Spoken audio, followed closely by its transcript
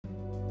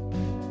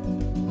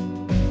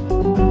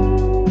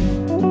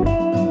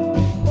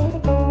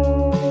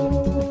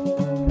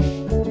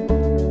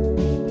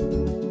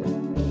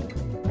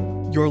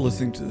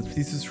listening to the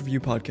Thesis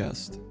Review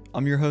Podcast.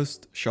 I'm your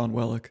host, Sean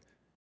Wellick.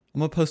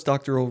 I'm a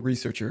postdoctoral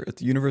researcher at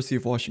the University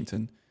of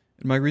Washington,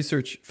 and my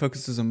research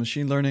focuses on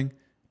machine learning,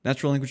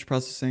 natural language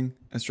processing,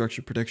 and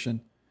structure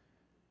prediction.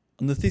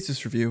 On the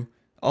Thesis Review,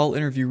 I'll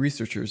interview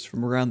researchers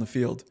from around the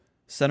field,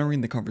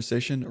 centering the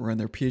conversation around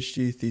their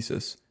PhD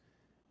thesis.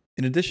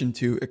 In addition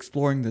to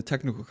exploring the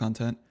technical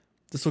content,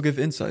 this will give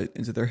insight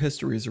into their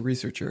history as a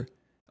researcher,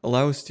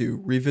 allow us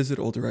to revisit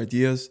older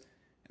ideas,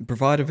 and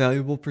provide a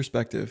valuable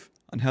perspective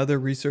on how their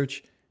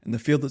research and the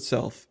field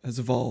itself has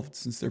evolved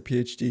since their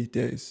PhD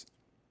days.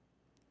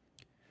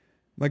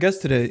 My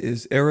guest today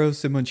is Eero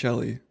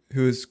Simoncelli,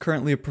 who is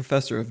currently a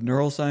professor of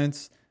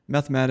neuroscience,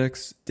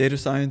 mathematics, data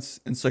science,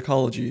 and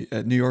psychology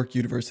at New York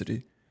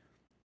University.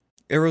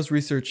 Eero's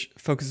research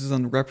focuses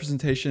on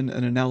representation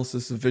and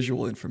analysis of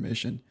visual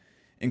information,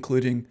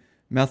 including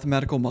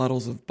mathematical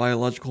models of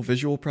biological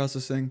visual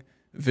processing,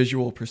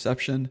 visual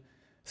perception,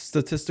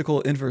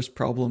 statistical inverse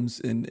problems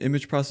in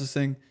image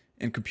processing,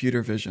 and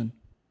computer vision.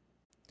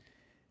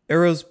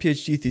 Eero's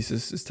PhD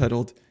thesis is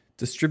titled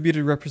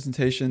Distributed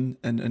Representation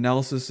and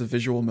Analysis of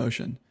Visual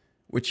Motion,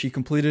 which he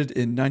completed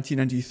in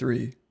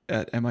 1993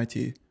 at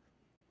MIT.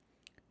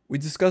 We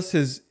discuss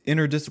his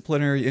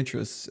interdisciplinary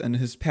interests and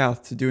his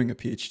path to doing a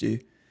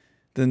PhD,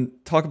 then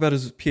talk about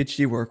his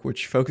PhD work,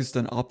 which focused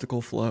on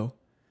optical flow.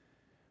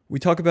 We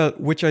talk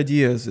about which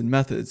ideas and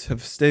methods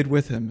have stayed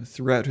with him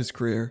throughout his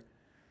career,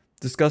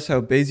 discuss how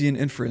Bayesian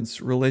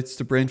inference relates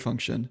to brain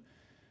function,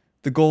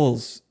 the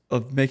goals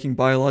of making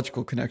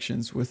biological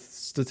connections with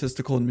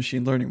statistical and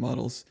machine learning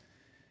models,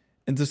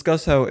 and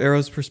discuss how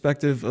Eero's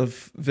perspective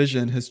of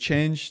vision has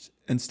changed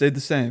and stayed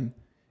the same,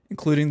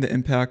 including the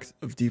impact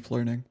of deep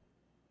learning.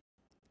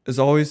 As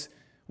always,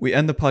 we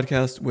end the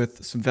podcast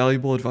with some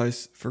valuable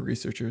advice for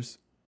researchers.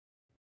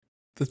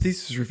 The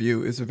Thesis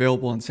Review is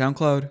available on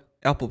SoundCloud,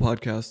 Apple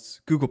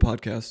Podcasts, Google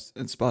Podcasts,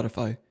 and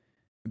Spotify.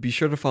 Be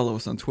sure to follow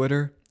us on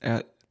Twitter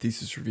at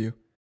Thesis Review.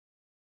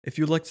 If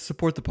you'd like to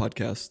support the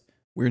podcast,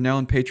 we are now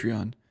on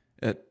Patreon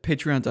at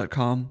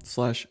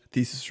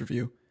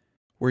patreon.com/thesisreview,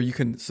 where you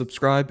can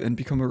subscribe and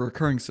become a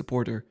recurring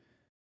supporter,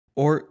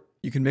 or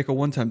you can make a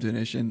one-time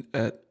donation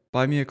at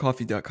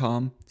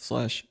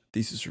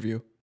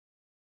buymeacoffee.com/thesisreview.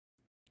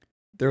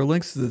 There are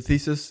links to the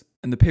thesis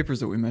and the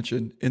papers that we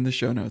mentioned in the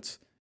show notes.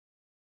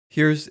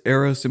 Here's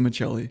Eero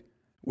Simoncelli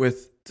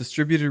with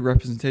Distributed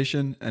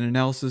Representation and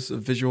Analysis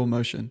of Visual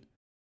Motion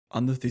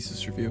on the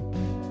Thesis Review.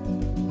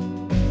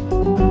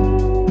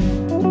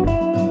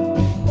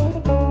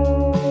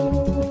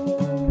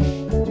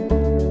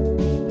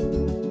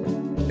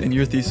 In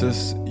your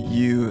thesis,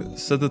 you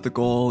said that the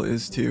goal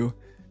is to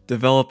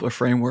develop a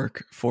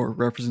framework for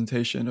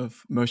representation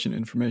of motion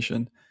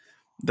information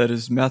that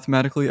is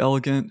mathematically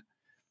elegant,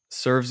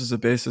 serves as a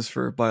basis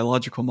for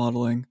biological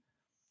modeling,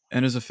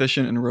 and is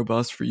efficient and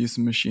robust for use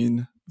in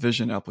machine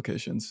vision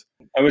applications.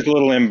 I was a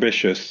little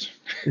ambitious.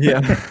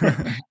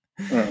 Yeah.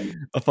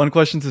 A fun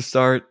question to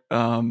start,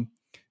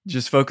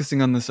 just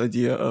focusing on this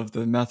idea of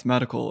the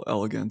mathematical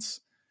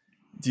elegance.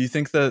 Do you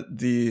think that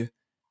the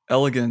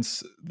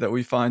elegance that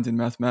we find in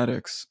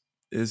mathematics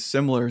is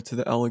similar to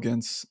the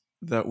elegance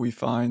that we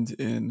find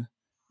in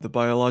the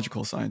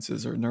biological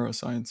sciences or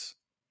neuroscience,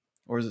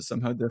 or is it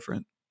somehow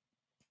different?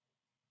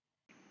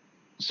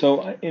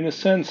 So, in a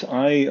sense,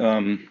 I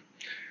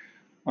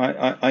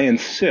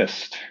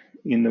insist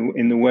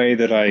in the way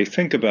that I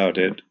think about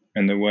it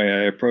and the way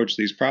I approach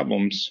these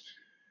problems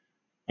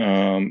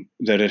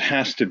that it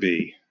has to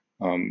be.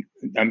 I'm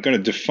going to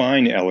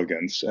define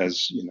elegance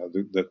as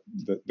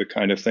the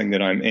kind of thing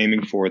that I'm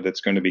aiming for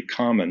that's going to be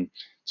common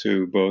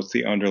to both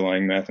the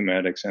underlying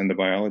mathematics and the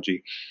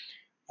biology.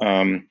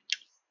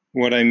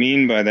 What I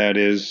mean by that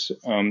is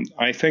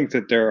I think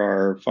that there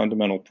are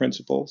fundamental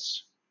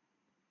principles,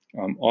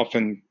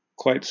 often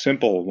quite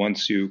simple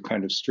once you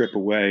kind of strip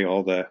away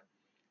all the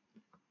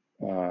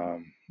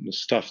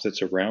stuff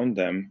that's around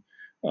them.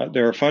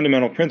 There are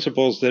fundamental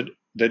principles that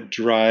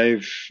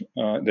drive,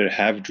 that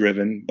have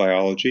driven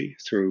biology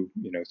through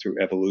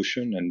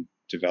evolution and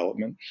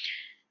development.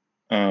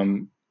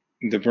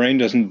 The brain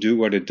doesn't do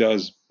what it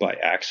does by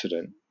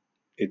accident.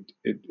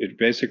 It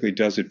basically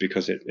does it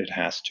because it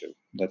has to.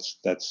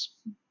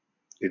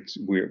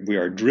 We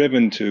are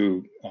driven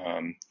to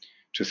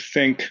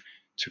think,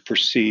 to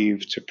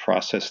perceive, to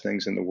process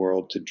things in the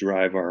world, to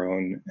drive our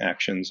own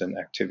actions and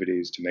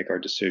activities, to make our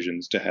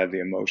decisions, to have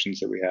the emotions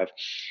that we have,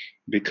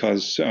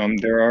 because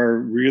there are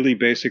really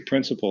basic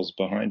principles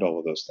behind all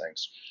of those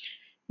things.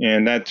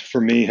 And that, for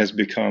me, has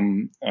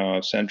become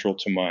central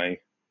to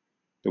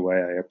the way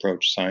I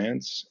approach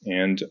science.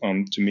 And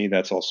to me,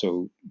 that's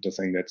also the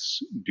thing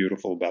that's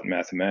beautiful about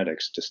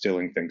mathematics,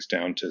 distilling things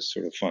down to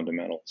sort of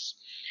fundamentals.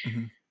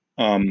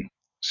 Mm-hmm.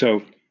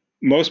 So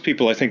most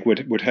people, I think,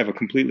 would have a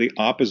completely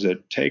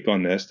opposite take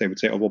on this. They would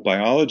say, oh, well,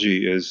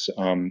 biology is,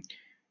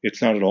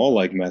 it's not at all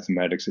like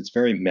mathematics. It's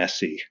very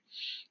messy.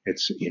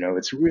 It's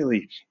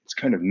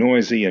kind of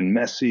noisy and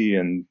messy,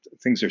 and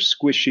things are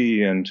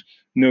squishy, and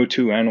no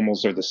two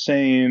animals are the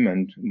same,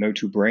 and no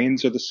two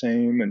brains are the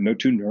same, and no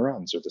two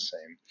neurons are the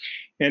same.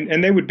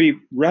 And they would be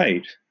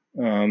right.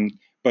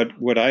 But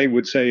what I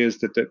would say is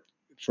that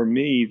for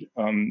me,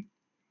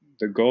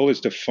 the goal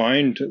is to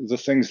find the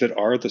things that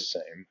are the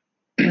same,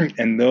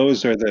 and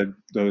those are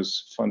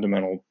those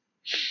fundamental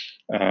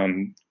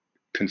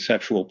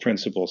conceptual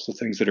principles, the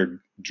things that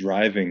are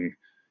driving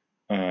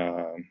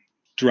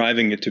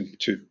it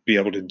to be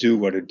able to do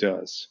what it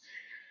does.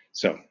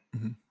 So,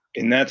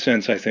 in that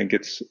sense, I think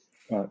it's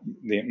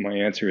my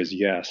answer is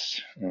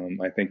yes.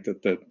 I think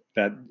that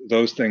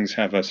those things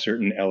have a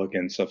certain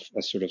elegance, of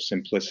a sort of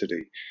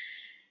simplicity,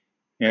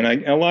 and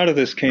a lot of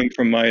this came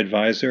from my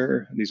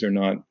advisor. These are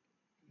not,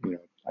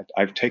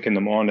 I've taken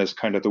them on as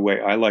kind of the way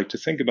I like to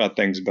think about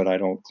things, but I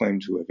don't claim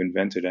to have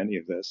invented any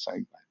of this.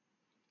 I'm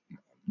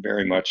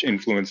very much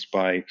influenced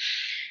by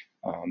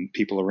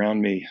people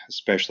around me,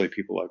 especially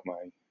people like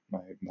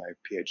my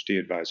PhD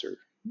advisor.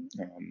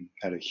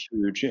 Had a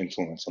huge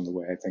influence on the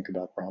way I think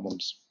about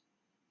problems.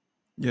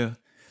 Yeah.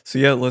 So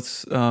yeah,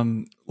 let's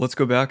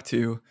go back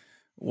to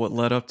what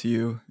led up to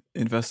you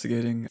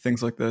investigating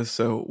things like this.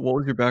 So what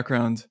was your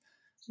background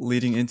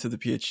leading into the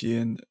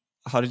PhD, and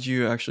how did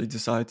you actually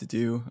decide to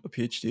do a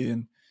PhD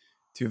and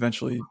to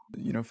eventually,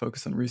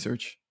 focus on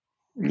research?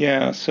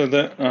 Yeah, so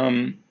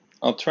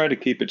I'll try to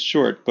keep it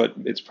short, but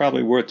it's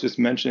probably worth just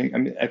mentioning. I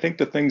mean, I think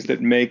the things that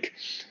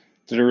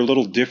are a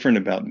little different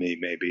about me,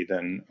 maybe,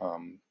 than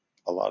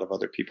a lot of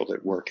other people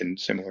that work in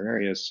similar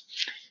areas.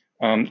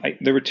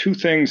 There were two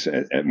things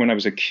when I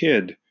was a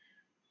kid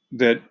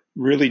that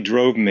really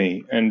drove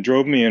me in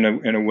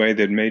a way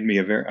that made me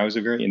I was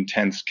a very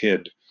intense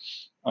kid.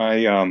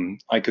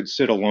 I could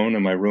sit alone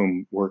in my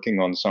room working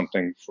on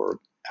something for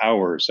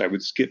hours. I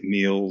would skip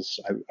meals.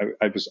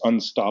 I was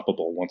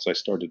unstoppable once I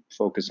started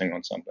focusing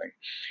on something.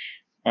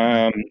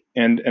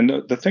 And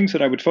the things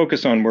that I would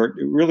focus on were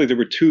really, there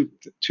were two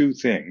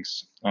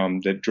things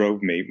that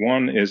drove me.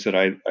 One is that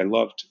I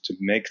loved to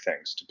make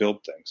things, to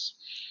build things.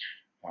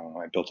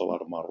 I built a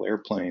lot of model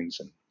airplanes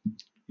and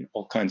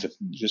all kinds of,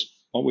 just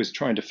always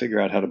trying to figure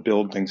out how to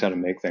build things, how to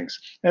make things.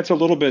 That's a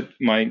little bit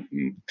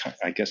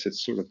I guess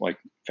it's sort of like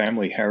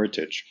family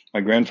heritage.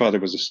 My grandfather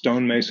was a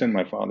stonemason.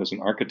 My father's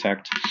an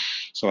architect.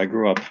 So I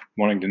grew up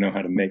wanting to know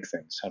how to make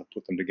things, how to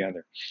put them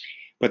together.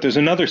 But there's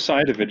another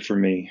side of it for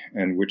me,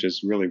 and which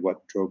is really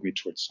what drove me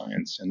towards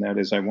science. And that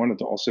is, I wanted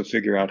to also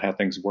figure out how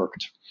things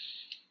worked.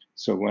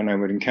 So when I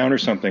would encounter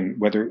something,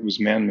 whether it was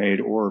man-made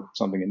or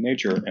something in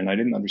nature, and I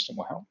didn't understand,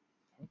 well, how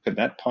could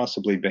that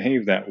possibly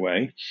behave that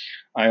way?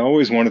 I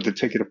always wanted to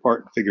take it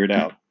apart and figure it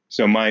out.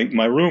 So my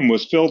room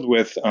was filled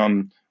with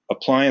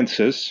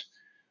appliances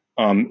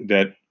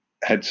that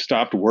had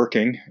stopped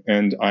working,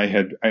 and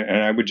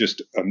I would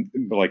just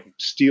like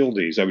steal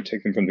these. I would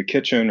take them from the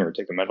kitchen or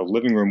take them out of the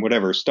living room,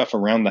 whatever, stuff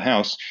around the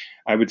house.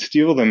 I would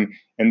steal them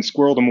and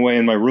squirrel them away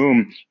in my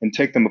room and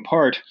take them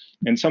apart.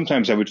 And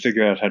sometimes I would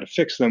figure out how to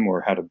fix them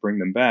or how to bring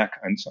them back.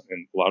 And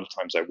a lot of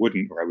times I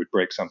wouldn't, or I would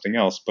break something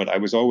else. But I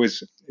was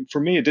always, for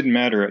me, it didn't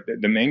matter.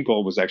 The main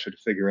goal was actually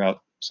to figure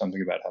out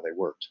something about how they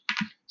worked.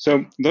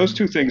 So those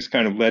two things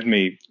kind of led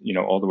me,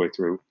 all the way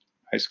through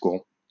high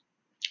school.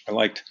 I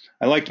liked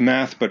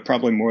math, but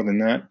probably more than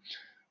that,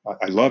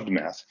 I loved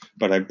math,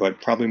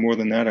 but probably more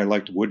than that, I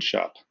liked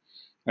woodshop.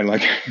 I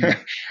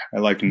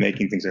liked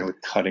making things. I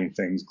liked cutting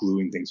things,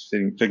 gluing things,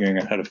 figuring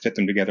out how to fit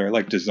them together. I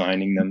liked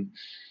designing them.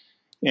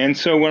 And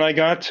so when I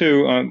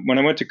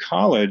went to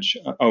college,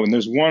 and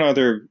there's one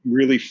other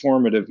really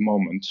formative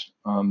moment.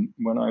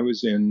 When I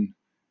was in,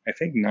 I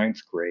think, ninth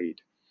grade,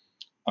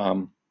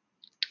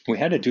 we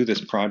had to do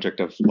this project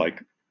of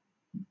like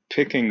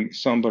picking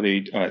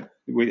somebody.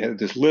 We had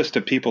this list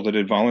of people that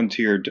had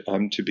volunteered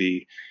to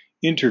be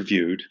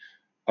interviewed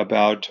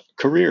about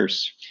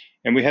careers.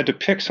 And we had to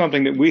pick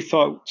something that we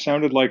thought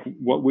sounded like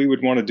what we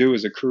would want to do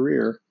as a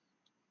career.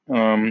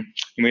 And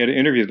we had to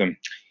interview them.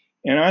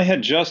 And I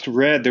had just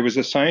read, there was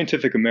a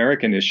Scientific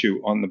American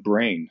issue on the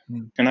brain.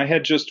 And I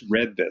had just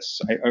read this.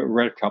 I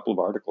read a couple of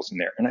articles in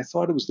there. And I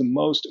thought it was the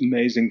most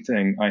amazing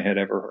thing I had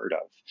ever heard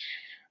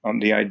of.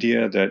 The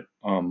idea that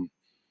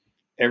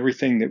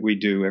everything that we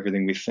do,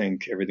 everything we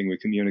think, everything we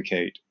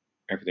communicate,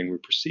 everything we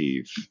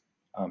perceive,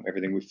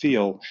 everything we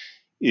feel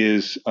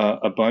is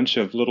a bunch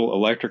of little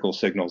electrical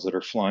signals that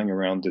are flying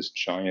around this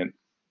giant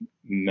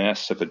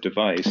mess of a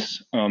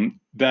device.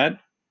 That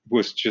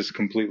was just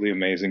completely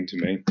amazing to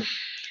me.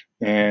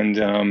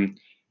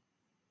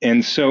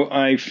 And so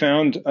I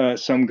found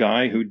some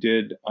guy who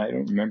did, I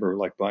don't remember,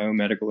 like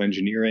biomedical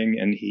engineering,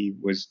 and he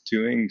was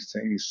doing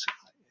things.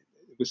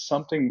 It was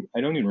something,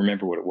 I don't even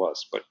remember what it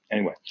was, but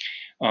anyway.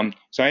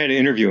 So I had to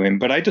interview him,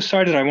 but I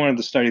decided I wanted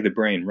to study the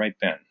brain right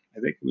then. I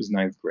think it was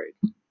ninth grade.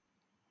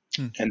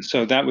 And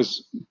so that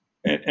was,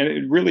 and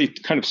it really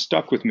kind of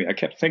stuck with me. I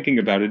kept thinking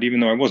about it, even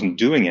though I wasn't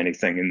doing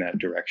anything in that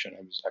direction.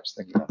 I was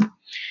thinking about it.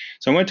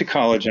 So I went to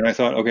college and I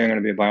thought, okay, I'm going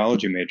to be a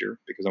biology major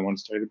because I want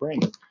to study the brain.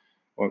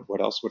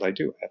 What else would I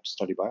do? I have to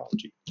study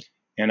biology.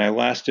 And I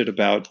lasted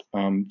about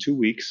 2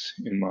 weeks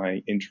in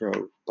my intro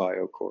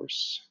bio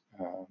course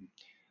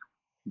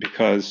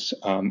because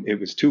it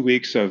was 2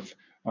 weeks of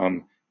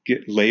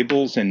get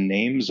labels and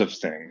names of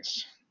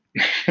things.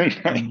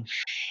 And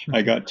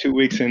I got 2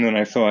 weeks in and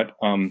I thought,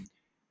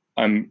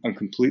 I'm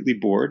completely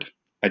bored.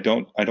 I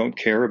don't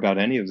care about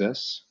any of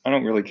this. I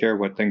don't really care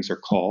what things are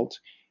called.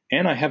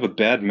 And I have a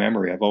bad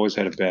memory. I've always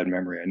had a bad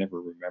memory. I never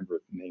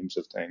remember names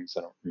of things.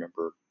 I don't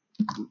remember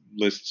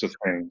lists of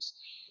things.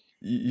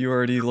 You're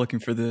already looking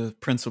for the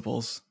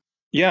principles.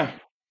 Yeah.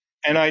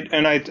 And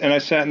I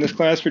sat in this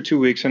class for 2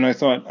 weeks, and I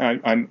thought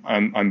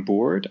I'm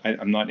bored.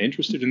 I'm not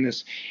interested in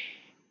this,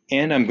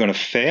 and I'm going to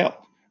fail.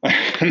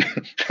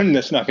 I'm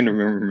just not going to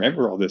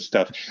remember all this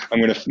stuff.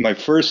 My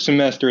first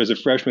semester as a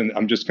freshman,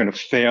 I'm just going to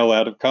fail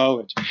out of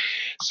college.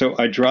 So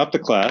I dropped the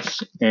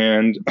class,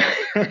 and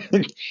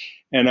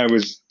and I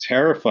was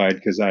terrified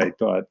because I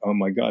thought, oh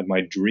my God,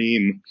 my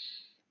dream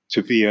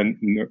to be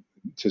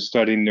to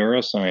study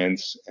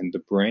neuroscience and the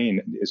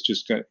brain is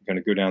just going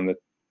to go down the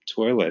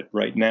toilet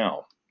right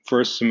now.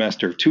 First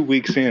semester, 2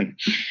 weeks in.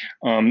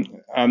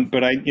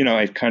 But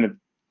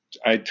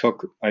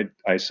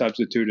I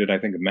substituted, I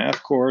think, a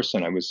math course,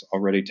 and I was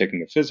already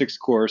taking a physics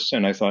course,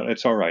 and I thought,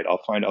 it's all right,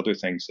 I'll find other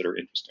things that are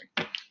interesting.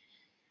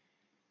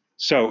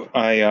 So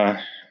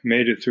I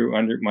made it through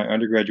my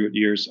undergraduate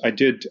years. I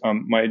did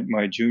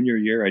my junior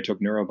year, I took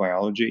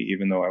neurobiology,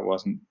 even though I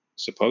wasn't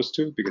supposed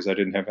to, because I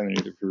didn't have any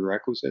of the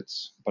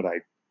prerequisites, but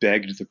I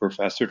begged the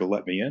professor to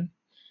let me in.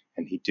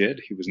 And he did.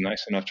 He was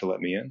nice enough to let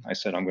me in. I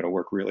said, I'm going to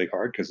work really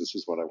hard because this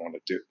is what I want to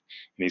do.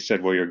 And he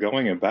said, well, you're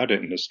going about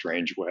it in a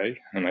strange way.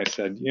 And I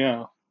said,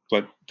 yeah,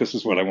 but this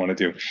is what I want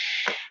to do.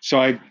 So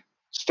I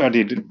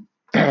studied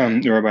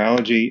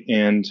neurobiology,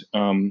 and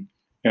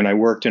I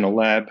worked in a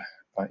lab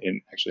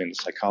in the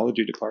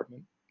psychology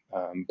department,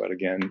 but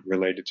again,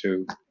 related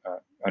to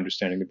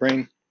understanding the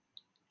brain.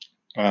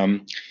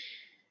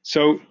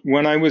 So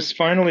when I was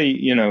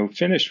finally,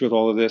 finished with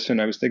all of this,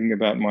 and I was thinking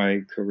about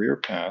my career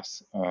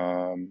path,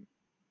 I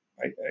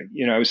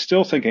was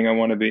still thinking I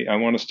want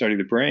to study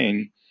the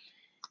brain,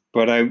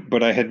 but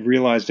I had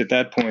realized at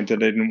that point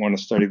that I didn't want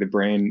to study the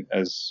brain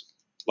as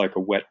like a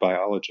wet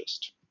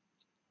biologist.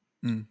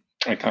 Mm.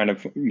 I kind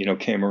of,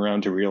 came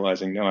around to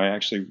realizing, no, I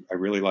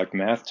really liked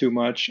math too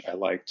much. I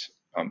liked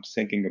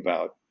thinking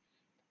about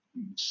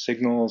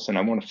signals, and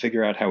I want to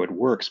figure out how it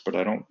works, but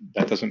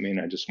that doesn't mean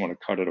I just want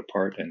to cut it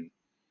apart and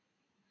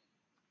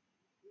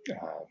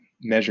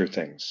measure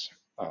things.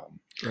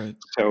 Right.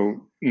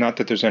 So not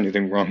that there's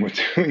anything wrong with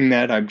doing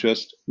that. I'm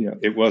just,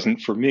 it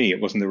wasn't for me. It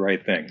wasn't the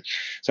right thing.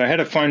 So I had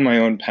to find my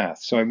own path.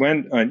 So I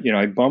went,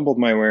 I bumbled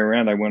my way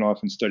around. I went off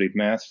and studied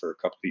math for a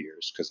couple of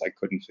years because I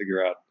couldn't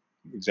figure out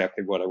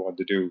exactly what I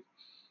wanted to do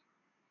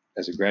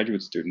as a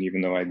graduate student,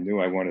 even though I knew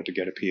I wanted to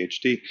get a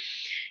PhD.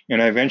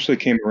 And I eventually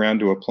came around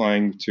to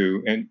applying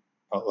to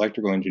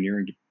electrical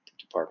engineering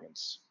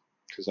departments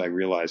because I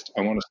realized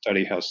I want to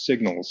study how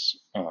signals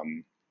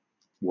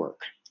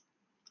work.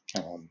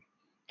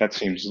 That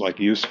seems like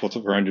useful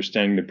for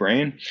understanding the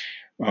brain.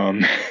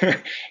 So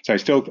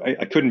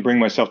I couldn't bring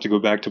myself to go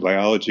back to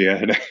biology.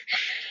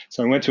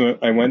 So I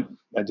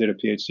did a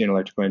PhD in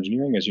electrical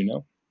engineering, as you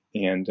know,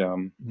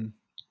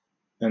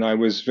 and I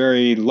was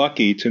very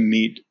lucky to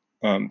meet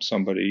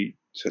somebody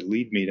to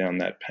lead me down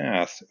that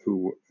path,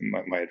 who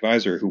my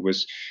advisor, who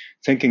was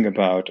thinking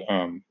about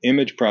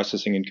image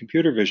processing and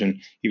computer vision.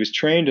 He was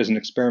trained as an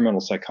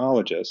experimental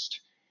psychologist.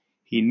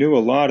 He knew a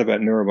lot about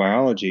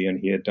neurobiology, and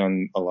he had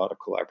done a lot of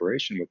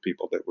collaboration with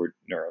people that were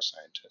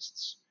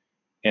neuroscientists.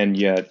 And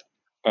yet,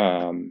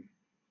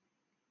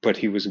 but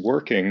he was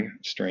working,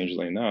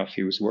 strangely enough,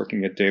 he was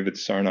working at David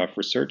Sarnoff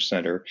Research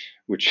Center,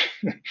 which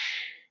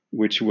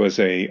was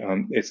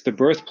it's the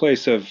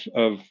birthplace of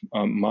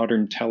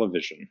modern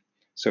television.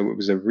 So it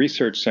was a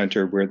research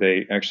center where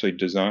they actually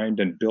designed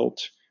and built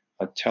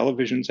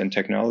televisions and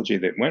technology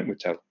that went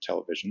with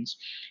televisions.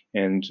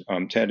 And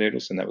Ted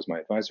Adelson, that was my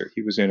advisor,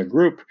 he was in a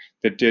group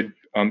that did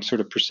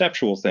sort of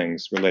perceptual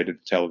things related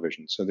to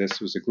television. So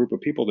this was a group of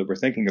people that were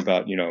thinking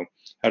about,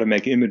 how to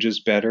make images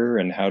better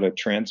and how to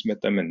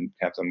transmit them and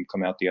have them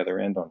come out the other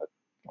end on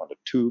a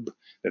tube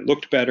that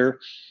looked better.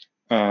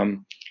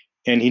 And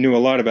he knew a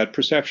lot about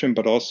perception,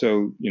 but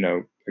also,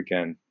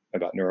 again,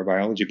 about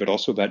neurobiology, but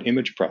also about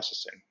image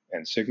processing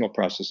and signal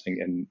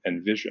processing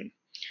and vision,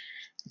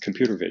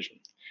 computer vision.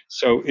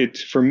 So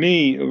for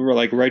me,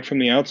 like right from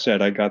the outset,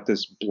 I got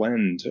this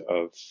blend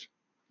of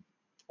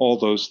all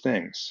those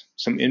things,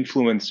 some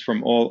influence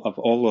from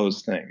all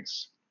those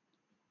things.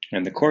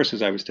 And the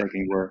courses I was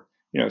taking were,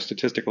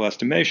 statistical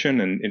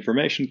estimation and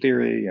information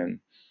theory and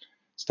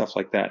stuff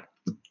like that.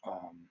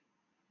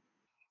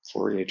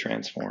 Fourier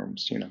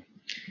transforms,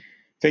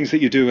 things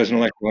that you do as an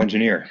electrical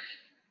engineer.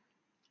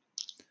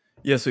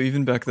 Yeah, so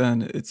even back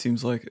then, it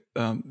seems like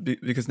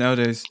because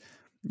nowadays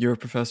you're a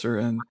professor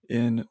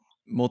in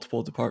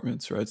multiple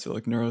departments, right? So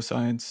like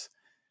neuroscience,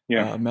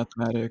 Yeah.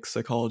 mathematics,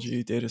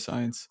 psychology, data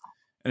science,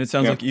 and it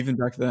sounds Yeah. like even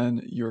back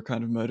then you were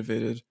kind of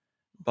motivated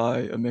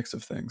by a mix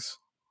of things.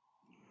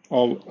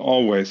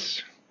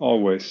 Always.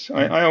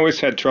 I always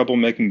had trouble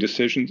making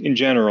decisions. In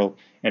general,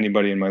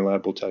 anybody in my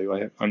lab will tell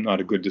you I'm not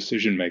a good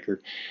decision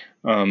maker.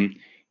 And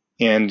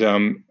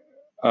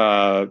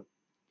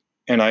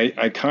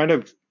I kind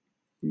of,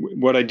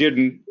 what I did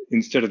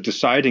instead of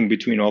deciding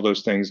between all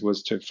those things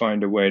was to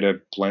find a way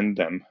to blend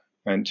them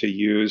and to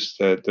use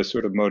the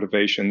sort of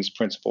motivations,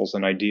 principles,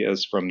 and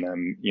ideas from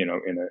them,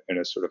 in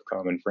a sort of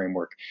common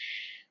framework.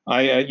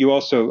 You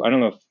also, I don't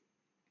know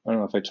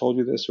if I told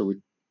you this or we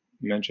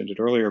mentioned it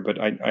earlier, but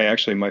I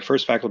actually, my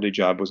first faculty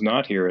job was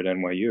not here at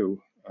NYU.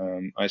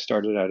 I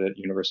started out at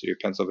University of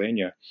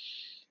Pennsylvania,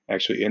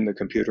 actually in the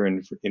computer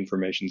and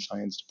information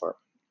science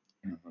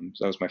department.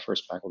 So that was my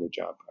first faculty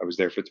job. I was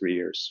there for 3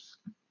 years.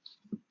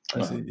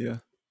 I see. Yeah.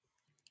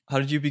 How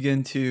did you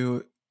begin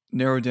to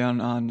narrow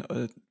down on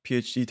a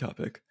PhD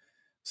topic?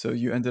 So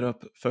you ended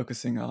up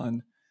focusing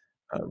on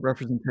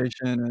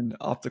representation and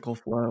optical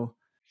flow.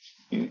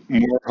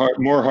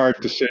 More hard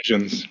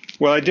decisions.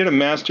 Well, I did a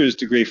master's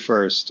degree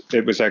first.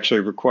 It was actually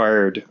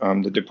required.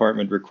 The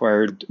department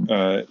required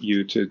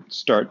you to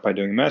start by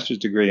doing a master's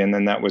degree, and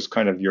then that was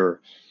kind of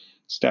your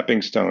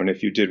stepping stone.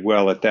 If you did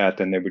well at that,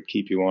 then they would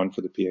keep you on for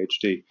the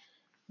PhD.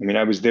 I mean,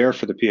 I was there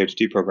for the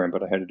PhD program,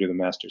 but I had to do the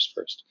master's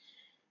first.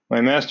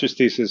 My master's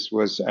thesis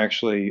was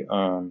actually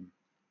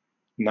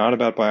not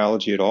about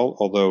biology at all,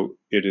 although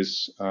it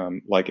is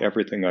like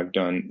everything I've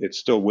done, it's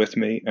still with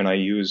me, and I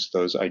use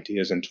those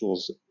ideas and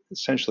tools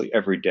essentially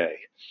every day.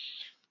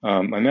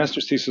 My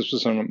master's thesis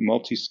was on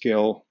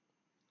multi-scale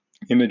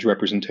image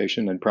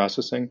representation and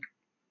processing,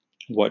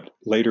 what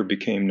later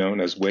became known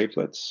as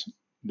wavelets.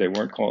 They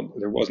weren't called,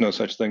 there was no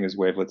such thing as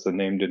wavelets. The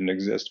name didn't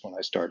exist when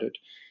I started.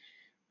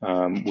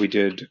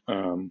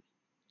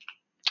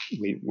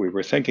 We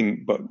were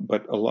thinking,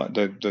 but a lot,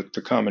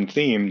 the common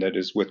theme that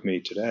is with me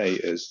today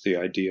is the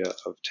idea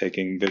of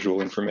taking visual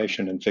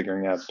information and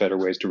figuring out better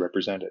ways to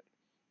represent it,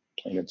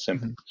 plain and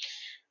simple,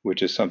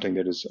 which is something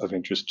that is of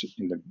interest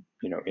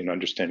in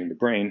understanding the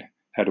brain.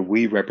 How do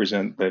we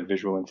represent the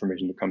visual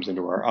information that comes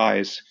into our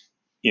eyes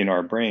in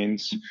our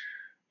brains?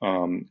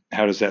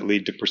 How does that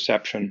lead to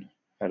perception?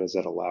 How does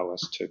that allow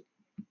us to,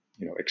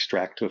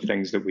 extract the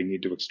things that we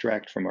need to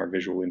extract from our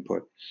visual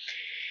input?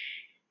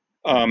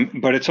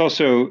 But it's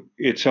also,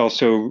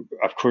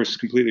 of course,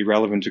 completely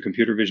relevant to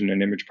computer vision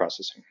and image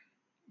processing.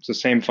 It's the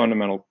same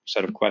fundamental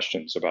set of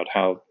questions about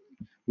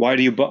why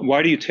do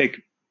you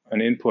take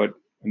an input,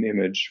 an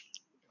image,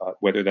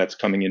 whether that's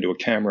coming into a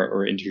camera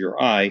or into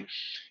your eye,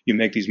 you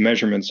make these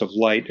measurements of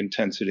light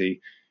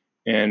intensity,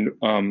 and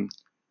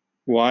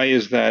why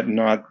is that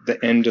not the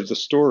end of the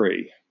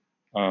story?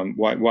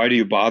 Why do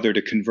you bother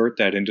to convert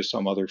that into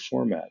some other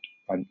format?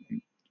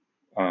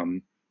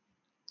 When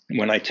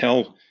I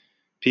tell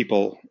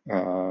people,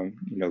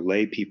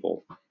 lay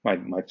people,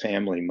 my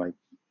family, my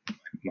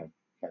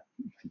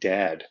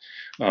dad,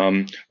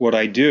 what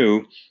I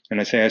do, and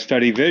I say I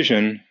study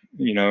vision,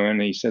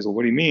 and he says, well,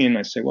 what do you mean?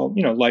 I say, well,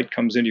 light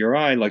comes into your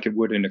eye like it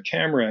would in a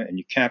camera, and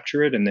you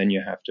capture it, and then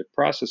you have to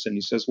process it. And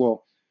he says,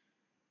 well,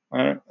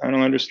 I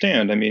don't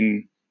understand. I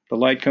mean, the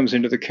light comes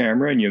into the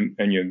camera, and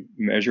you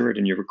measure it,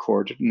 and you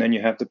record it, and then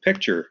you have the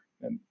picture,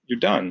 and you're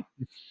done.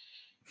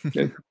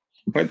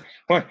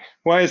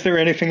 Why is there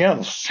anything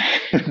else?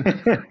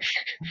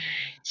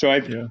 So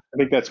I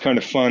think that's kind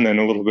of fun and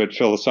a little bit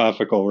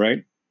philosophical,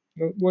 right?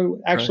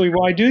 Well, actually,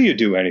 why do you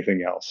do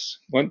anything else?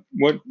 Why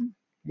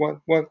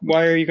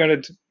are you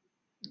going to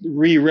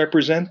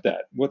re-represent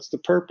that? What's the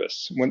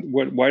purpose?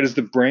 Why does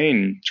the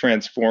brain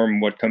transform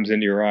what comes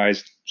into your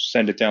eyes,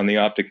 send it down the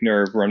optic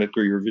nerve, run it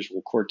through your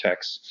visual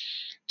cortex,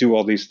 do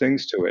all these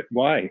things to it?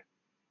 Why?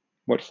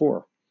 What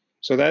for?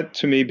 So that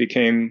to me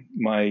became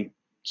my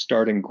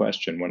starting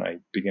question when I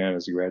began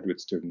as a graduate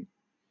student.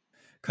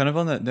 Kind of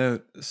on that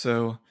note,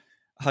 so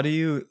how do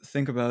you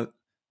think about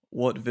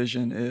what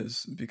vision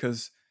is?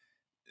 Because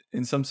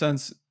in some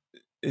sense,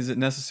 is it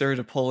necessary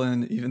to pull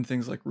in even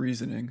things like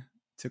reasoning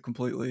to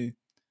completely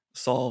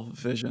solve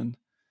vision?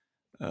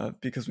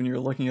 Because when you're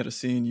looking at a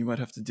scene, you might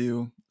have to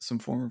do some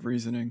form of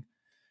reasoning.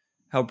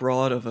 How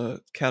broad of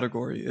a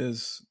category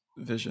is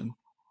vision?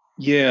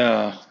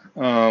 Yeah,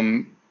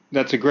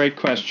 that's a great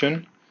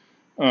question.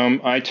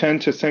 I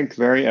tend to think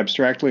very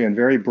abstractly and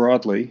very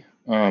broadly.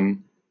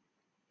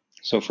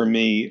 So for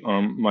me,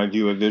 my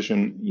view of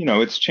vision,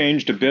 it's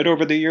changed a bit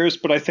over the years,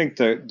 but I think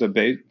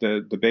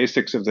the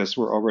basics of this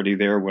were already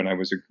there when I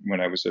was a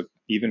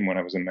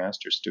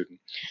master's student.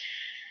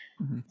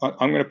 Mm-hmm.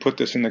 I'm going to put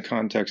this in the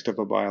context of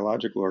a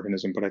biological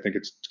organism, but I think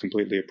it's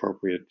completely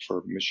appropriate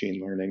for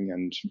machine learning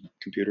and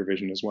computer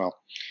vision as well.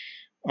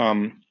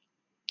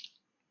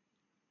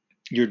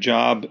 Your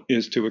job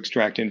is to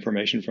extract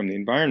information from the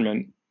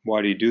environment.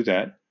 Why do you do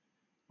that?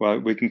 Well,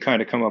 we can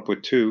kind of come up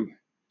with two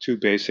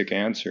basic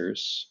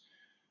answers.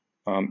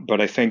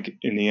 But I think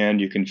in the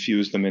end, you can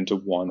fuse them into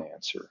one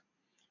answer.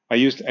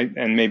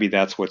 And maybe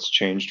that's what's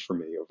changed for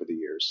me over the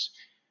years.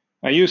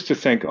 I used to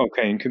think,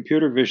 okay, in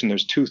computer vision,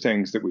 there's two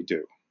things that we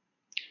do.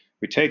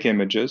 We take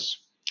images,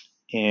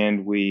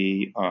 and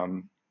we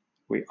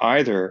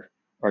either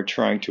are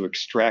trying to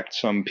extract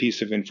some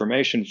piece of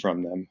information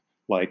from them,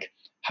 like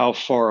how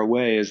far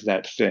away is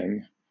that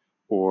thing,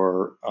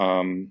 or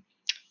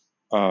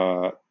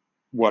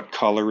what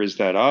color is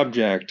that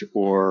object,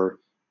 or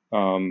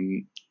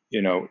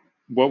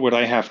what would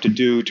I have to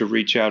do to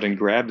reach out and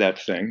grab that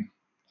thing?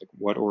 Like,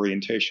 what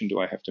orientation do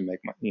I have to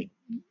make?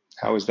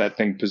 how is that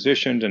thing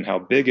positioned, and how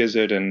big is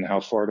it, and how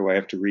far do I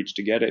have to reach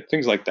to get it?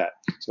 Things like that.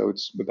 So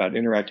it's about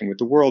interacting with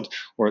the world,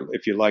 or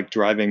if you like,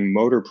 driving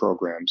motor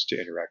programs to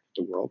interact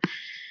with the world.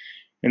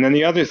 And then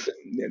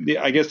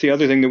I guess the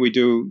other thing that we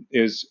do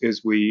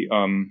is we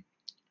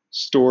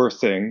store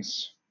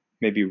things,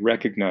 maybe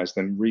recognize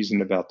them,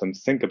 reason about them,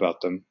 think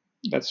about them.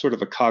 That's sort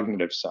of a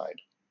cognitive side.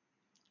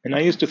 And I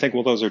used to think,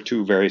 well, those are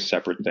two very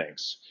separate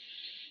things.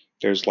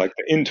 There's like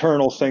the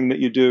internal thing that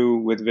you do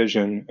with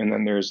vision, and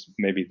then there's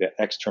maybe the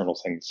external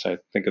thing. So I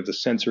think of the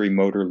sensory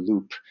motor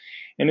loop.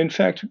 And in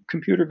fact,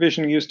 computer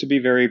vision used to be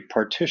very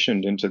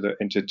partitioned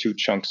into two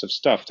chunks of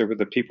stuff. There were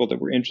the people that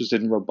were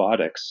interested in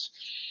robotics.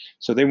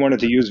 So they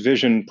wanted to use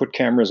vision, put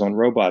cameras on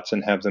robots,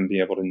 and have them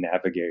be able to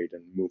navigate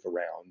and move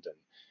around and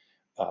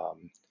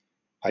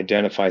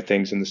identify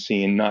things in the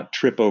scene, not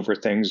trip over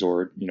things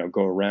or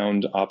go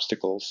around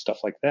obstacles, stuff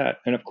like that.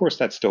 And of course,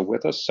 that's still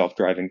with us.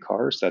 Self-driving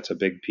cars, that's a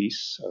big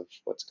piece of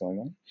what's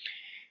going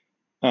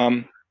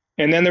on.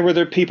 And then there were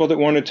the people that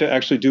wanted to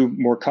actually do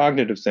more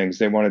cognitive things.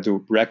 They wanted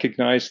to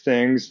recognize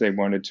things. They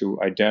wanted to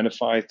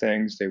identify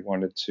things. They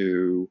wanted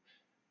to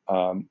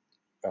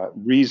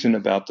reason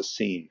about the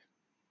scene,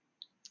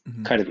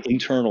 kind of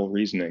internal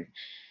reasoning.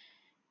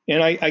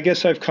 And I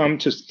guess I've come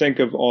to think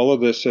of all of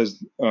this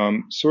as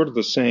sort of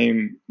the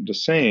same.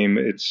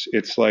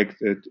 It's like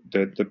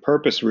the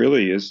purpose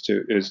really is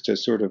to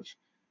sort of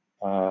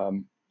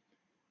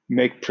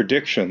make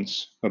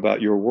predictions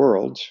about your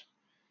world,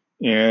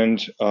 and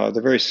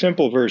the very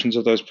simple versions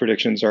of those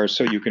predictions are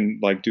so you can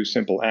like do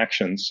simple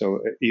actions. So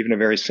even a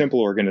very simple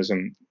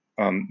organism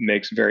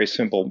makes very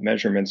simple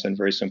measurements and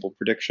very simple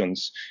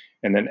predictions,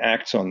 and then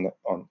acts on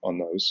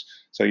those.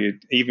 So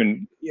you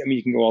can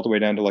go all the way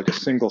down to like a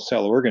single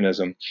cell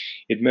organism.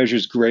 It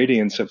measures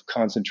gradients of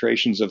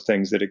concentrations of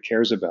things that it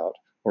cares about,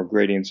 or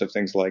gradients of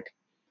things like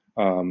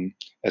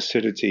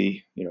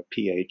acidity,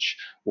 pH,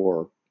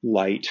 or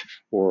light,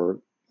 or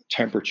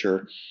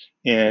temperature,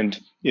 and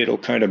it'll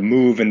kind of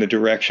move in the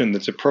direction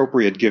that's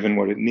appropriate given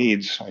what it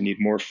needs. I need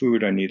more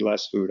food. I need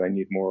less food. I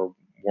need more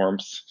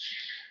warmth.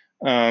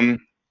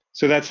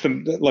 So that's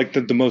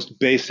the most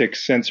basic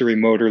sensory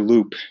motor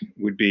loop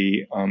would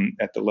be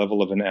at the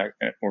level of an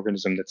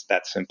organism that's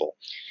that simple.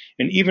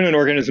 And even an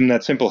organism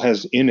that simple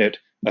has in it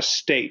a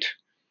state.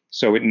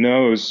 So it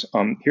knows,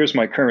 here's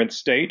my current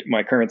state.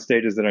 My current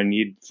state is that I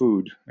need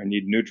food. I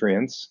need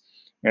nutrients.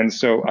 And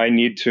so I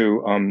need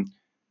to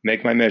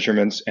make my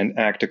measurements and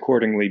act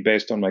accordingly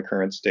based on my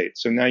current state.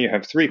 So now you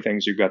have three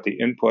things. You've got the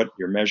input,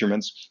 your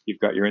measurements, you've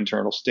got your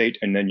internal state,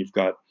 and then you've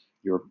got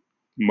your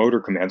motor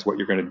commands, what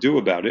you're going to do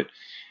about it.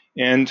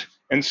 And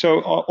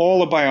so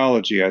all of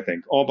biology, I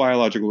think, all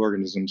biological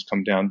organisms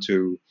come down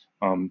to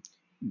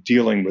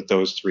dealing with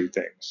those three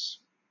things.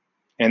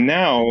 And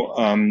now,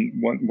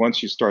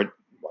 once you start,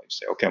 you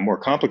say, okay, a more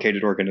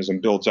complicated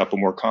organism builds up a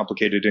more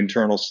complicated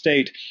internal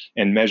state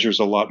and measures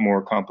a lot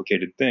more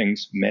complicated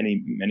things,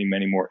 many, many,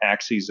 many more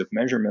axes of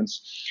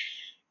measurements,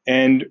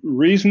 and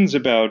reasons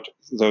about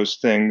those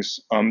things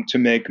to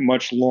make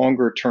much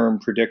longer term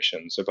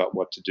predictions about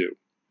what to do.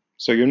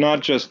 So you're not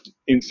just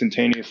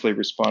instantaneously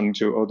responding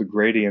to, the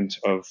gradient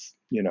of,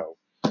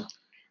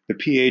 the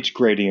pH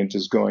gradient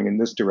is going in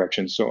this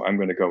direction, so I'm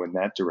going to go in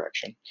that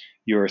direction.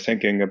 You're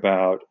thinking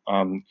about,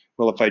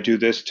 well, if I do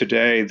this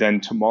today, then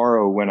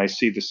tomorrow when I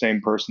see the same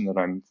person that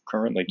I'm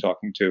currently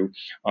talking to,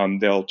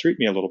 they'll treat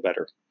me a little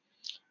better,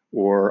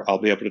 or I'll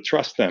be able to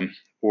trust them,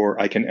 or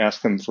I can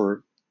ask them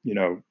for,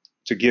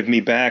 to give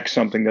me back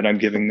something that I'm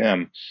giving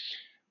them.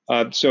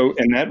 And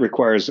that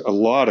requires a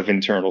lot of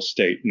internal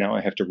state. Now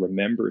I have to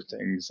remember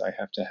things. I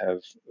have to have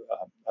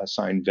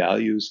assign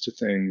values to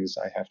things.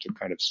 I have to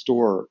kind of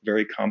store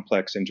very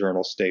complex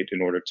internal state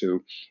in order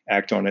to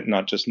act on it,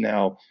 not just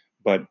now,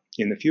 but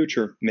in the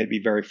future, maybe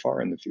very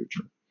far in the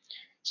future.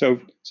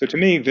 So to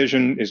me,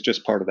 vision is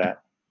just part of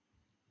that.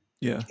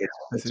 Yeah,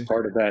 it's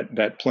part of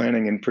that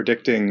planning and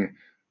predicting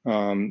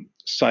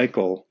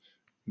cycle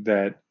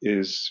that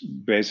is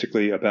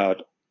basically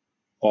about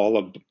all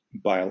of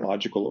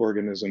biological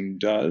organism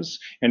does,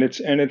 and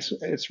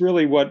it's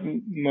really what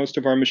most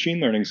of our machine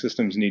learning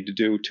systems need to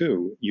do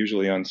too,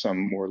 usually on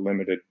some more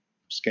limited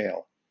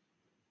scale.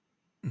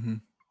 Mm-hmm.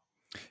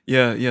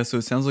 Yeah. So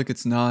it sounds like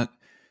it's not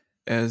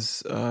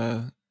as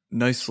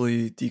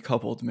nicely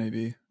decoupled,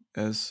 maybe,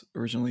 as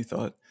originally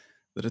thought.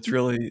 That it's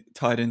really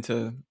tied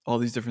into all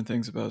these different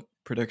things about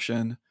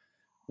prediction,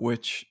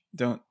 which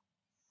don't,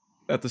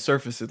 at the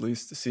surface at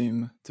least,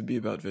 seem to be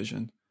about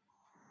vision.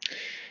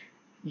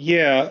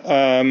 Yeah.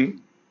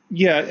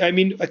 I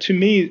mean, to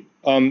me,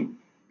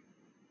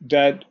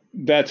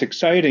 that's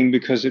exciting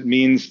because it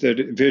means that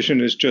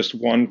vision is just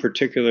one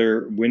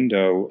particular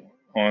window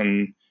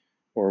on,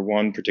 or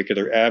one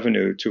particular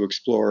avenue to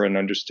explore and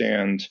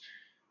understand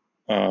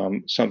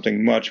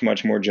something much,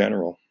 much more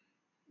general.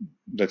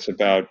 That's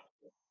about,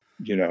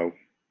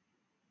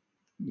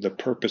 the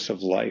purpose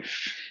of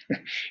life.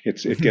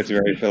 It gets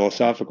very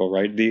philosophical,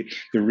 right? The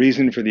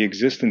reason for the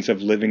existence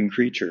of living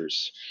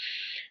creatures.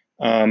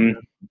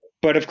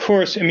 But of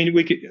course, I mean,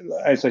 we could,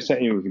 as I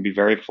said, we can be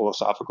very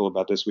philosophical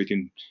about this. We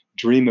can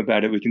dream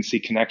about it. We can see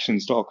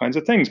connections to all kinds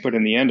of things. But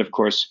in the end, of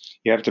course,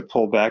 you have to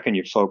pull back and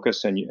you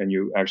focus and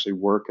you actually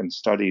work and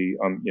study,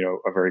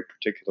 a very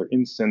particular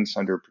instance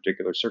under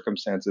particular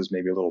circumstances,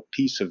 maybe a little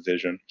piece of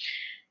vision.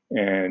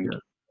 And, Yeah.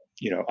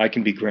 I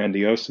can be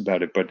grandiose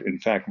about it, but in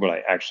fact, what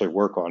I actually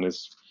work on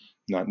is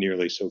not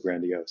nearly so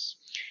grandiose.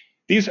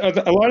 These are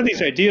a lot of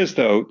these ideas,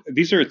 though.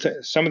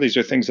 Some of these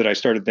are things that I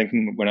started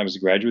thinking when I was a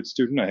graduate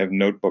student. I have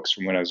notebooks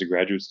from when I was a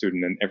graduate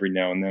student, and every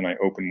now and then I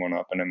open one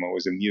up, and I'm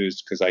always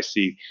amused because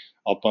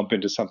I'll bump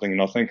into something,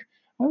 and I'll think,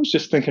 I was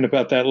just thinking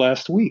about that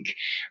last week.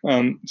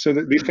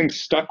 These things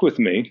stuck with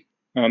me.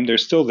 They're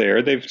still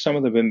there. Some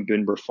of them have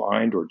been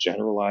refined or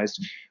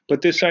generalized,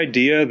 but this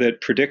idea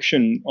that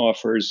prediction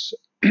offers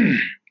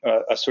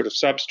a sort of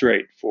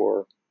substrate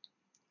for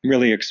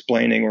really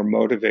explaining or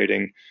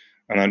motivating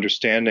an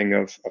understanding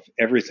of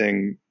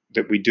everything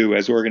that we do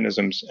as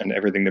organisms and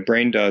everything the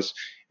brain does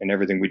and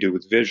everything we do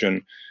with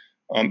vision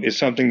is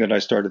something that I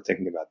started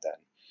thinking about then.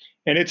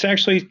 And it's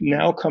actually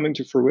now coming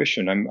to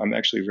fruition. I'm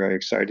actually very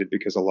excited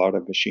because a lot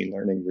of machine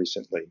learning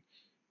recently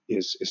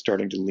is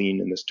starting to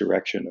lean in this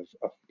direction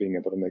of being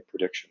able to make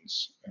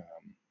predictions.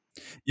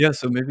 Yeah,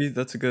 so maybe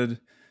that's a good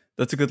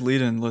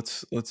lead in.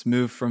 Let's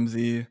move from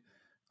the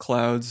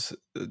clouds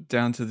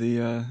down to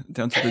the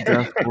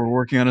desk. We're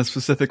working on a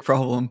specific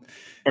problem,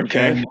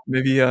 Okay. and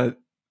maybe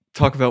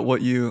talk about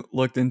what you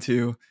looked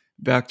into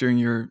back during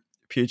your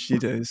PhD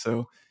days.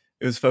 So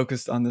it was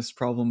focused on this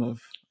problem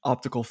of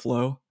optical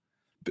flow.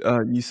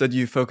 You said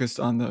you focused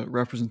on the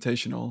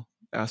representational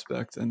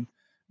aspect and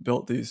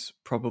built these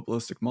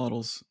probabilistic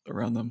models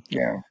around them.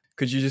 Yeah.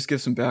 Could you just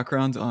give some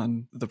background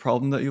on the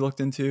problem that you looked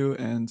into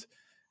and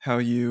how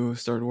you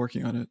started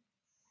working on it?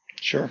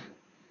 Sure.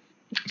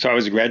 So I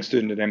was a grad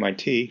student at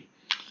MIT,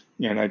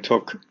 and I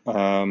took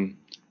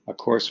a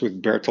course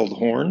with Bertold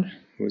Horn,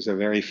 who was a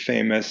very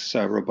famous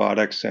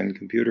robotics and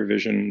computer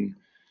vision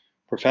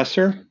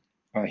professor.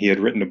 He had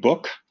written a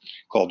book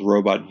called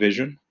Robot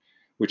Vision,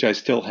 which I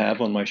still have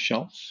on my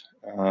shelf.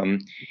 Um,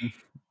 Mhm.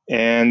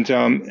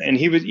 and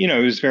he was,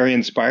 it was very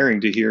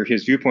inspiring to hear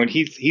his viewpoint.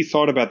 He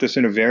thought about this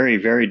in a very,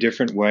 very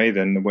different way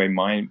than the way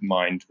my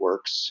mind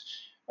works.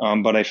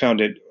 But I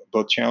found it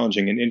both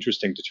challenging and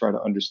interesting to try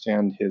to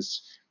understand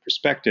his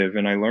perspective,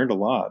 and I learned a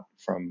lot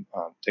from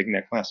taking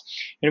that class.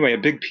 Anyway, a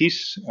big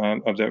piece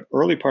of the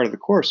early part of the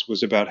course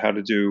was about how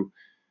to do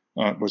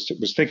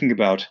was thinking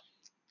about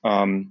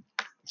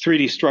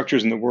 3D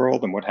structures in the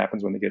world and what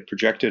happens when they get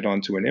projected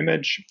onto an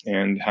image,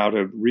 and how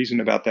to reason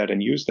about that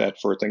and use that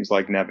for things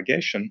like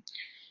navigation.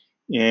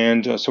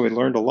 And so we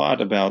learned a lot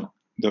about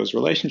those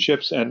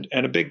relationships. And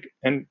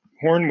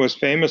Horn was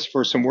famous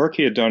for some work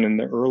he had done in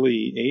the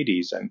early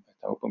 80s. I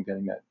hope I'm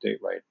getting that date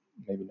right,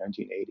 maybe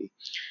 1980,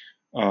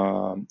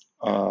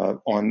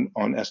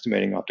 on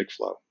estimating optic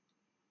flow.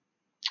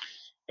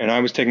 And I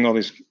was taking all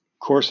these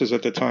courses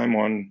at the time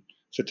on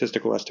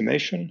statistical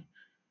estimation,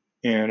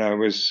 and I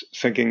was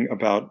thinking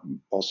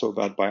also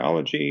about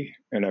biology,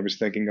 and I was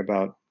thinking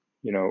about,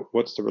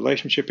 what's the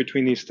relationship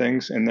between these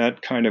things, and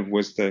that kind of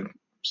was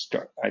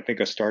I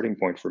think, a starting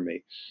point for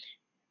me.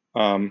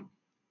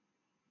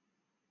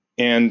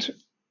 And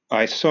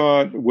I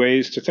saw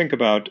ways to think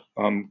about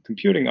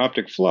computing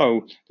optic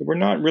flow that were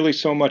not really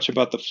so much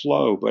about the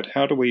flow, but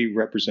how do we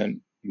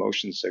represent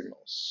motion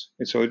signals?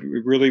 And so it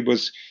really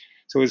was,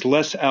 so it was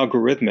less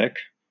algorithmic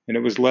and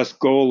it was less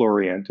goal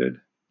oriented,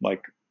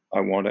 like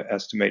I want to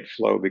estimate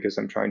flow because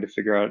I'm trying to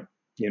figure out,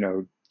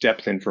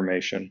 depth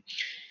information.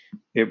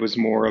 It was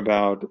more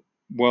about,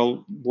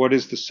 well, what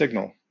is the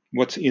signal?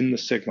 What's in the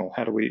signal?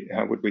 How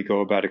would we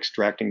go about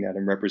extracting that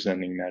and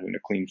representing that in a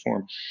clean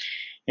form?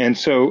 And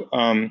so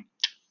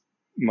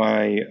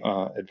my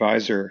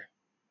advisor,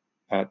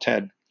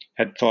 Ted,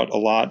 had thought a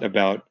lot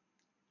about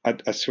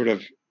a sort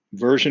of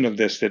version of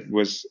this that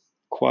was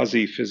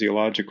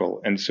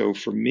quasi-physiological. And so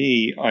for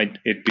me,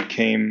 it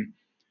became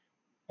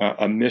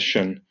a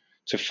mission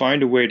to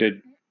find a way to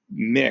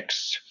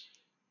mix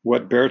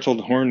what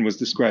Bertold Horn was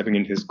describing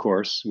in his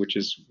course, which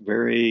is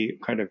very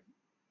kind of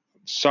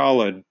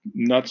solid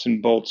nuts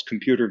and bolts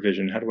computer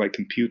vision. How do I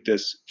compute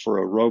this for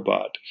a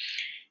robot?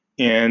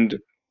 And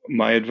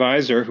my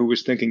advisor, who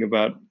was thinking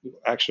about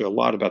actually a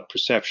lot about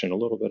perception, a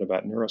little bit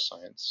about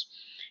neuroscience,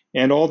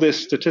 and all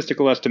this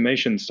statistical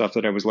estimation stuff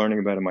that I was learning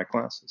about in my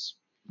classes.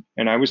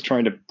 And I was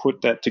trying to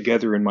put that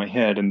together in my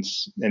head, and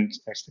I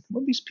was thinking,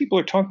 well, these people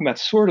are talking about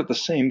sort of the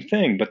same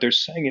thing, but they're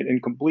saying it in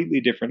completely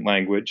different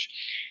language,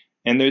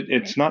 and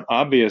it's not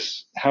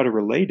obvious how to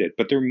relate it,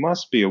 but there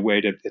must be a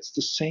way to. It's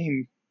the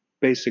same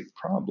basic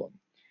problem.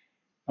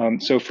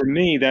 So for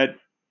me, that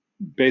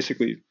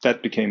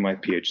became my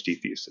PhD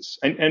thesis.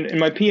 And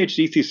my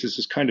PhD thesis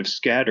is kind of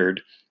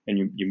scattered,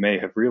 and you may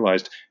have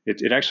realized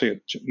it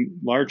actually,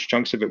 large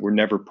chunks of it were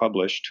never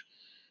published.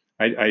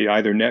 I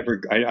either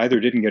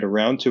didn't get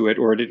around to it,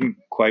 or I didn't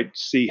quite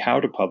see how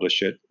to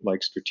publish it,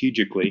 like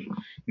strategically,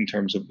 in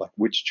terms of like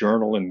which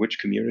journal and which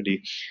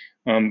community.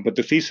 But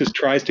the thesis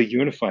tries to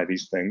unify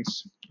these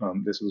things.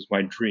 This was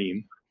my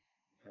dream.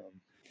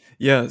 Um,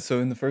 Yeah, so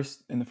in the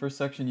first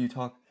section you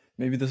talk,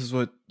 maybe this is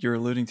what you're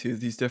alluding to,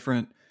 these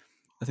different,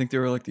 I think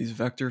there were like these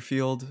vector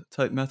field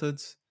type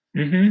methods,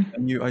 Hmm.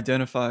 and you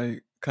identify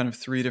kind of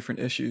three different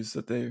issues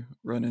that they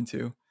run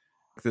into.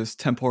 This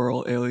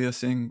temporal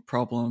aliasing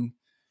problem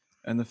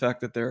and the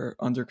fact that they're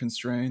under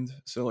constrained.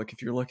 So like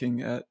if you're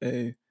looking at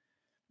a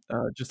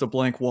just a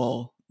blank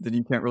wall, then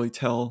you can't really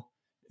tell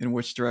in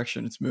which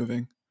direction it's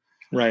moving.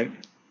 Right.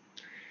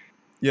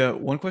 Yeah,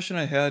 one question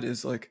I had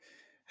is like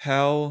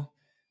how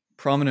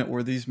prominent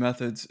were these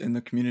methods in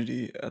the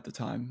community at the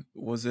time?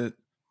 Was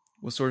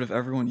sort of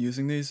everyone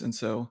using these, and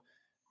so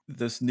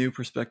this new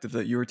perspective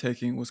that you were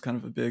taking was kind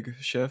of a big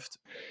shift?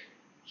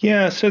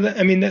 Yeah, so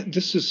I mean,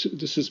 this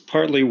is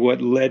partly what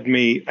led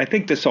me. I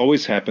think this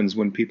always happens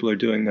when people are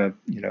doing a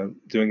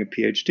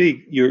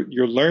PhD.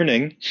 You're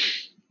learning,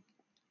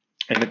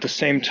 and at the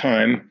same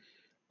time,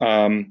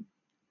 um,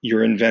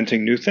 you're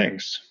inventing new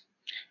things.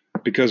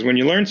 Because when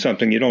you learn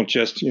something, you don't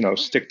just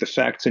stick the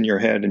facts in your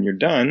head and you're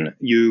done.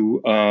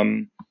 You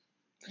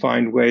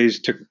find ways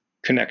to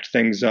connect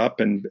things up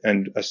and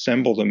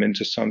assemble them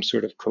into some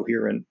sort of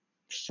coherent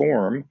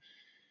form.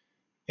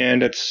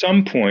 And at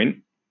some point,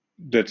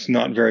 that's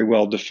not very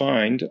well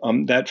defined,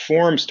 that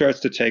form starts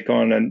to take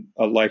on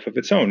a life of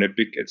its own.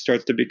 It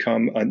starts to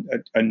become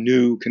a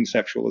new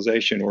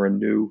conceptualization or a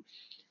new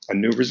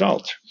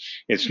result.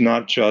 It's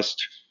not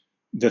just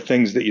the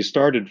things that you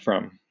started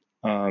from.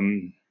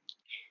 Um,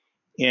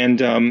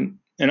 and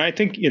I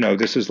think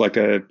this is like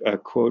a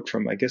quote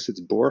from, I guess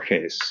it's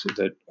Borges,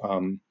 that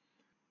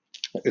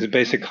the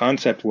basic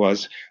concept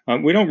was,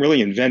 we don't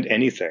really invent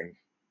anything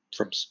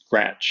from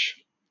scratch.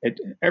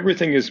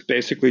 Everything is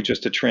basically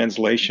just a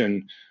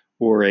translation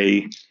or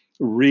a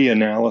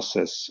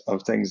reanalysis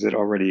of things that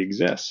already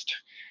exist.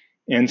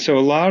 And so a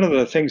lot of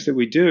the things that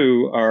we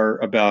do are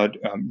about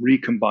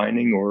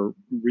recombining or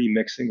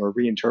remixing or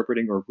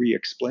reinterpreting or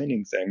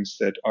re-explaining things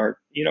that are,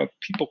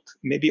 people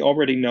maybe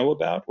already know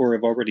about or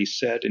have already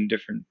said in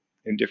different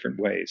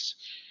ways.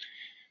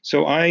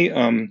 So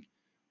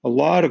a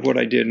lot of what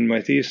I did in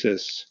my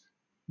thesis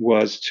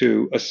was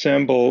to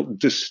assemble,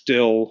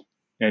 distill,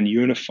 and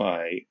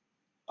unify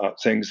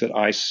things that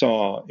I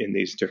saw in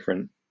these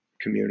different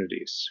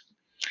communities.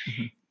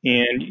 Mhm.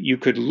 And you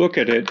could look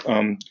at it,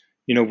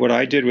 what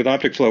I did with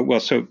optic flow. Well,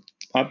 so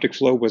optic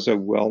flow was a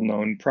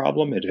well-known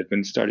problem. It had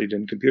been studied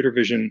in computer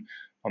vision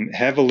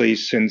heavily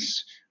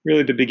since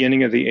really the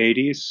beginning of the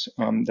 80s.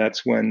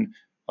 That's when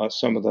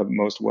some of the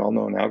most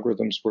well-known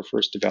algorithms were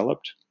first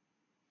developed.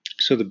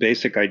 So the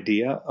basic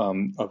idea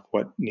of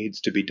what needs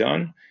to be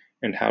done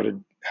and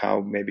how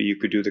maybe you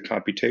could do the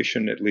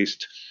computation, at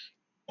least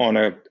on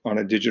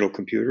a digital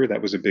computer,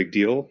 that was a big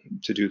deal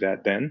to do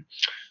that then.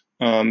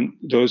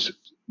 Those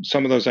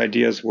Some of those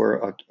ideas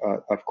were,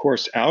 of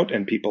course, out,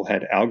 and people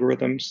had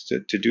algorithms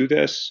to do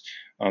this.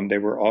 They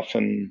were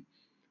often,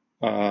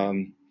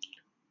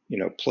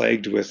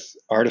 plagued with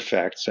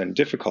artifacts and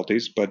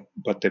difficulties, but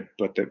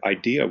the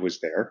idea was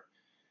there.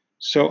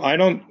 So I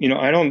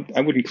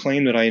wouldn't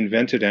claim that I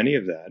invented any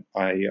of that.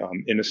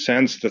 In a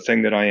sense, the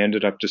thing that I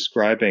ended up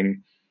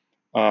describing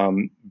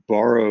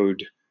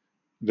borrowed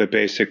the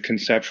basic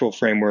conceptual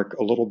framework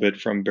a little bit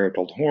from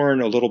Bertolt Horn,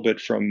 a little bit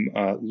from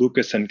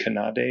Lucas and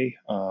Kanade,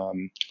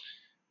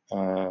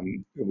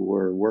 who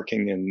were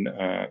working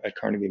at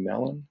Carnegie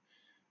Mellon,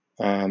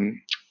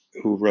 um,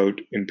 who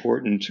wrote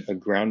important,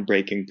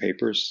 groundbreaking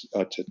papers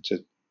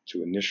to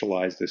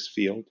initialize this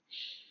field.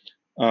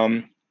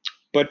 Um,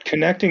 but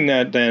connecting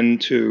that then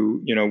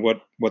to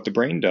what the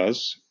brain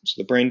does.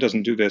 So the brain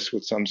doesn't do this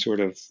with some sort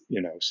of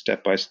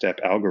step by step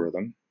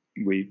algorithm.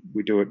 We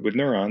do it with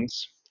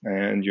neurons,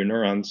 and your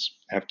neurons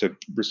have to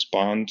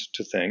respond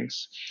to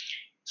things.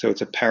 So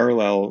it's a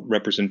parallel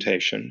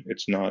representation.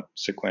 It's not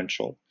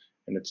sequential,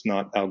 and it's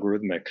not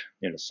algorithmic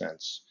in a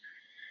sense.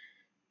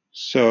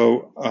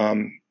 So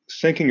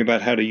thinking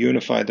about how to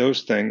unify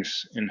those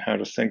things and how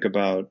to think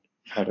about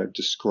how to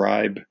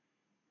describe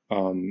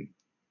um,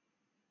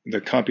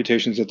 the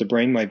computations that the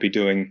brain might be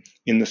doing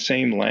in the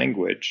same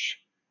language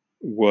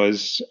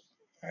was,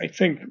 I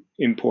think,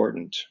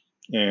 important.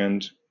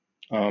 And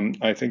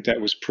I think that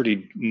was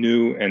pretty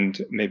new and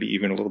maybe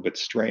even a little bit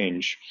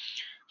strange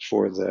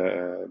for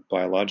the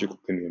biological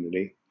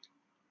community,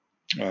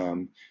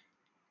 um,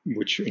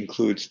 which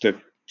includes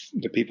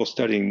the people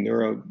studying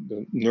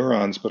the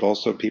neurons, but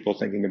also people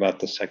thinking about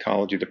the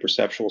psychology, the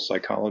perceptual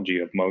psychology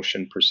of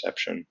motion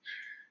perception,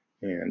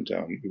 and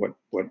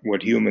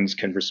what humans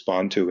can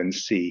respond to and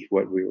see,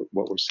 what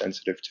we're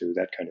sensitive to,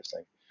 that kind of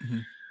thing.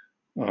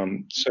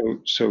 Mhm.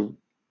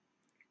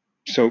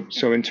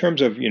 So in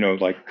terms of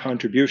like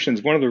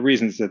contributions, one of the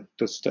reasons that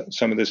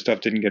some of this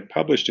stuff didn't get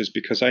published is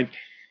because I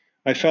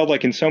felt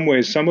like in some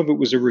ways some of it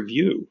was a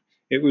review.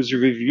 It was a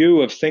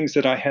review of things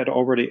that I had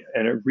already,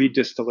 and a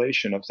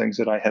redistillation of things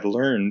that I had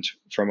learned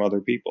from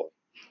other people.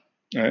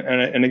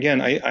 And again,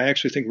 I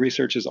actually think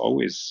research is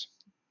always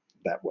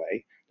that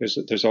way.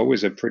 There's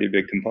always a pretty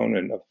big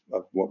component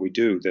of what we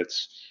do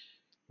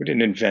we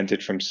didn't invent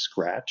it from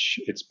scratch.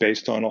 It's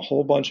based on a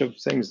whole bunch of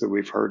things that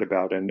we've heard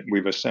about and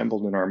we've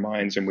assembled in our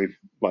minds and we've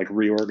like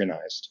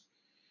reorganized.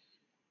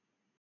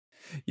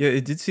 Yeah,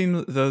 it did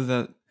seem though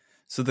that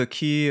so the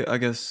key, I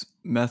guess,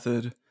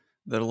 method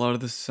that a lot of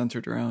this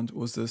centered around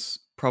was this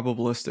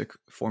probabilistic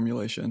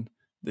formulation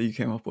that you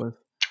came up with.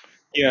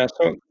 Yeah,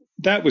 so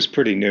that was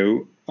pretty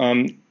new.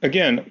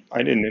 Again,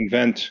 I didn't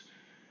invent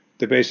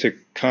the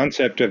basic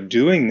concept of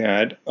doing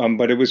that,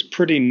 but it was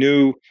pretty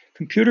new.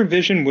 Computer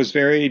vision was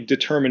very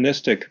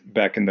deterministic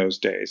back in those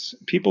days.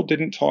 People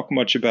didn't talk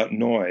much about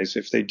noise.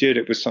 If they did,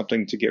 it was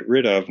something to get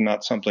rid of,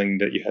 not something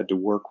that you had to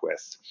work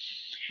with.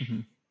 Hmm.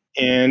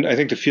 And I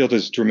think the field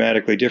is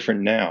dramatically different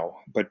now.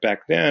 But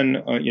back then,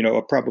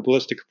 a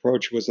probabilistic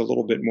approach was a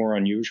little bit more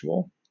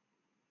unusual.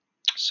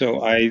 So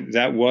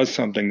that was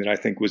something that I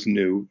think was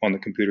new on the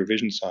computer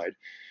vision side.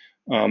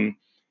 Um,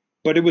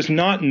 but it was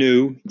not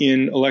new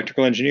in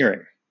electrical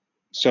engineering.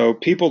 So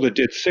people that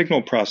did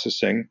signal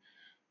processing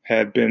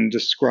have been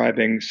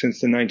describing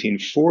since the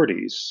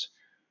 1940s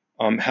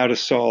how to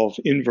solve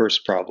inverse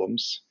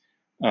problems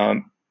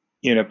um,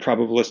 in a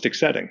probabilistic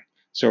setting.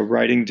 So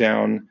writing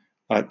down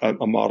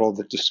a model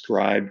that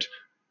described,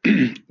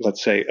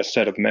 let's say, a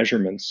set of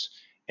measurements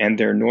and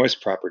their noise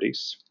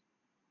properties,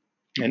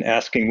 and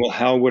asking, well,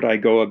 how would I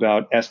go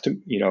about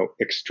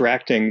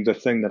extracting the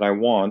thing that I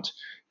want,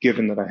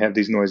 given that I have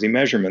these noisy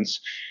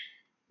measurements?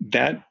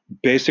 That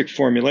basic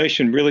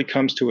formulation really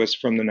comes to us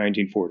from the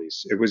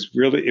 1940s. It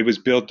was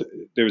built.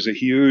 There was a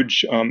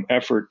huge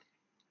effort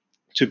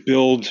to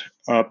build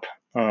up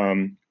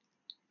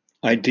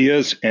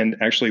ideas and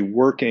actually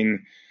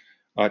working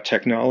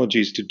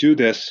technologies to do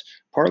this,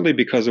 partly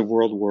because of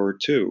World War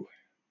II,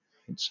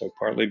 and so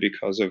partly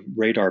because of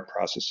radar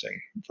processing,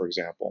 for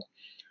example.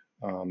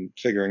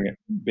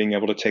 Being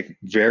able to take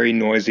very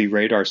noisy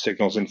radar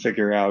signals and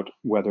figure out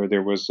whether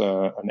there was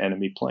an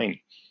enemy plane,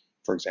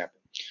 for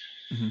example.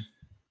 Hmm.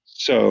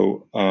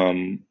 So,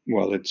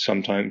 while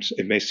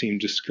it may seem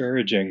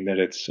discouraging that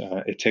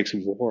it takes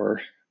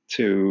war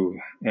to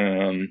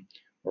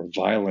or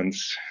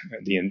violence,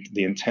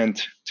 the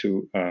intent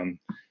to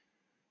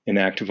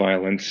enact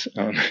violence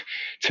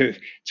to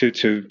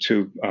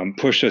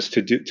push us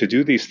to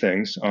do these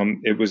things.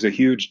 It was a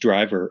huge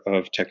driver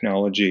of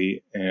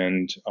technology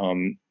and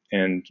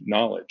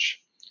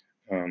knowledge.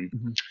 Um,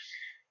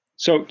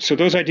 Hmm. so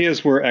those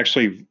ideas were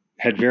actually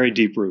had very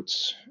deep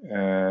roots,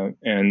 um,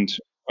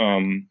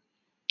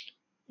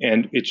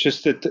 and it's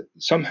just that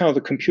somehow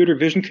the computer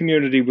vision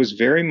community was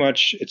very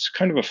much. It's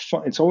kind of a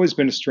fun. It's always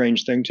been a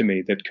strange thing to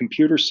me that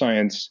computer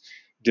science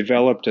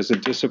developed as a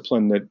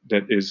discipline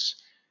that is,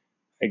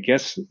 I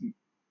guess,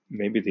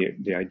 maybe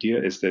the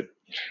idea is that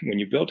when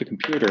you build a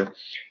computer,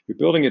 you're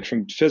building it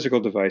from physical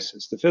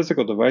devices. The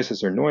physical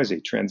devices are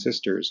noisy,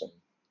 transistors and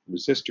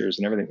resistors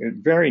and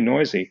everything, very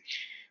noisy.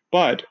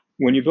 But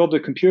when you build a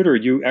computer,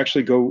 you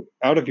actually go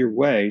out of your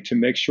way to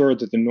make sure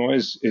that the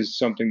noise is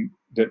something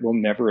that will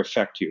never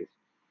affect you.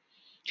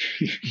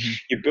 Hmm.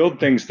 You build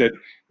things that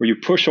where you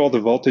push all the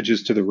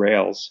voltages to the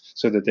rails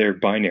so that they're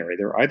binary.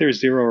 They're either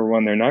 0 or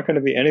 1. They're not going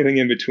to be anything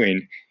in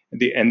between.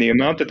 And the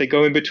amount that they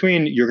go in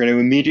between, you're going to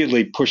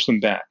immediately push them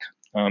back.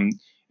 Um,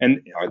 and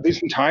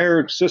these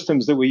entire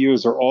systems that we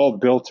use are all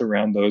built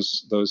around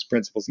those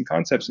principles and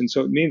concepts. And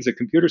so it means that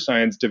computer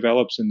science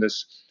develops in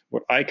this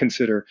what I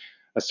consider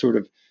a sort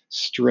of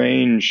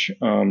strange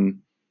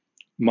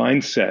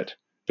mindset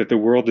that the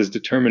world is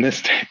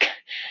deterministic.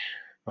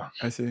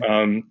 I see.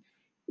 Um,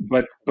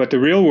 but the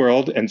real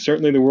world, and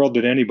certainly the world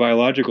that any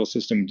biological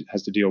system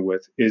has to deal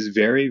with, is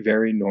very,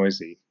 very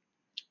noisy.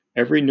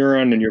 Every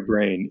neuron in your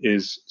brain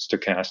is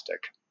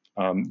stochastic.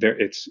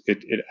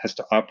 It has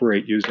to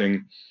operate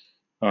using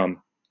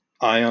um,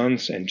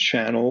 ions and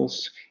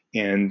channels,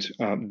 and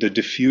the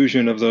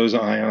diffusion of those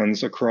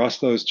ions across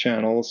those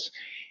channels,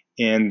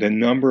 and the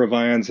number of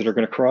ions that are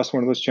going to cross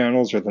one of those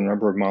channels, or the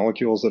number of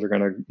molecules that are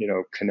going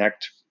to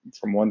connect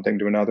from one thing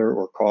to another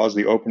or cause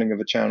the opening of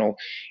a channel,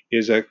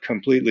 is a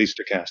completely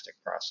stochastic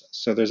process.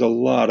 So there's a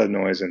lot of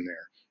noise in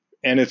there,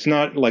 and it's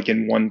not like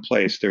in one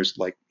place there's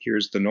like,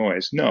 here's the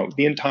noise. No,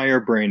 the entire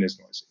brain is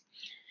noisy.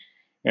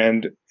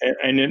 And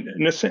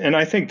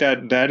I think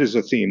that is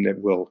a theme that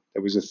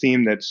was a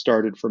theme that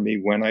started for me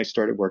when I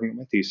started working on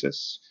my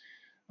thesis.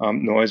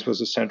 Noise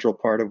was a central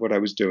part of what I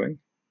was doing.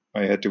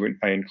 I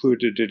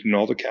included it in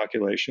all the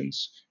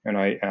calculations, and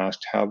I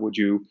asked, how would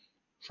you,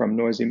 from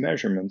noisy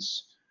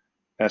measurements,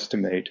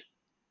 estimate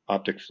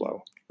optic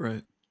flow?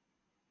 Right.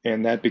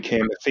 And that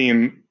became a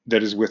theme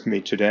that is with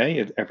me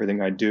today.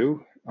 Everything I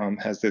do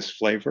has this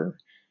flavor.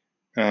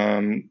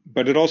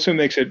 But it also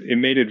it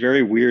made it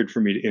very weird for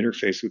me to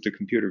interface with the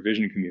computer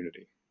vision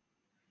community.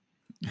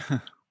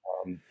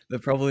 Um,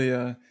 That probably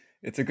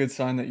it's a good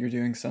sign that you're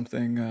doing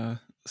something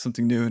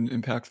new and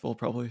impactful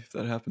probably if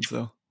that happens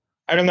though.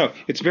 I don't know.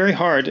 It's very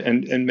hard,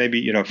 and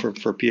maybe for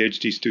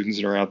PhD students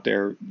that are out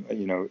there,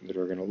 that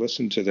are going to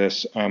listen to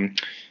this.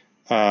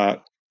 Uh,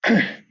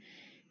 I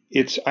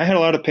had a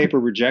lot of paper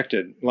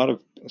rejected, a lot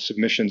of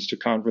submissions to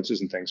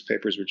conferences and things,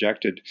 papers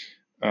rejected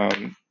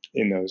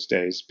in those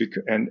days,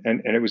 and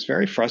it was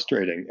very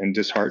frustrating and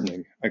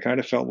disheartening. I kind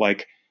of felt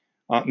like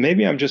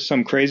maybe I'm just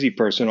some crazy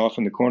person off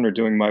in the corner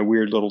doing my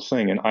weird little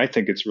thing, and I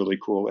think it's really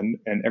cool, and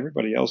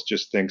everybody else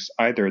just thinks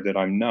either that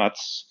I'm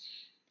nuts.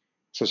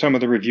 So some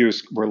of the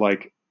reviews were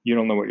like, "You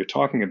don't know what you're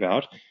talking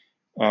about,"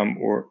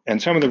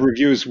 and some of the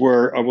reviews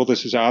were, "Oh, well,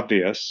 this is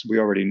obvious. We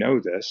already know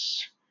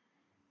this."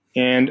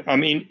 And I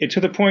mean,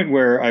 to the point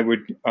where I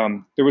would,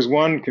 there was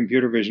one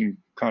computer vision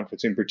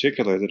conference in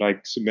particular that I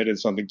submitted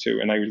something to,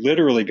 and I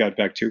literally got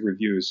back 2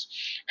 reviews.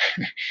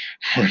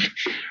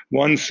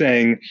 One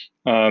saying,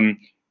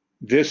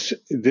 this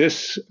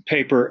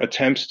paper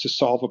attempts to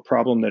solve a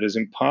problem that is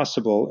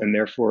impossible, and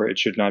therefore it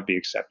should not be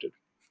accepted.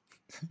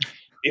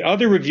 The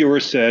other reviewer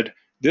said,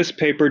 this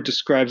paper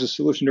describes a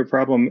solution to a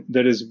problem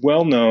that is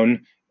well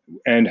known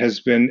and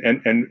has been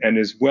and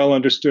is well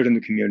understood in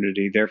the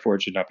community, therefore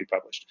it should not be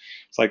published.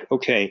 It's like,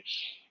 okay,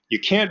 you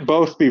can't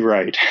both be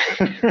right.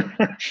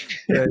 Yeah.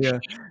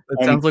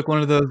 It sounds like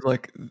one of those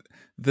like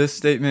this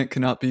statement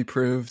cannot be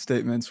proved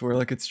statements where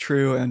like it's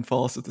true and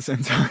false at the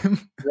same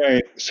time.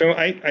 Right. So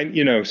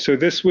so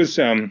this was,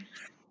 and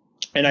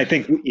I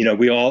think,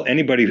 we all,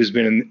 anybody who's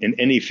been in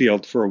any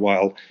field for a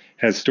while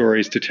has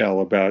stories to tell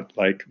about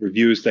like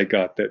reviews they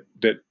got that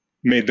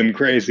made them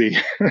crazy,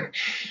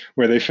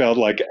 where they felt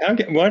like,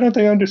 why don't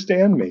they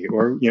understand me?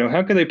 Or,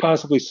 how could they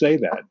possibly say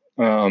that?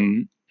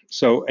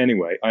 So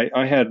anyway,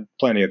 I had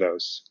plenty of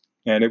those,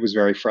 and it was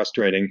very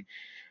frustrating.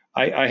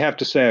 I have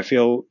to say, I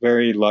feel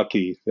very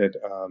lucky that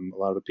a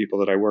lot of the people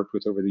that I worked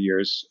with over the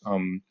years,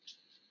 I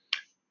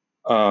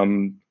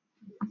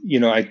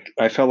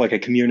felt like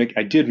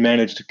I did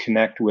manage to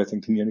connect with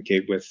and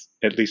communicate with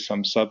at least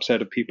some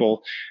subset of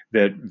people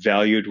that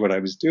valued what I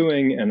was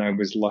doing. And I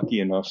was lucky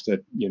enough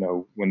that,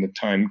 when the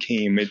time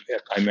came,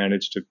 I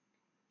managed to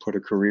put a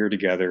career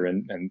together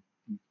and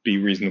be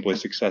reasonably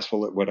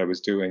successful at what I was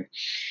doing,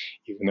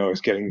 even though I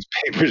was getting these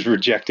papers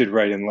rejected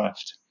right and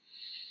left.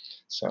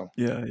 So.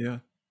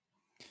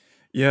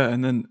 Yeah.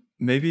 And then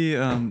maybe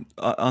on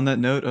that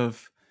note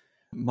of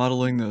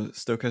modeling the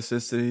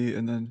stochasticity,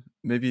 and then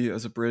maybe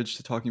as a bridge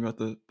to talking about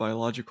the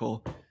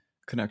biological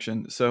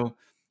connection. So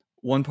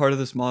one part of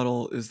this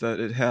model is that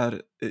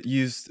it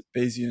used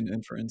Bayesian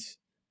inference.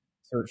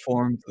 So it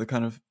formed the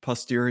kind of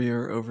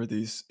posterior over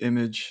these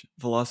image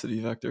velocity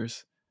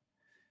vectors.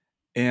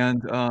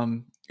 And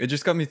it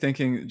just got me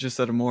thinking, just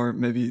at a more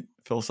maybe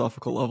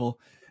philosophical level.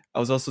 I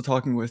was also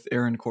talking with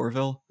Aaron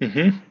Corville,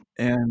 Mm-hmm.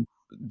 and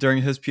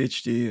during his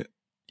PhD,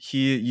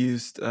 he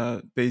used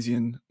a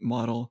Bayesian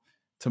model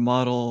to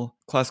model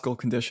classical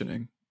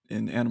conditioning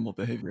in animal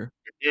behavior.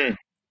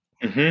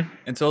 Mm-hmm.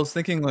 And so I was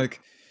thinking,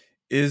 like,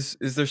 is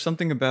there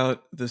something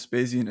about this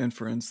Bayesian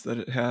inference that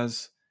it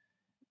has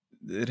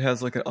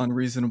like an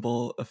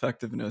unreasonable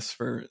effectiveness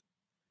for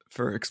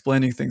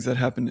explaining things that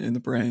happen in the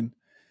brain?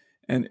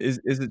 And is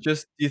it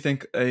just, do you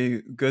think,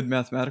 a good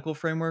mathematical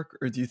framework,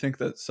 or do you think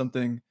that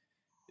something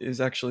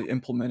is actually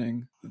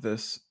implementing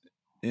this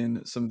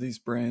in some of these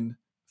brain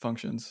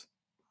functions?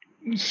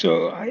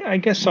 So I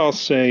guess I'll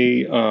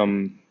say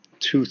 2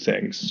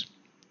 things.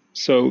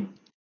 So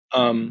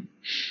um,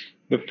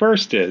 the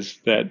first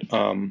is that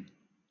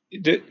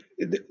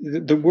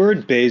the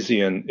word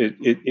Bayesian,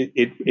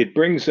 it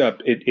brings up,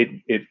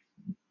 it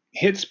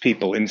hits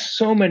people in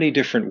so many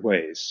different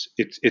ways.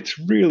 It's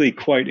really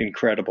quite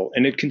incredible,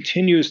 and it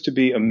continues to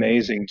be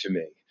amazing to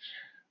me.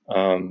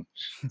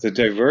 The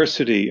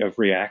diversity of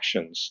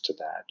reactions to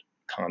that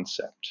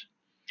concept.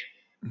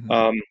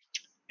 Mhm.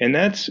 And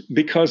that's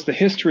because the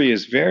history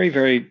is very,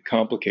 very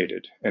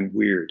complicated and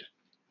weird.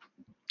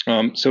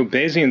 So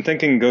Bayesian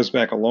thinking goes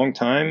back a long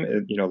time,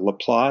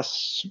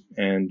 Laplace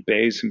and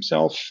Bayes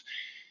himself.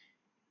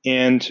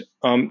 And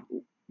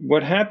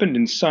what happened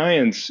in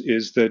science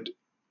is that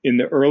in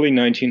the early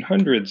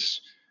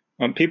 1900s,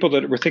 people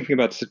that were thinking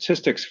about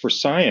statistics for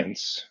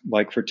science,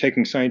 like for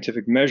taking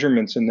scientific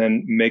measurements and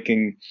then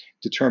making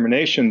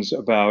determinations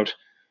about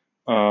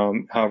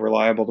how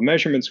reliable the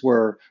measurements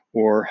were,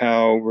 or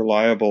how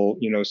reliable,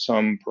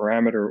 some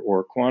parameter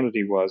or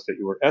quantity was that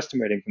you were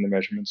estimating from the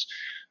measurements,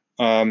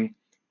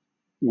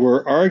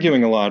 were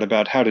arguing a lot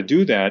about how to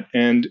do that.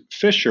 And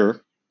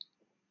Fisher,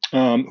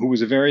 who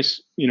was a very,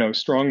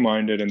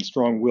 strong-minded and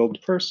strong-willed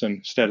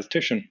person,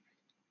 statistician,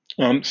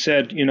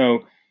 said,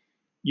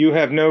 you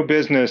have no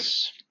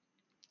business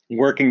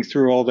working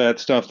through all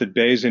that stuff that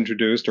Bayes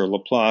introduced or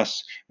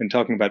Laplace and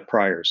talking about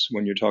priors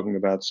when you're talking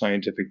about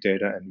scientific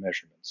data and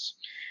measurements.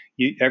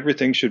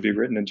 Everything should be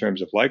written in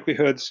terms of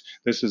likelihoods.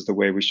 This is the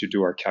way we should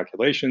do our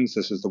calculations.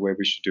 This is the way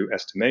we should do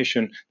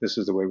estimation. This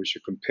is the way we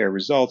should compare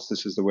results.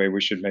 This is the way we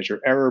should measure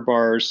error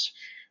bars.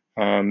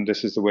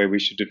 This is the way we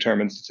should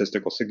determine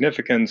statistical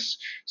significance.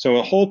 So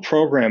a whole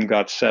program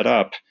got set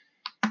up,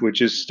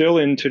 which is still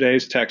in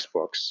today's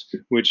textbooks,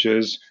 which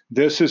is,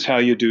 this is how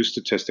you do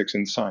statistics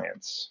in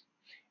science.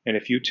 And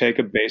if you take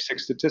a basic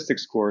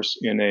statistics course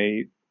in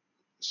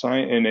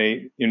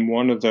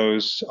one of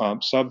those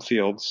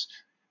subfields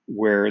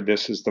where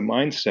this is the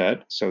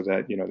mindset, so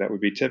that that would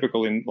be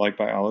typical in like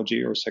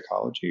biology or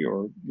psychology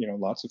or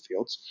lots of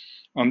fields,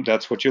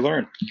 that's what you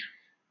learn.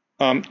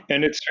 And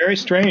it's very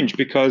strange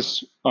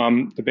because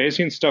the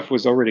Bayesian stuff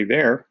was already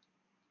there,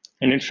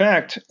 And in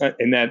fact,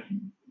 in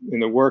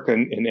the work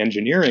in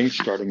engineering,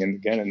 starting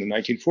again in the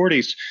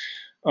 1940s,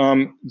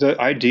 the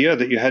idea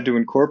that you had to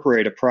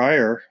incorporate a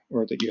prior,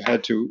 or that you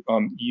had to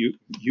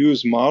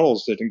use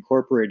models that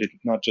incorporated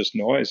not just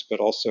noise but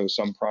also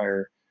some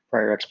prior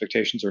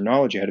expectations or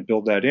knowledge, you had to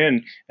build that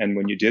in, and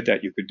when you did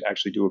that, you could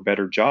actually do a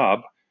better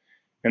job.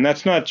 And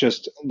that's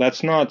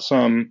not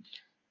some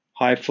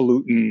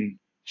highfalutin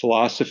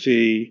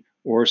philosophy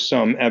or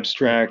some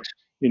abstract,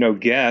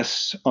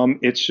 guess.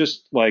 It's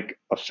just like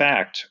a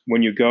fact.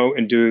 When you go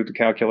and do the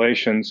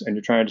calculations and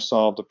you're trying to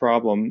solve the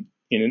problem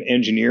in an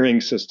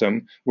engineering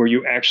system where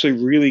you actually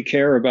really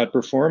care about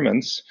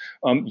performance,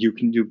 you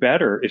can do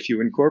better if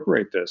you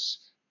incorporate this.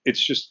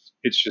 It's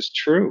just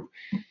true.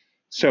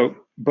 So,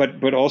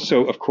 but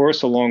also, of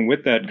course, along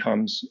with that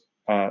comes,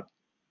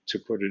 to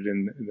put it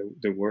in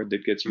the word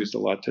that gets used a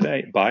lot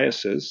today,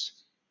 biases.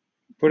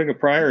 Putting a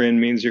prior in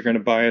means you're going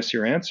to bias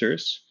your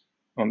answers.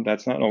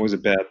 That's not always a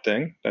bad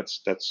thing. That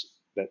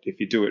if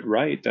you do it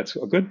right, that's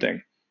a good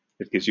thing.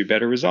 It gives you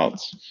better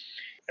results.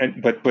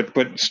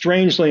 But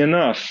strangely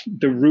enough,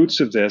 the roots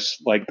of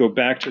this go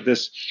back to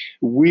this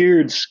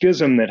weird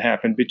schism that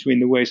happened between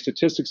the way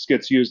statistics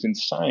gets used in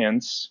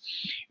science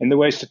and the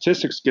way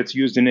statistics gets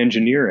used in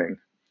engineering.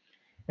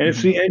 And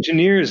it's the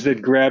engineers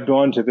that grabbed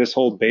onto this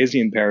whole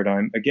Bayesian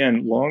paradigm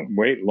again,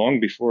 long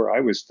before I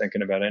was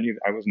thinking about any.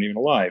 I wasn't even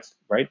alive,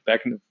 right?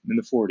 Back in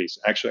the 40s.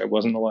 Actually, I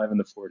wasn't alive in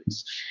the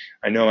 40s.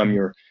 I know I'm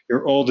your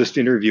oldest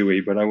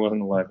interviewee, but I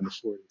wasn't alive in the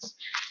 40s.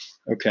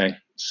 Okay,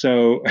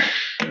 so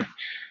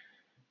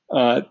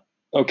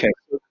okay,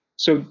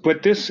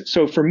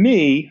 so for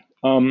me,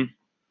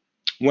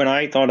 when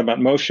I thought about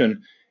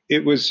motion,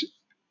 it was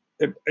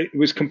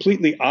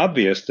completely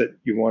obvious that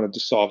you wanted to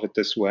solve it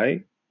this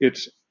way.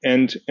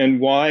 And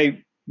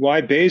why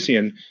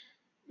Bayesian?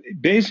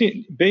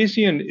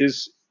 Bayesian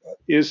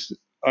is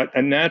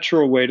a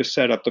natural way to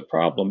set up the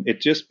problem. It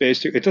just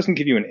basically, it doesn't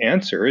give you an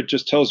answer. It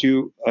just tells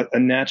you a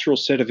natural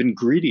set of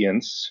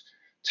ingredients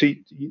that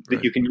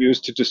you can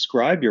use to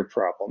describe your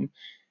problem.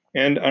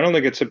 And I don't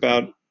think it's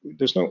about.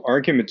 There's no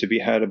argument to be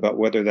had about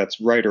whether that's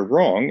right or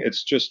wrong.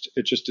 It's just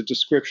a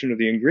description of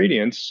the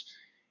ingredients,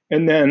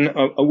 and then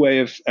a way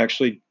of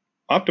actually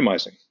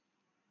optimizing.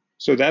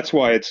 So that's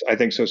why it's, I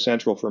think, so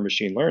central for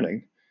machine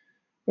learning.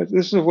 But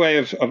this is a way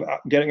of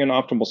getting an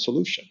optimal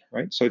solution,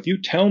 right? So if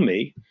you tell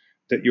me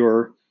that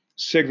your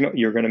signal,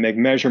 you're going to make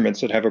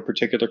measurements that have a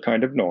particular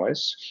kind of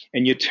noise,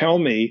 and you tell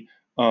me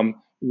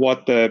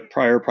what the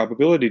prior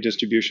probability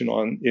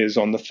distribution is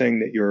on the thing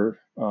that you're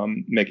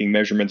making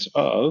measurements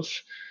of,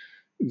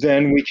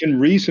 then we can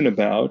reason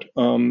about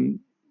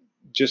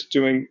just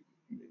doing,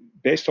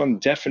 based on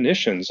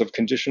definitions of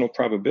conditional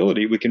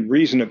probability, we can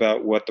reason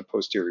about what the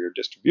posterior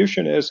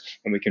distribution is,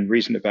 and we can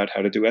reason about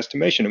how to do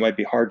estimation. It might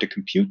be hard to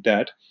compute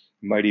that.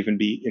 It might even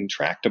be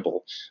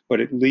intractable, but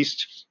at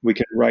least we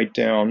can write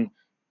down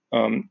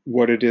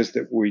what it is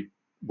that we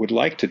would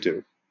like to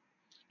do.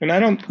 And I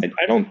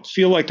don't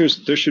feel like there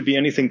should be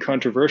anything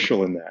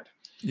controversial in that.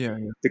 Yeah.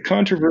 The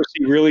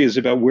controversy really is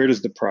about where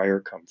does the prior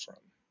come from.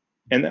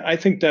 And I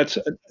think that's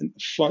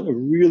a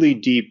really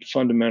deep,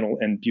 fundamental,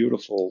 and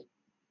beautiful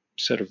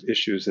set of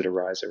issues that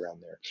arise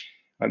around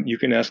there. You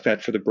can ask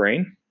that for the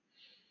brain.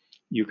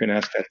 You can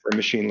ask that for a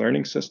machine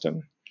learning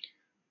system.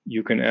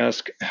 You can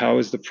ask, how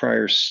is the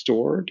prior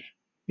stored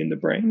in the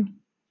brain?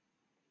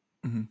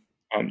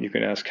 You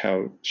can ask,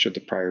 how should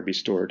the prior be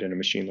stored in a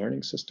machine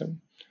learning system?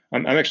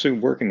 I'm actually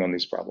working on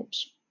these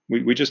problems.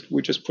 We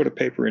just put a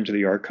paper into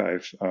the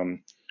archive.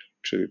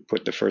 Actually,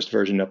 put the first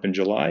version up in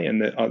July,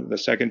 and the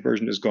second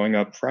version is going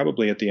up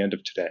probably at the end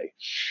of today,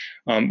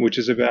 which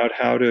is about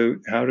how do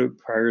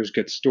priors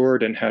get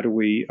stored and how do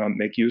we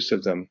make use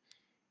of them.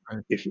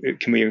 Right.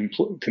 Can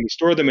we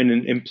store them in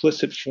an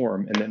implicit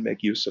form and then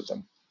make use of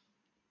them?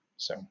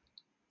 So,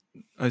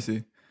 I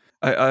see.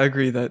 I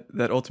agree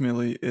that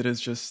ultimately it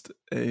is just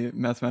a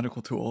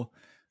mathematical tool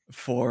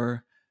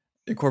for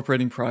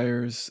incorporating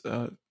priors,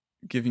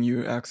 giving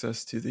you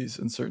access to these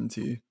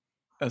uncertainty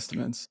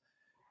estimates.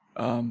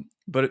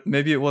 But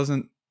maybe it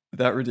wasn't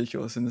that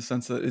ridiculous in the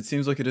sense that it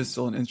seems like it is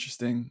still an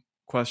interesting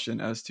question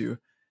as to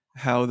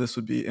how this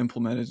would be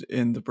implemented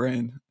in the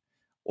brain.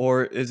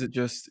 Or is it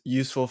just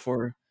useful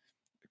for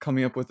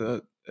coming up with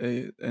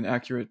an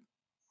accurate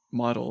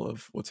model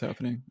of what's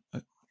happening?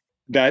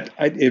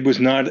 It was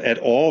not at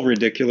all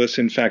ridiculous.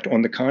 In fact,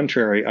 on the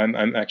contrary,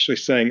 I'm actually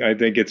saying I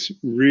think it's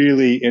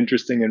really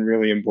interesting and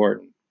really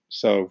important.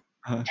 So,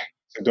 so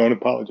don't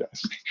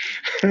apologize.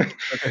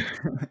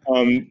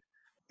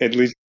 At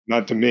least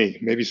not to me.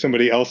 Maybe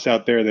somebody else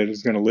out there that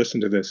is going to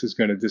listen to this is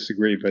going to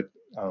disagree, but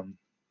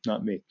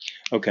not me.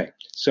 Okay,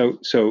 so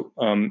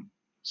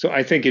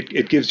I think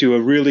it gives you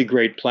a really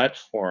great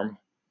platform.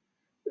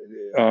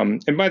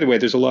 And by the way,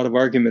 there's a lot of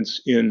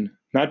arguments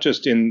not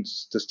just in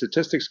the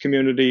statistics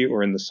community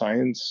or in the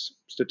science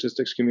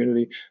statistics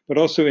community, but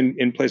also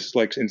in places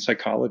like in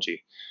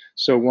psychology.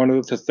 So one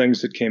of the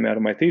things that came out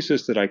of my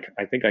thesis that I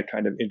think I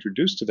kind of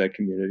introduced to that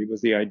community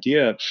was the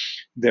idea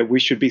that we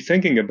should be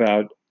thinking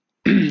about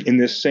in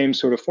this same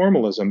sort of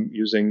formalism,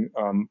 using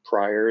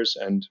priors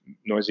and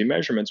noisy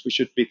measurements, we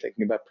should be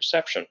thinking about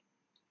perception.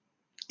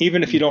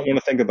 Even if you don't want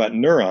to think about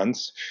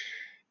neurons,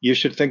 you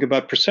should think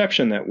about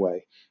perception that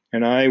way.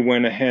 And I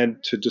went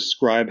ahead to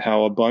describe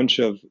how a bunch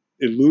of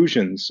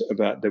illusions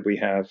that we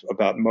have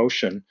about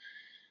motion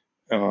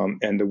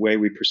and the way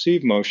we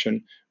perceive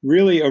motion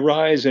really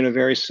arise in a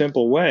very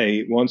simple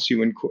way once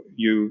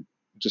you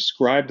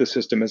describe the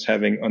system as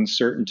having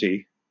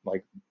uncertainty,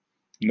 like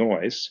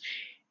noise,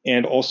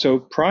 and also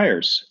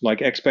priors,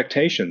 like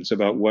expectations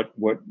about what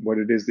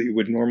it is that you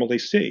would normally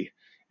see.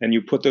 And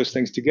you put those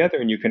things together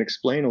and you can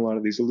explain a lot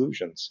of these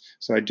illusions.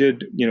 So I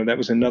did, that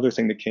was another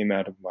thing that came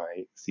out of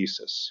my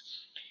thesis.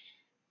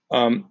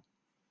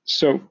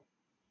 So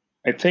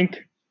I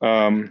think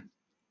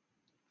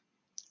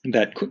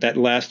that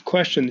last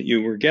question that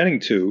you were getting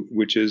to,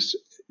 which is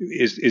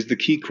the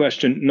key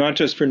question, not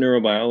just for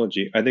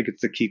neurobiology. I think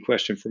it's the key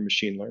question for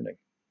machine learning.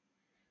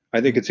 I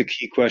think it's a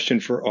key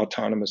question for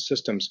autonomous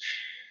systems.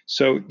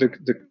 So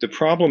the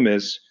problem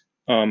is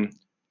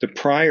the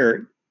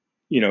prior,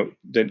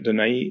 the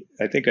naive.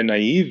 I think a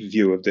naive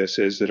view of this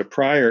is that a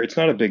prior, it's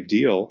not a big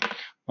deal.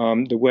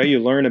 The way you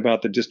learn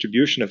about the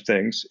distribution of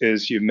things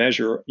is you make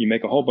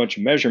a whole bunch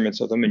of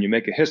measurements of them, and you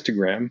make a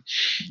histogram,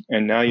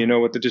 and now you know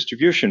what the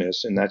distribution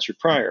is, and that's your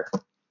prior.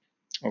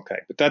 Okay,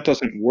 but that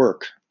doesn't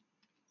work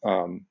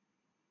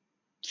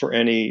for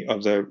any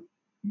of the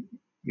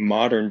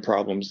modern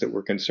problems that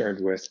we're concerned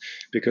with,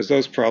 because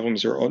those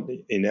problems are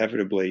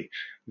inevitably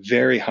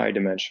very high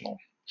dimensional.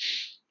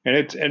 And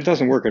it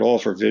doesn't work at all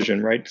for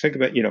vision, right? Think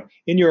about,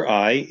 in your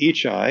eye,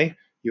 each eye,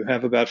 you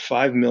have about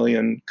 5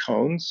 million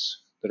cones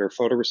that are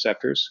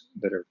photoreceptors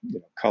that are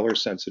color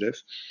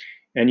sensitive,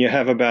 and you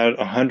have about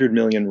 100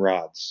 million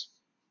rods.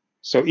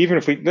 So even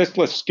if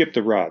let's skip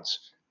the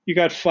rods, you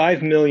got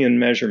 5 million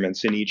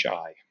measurements in each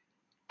eye.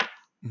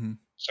 Mm-hmm.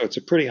 So it's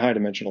a pretty high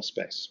dimensional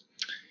space.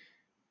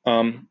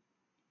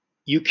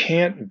 You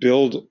can't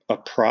build a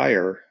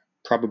prior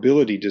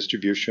probability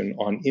distribution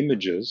on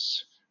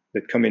images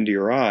that come into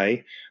your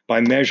eye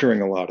by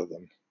measuring a lot of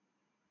them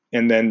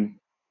and then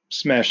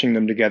smashing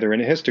them together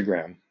in a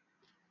histogram.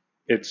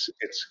 It's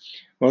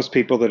most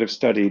people that have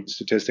studied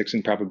statistics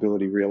and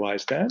probability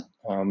realize that.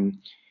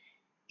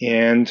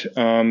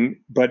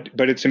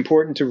 But it's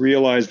important to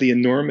realize the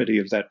enormity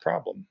of that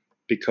problem,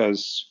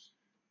 because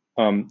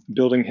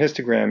building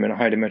histogram in a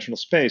high dimensional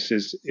space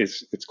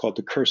it's called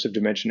the curse of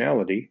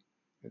dimensionality.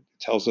 It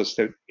tells us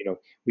that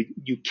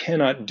you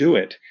cannot do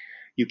it.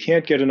 You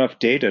can't get enough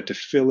data to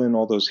fill in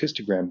all those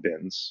histogram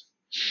bins,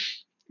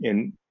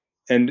 and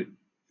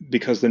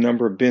because the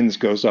number of bins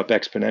goes up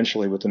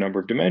exponentially with the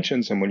number of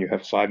dimensions, and when you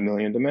have 5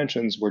 million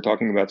dimensions, we're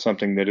talking about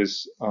something that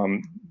is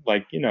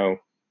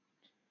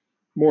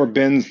more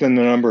bins than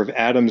the number of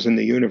atoms in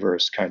the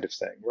universe, kind of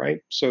thing,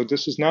 right? So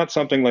this is not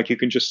something like you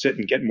can just sit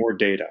and get more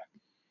data.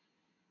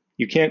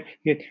 You can't.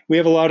 We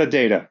have a lot of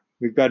data.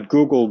 We've got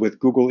Google with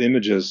Google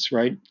Images,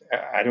 right?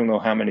 I don't know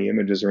how many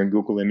images are in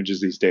Google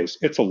Images these days.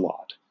 It's a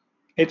lot.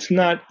 It's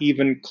not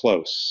even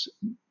close.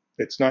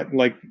 It's not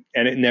like,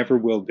 and it never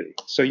will be.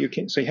 So you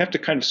have to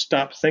kind of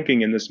stop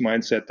thinking in this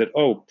mindset that,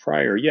 oh,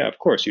 prior, yeah, of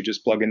course, you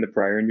just plug in the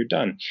prior and you're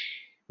done.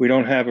 We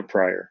don't have a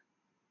prior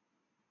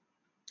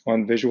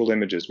on visual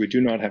images. We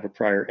do not have a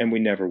prior, and we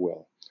never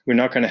will. We're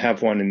not going to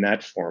have one in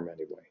that form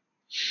anyway.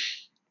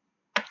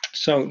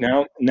 So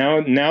now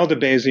the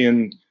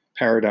Bayesian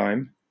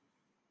paradigm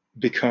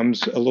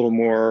becomes a little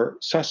more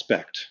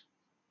suspect.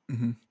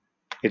 Mm-hmm.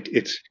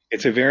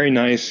 It's a very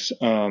nice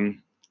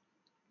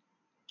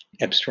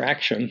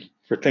abstraction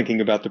for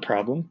thinking about the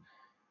problem,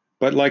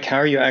 but how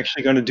are you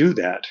actually going to do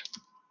that?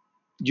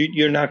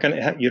 You're not going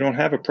to. You don't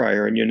have a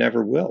prior, and you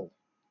never will.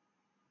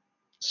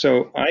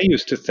 So I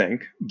used to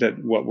think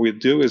that what we'll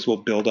do is we'll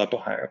build up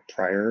a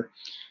prior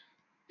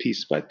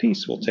piece by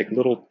piece. We'll take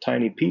little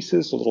tiny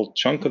pieces, a little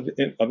chunk of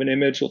an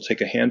image. We'll take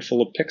a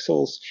handful of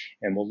pixels,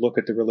 and we'll look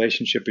at the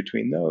relationship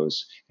between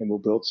those, and we'll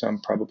build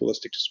some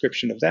probabilistic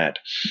description of that.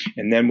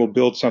 And then we'll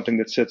build something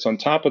that sits on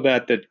top of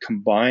that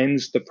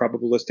combines the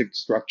probabilistic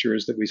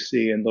structures that we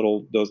see in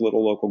those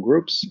little local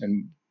groups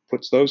and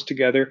puts those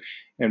together,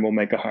 and we'll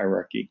make a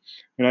hierarchy.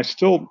 And I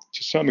still,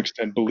 to some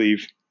extent,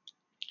 believe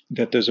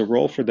that there's a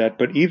role for that,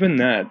 but even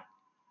that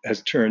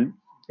has turned.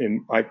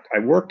 And I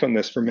worked on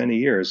this for many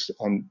years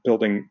on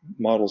building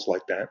models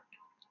like that,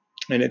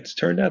 and it's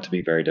turned out to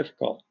be very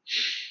difficult.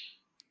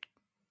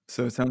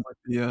 So it sounds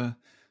like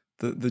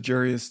the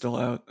jury is still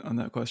out on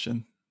that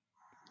question.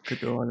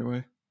 Could go either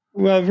way.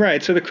 Well,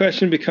 right. So the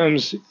question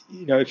becomes,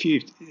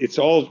 it's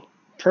all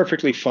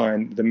perfectly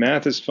fine. The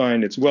math is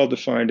fine. It's well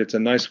defined. It's a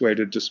nice way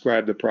to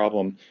describe the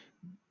problem.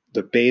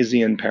 The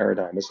Bayesian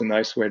paradigm is a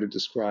nice way to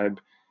describe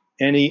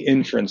any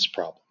inference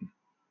problem,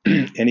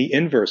 any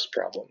inverse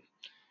problem.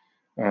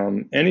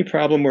 Any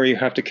problem where you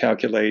have to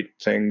calculate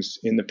things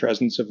in the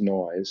presence of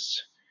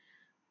noise,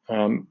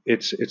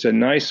 it's a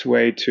nice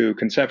way to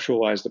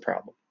conceptualize the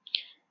problem.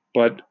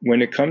 But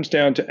when it comes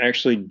down to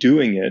actually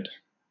doing it,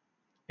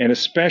 and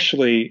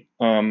especially,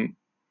 and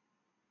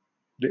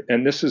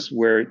this is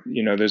where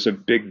there's a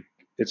big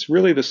it's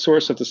really the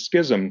source of the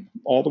schism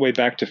all the way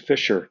back to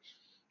Fisher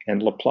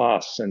and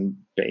Laplace and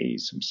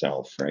Bayes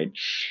himself, right?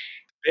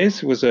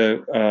 Bayes was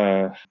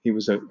a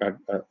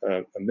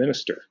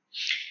minister,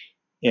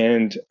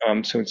 and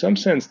so in some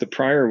sense, the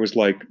prior was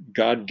like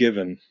God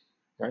given,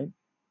 right?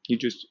 You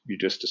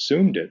just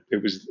assumed it.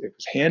 It was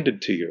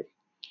handed to you.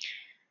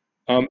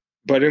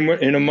 But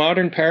in a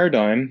modern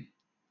paradigm,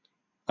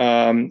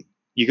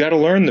 you got to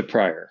learn the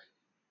prior.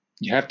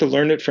 You have to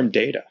learn it from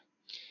data.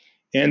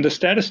 And the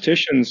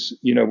statisticians,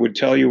 would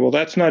tell you, well,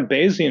 that's not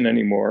Bayesian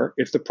anymore.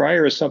 If the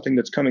prior is something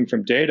that's coming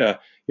from data,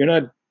 you're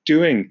not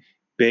doing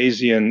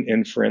Bayesian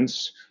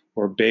inference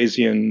or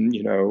Bayesian,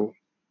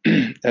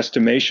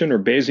 estimation or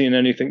Bayesian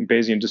anything,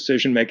 Bayesian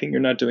decision making.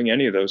 You're not doing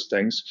any of those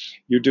things.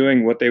 You're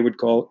doing what they would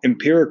call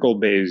empirical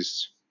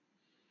Bayes.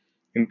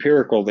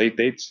 Empirical.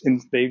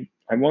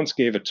 I once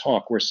gave a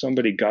talk where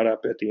somebody got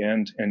up at the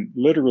end and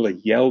literally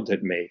yelled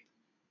at me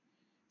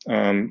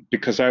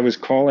because I was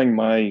calling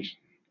my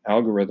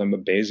algorithm a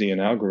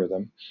Bayesian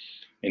algorithm,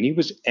 and he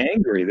was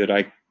angry that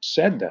I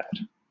said that.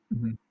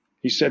 Mm-hmm.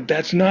 He said,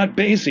 "That's not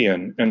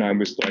Bayesian," and I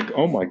was like,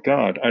 "Oh my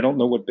God, I don't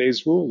know what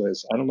Bayes' rule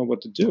is. I don't know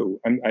what to do."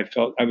 I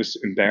felt I was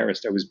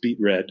embarrassed. I was beet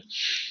red.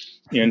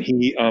 And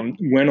he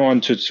went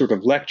on to sort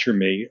of lecture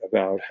me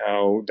about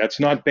how that's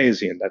not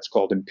Bayesian. That's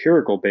called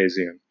empirical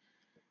Bayesian,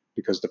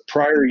 because the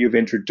prior you've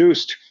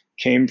introduced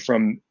came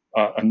from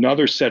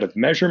another set of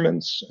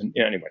measurements. And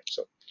anyway,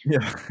 so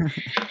yeah.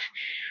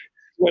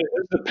 Well,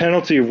 it's the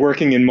penalty of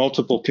working in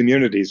multiple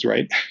communities,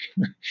 right?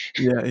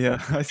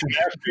 Yeah. I see.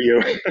 After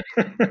you.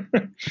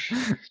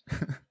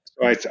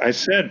 So I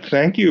said,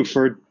 thank you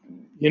for,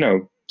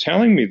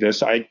 telling me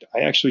this. I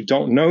actually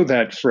don't know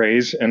that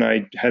phrase, and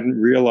I hadn't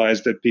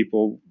realized that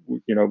people,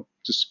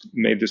 just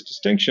made this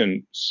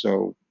distinction.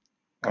 So,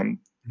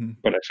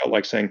 but I felt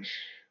like saying,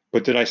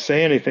 but did I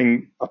say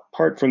anything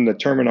apart from the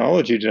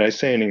terminology? Did I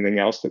say anything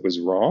else that was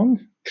wrong?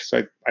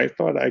 Because I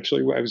thought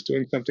actually I was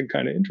doing something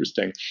kind of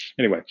interesting.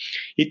 Anyway,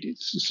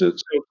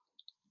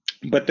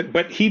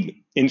 but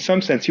he, in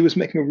some sense, he was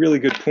making a really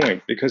good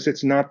point, because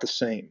it's not the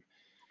same.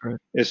 Right.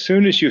 As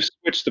soon as you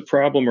switch the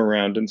problem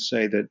around and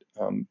say that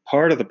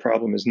part of the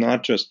problem is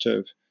not just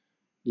to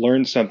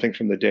learn something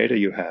from the data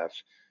you have,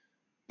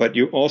 but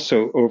you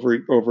also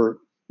over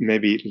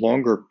maybe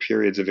longer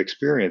periods of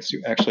experience,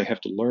 you actually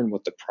have to learn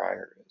what the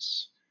prior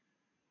is.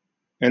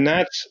 And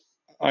that's,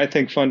 I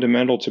think,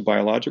 fundamental to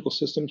biological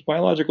systems.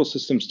 Biological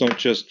systems don't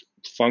just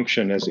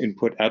function as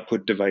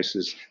input-output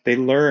devices. They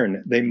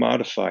learn, they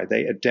modify,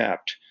 they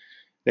adapt.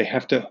 They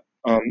have to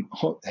have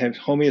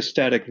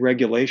homeostatic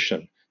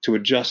regulation to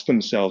adjust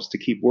themselves to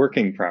keep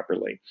working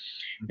properly.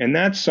 And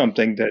that's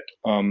something that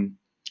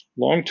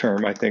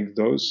long-term, I think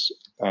those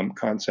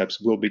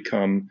concepts will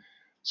become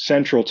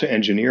central to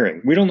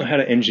engineering. We don't know how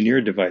to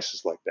engineer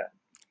devices like that.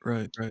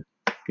 Right.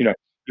 You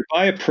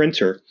buy a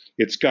printer,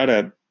 it's got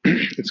a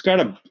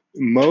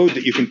mode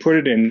that you can put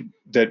it in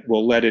that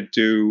will let it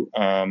do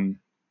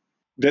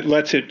that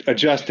lets it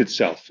adjust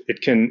itself.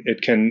 It can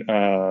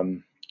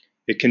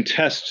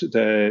test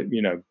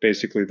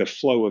basically the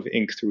flow of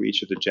ink through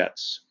each of the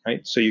jets,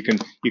 right? So you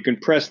can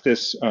press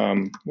this.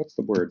 What's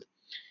the word?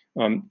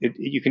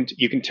 You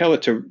can tell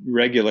it to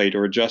regulate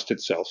or adjust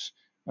itself,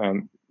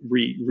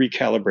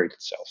 recalibrate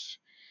itself,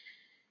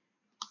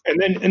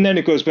 and then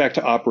it goes back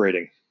to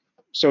operating.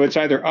 So it's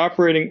either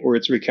operating or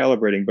it's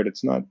recalibrating, but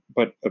it's not.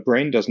 But a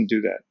brain doesn't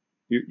do that.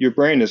 Your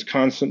brain is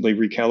constantly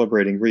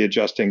recalibrating,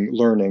 readjusting,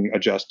 learning,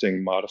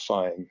 adjusting,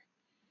 modifying,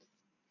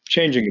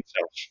 changing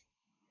itself.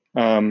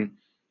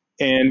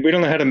 And we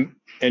don't know how to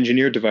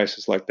engineer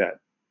devices like that,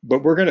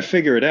 but we're going to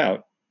figure it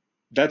out.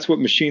 That's what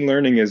machine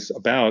learning is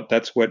about.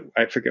 That's what,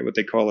 I forget what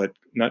they call it,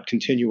 not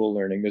continual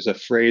learning. There's a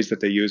phrase that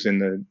they use in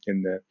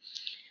the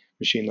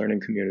machine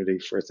learning community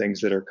for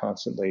things that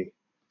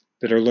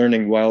are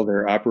learning while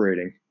they're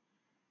operating.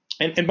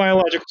 And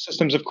biological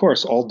systems, of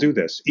course, all do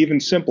this, even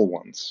simple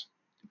ones.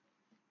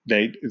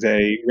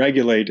 They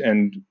regulate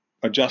and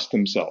adjust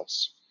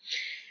themselves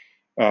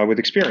with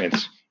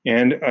experience.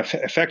 And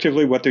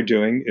effectively what they're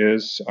doing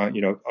is,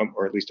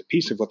 or at least a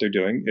piece of what they're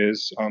doing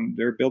is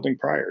they're building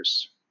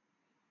priors.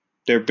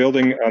 They're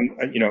building,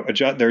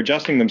 they're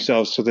adjusting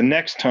themselves so the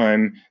next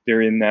time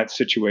they're in that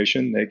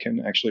situation, they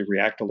can actually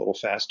react a little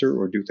faster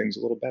or do things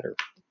a little better.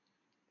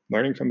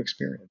 Learning from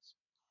experience.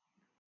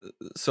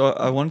 So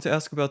I wanted to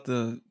ask about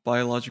the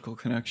biological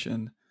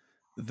connection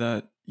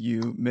that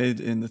you made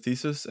in the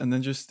thesis, and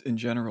then just in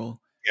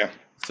general. Yeah.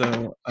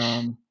 So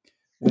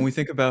when we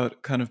think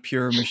about kind of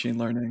pure machine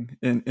learning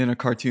in a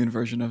cartoon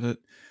version of it,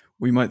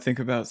 we might think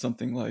about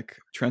something like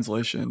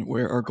translation,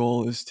 where our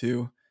goal is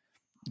to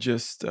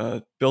just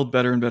build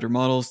better and better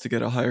models to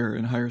get a higher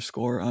and higher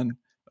score on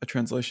a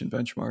translation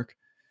benchmark.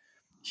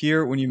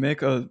 Here, when you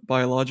make a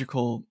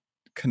biological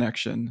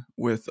connection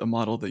with a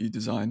model that you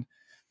design,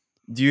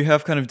 do you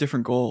have kind of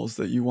different goals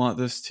that you want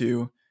this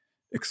to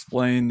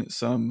explain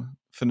some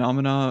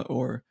phenomena,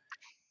 or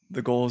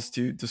the goal is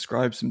to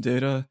describe some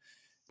data?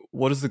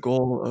 What is the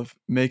goal of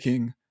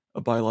making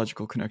a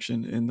biological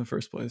connection in the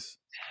first place?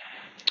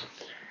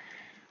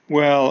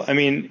 Well, I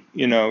mean,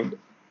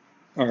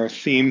 our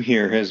theme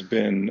here has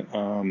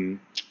been,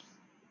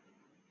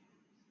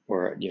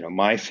 or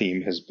my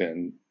theme has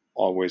been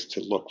always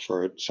to look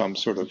for some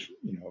sort of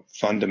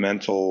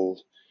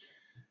fundamental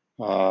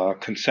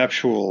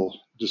conceptual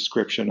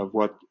description of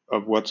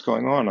what's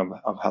going on,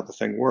 of how the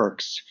thing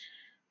works.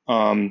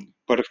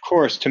 But of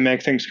course, to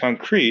make things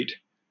concrete,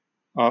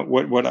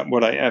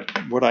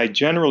 what I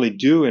generally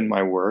do in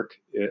my work,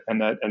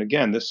 and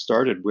again, this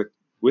started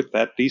with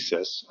that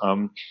thesis,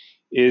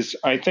 is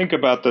I think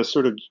about the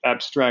sort of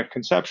abstract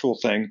conceptual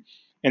thing,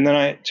 and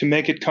then to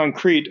make it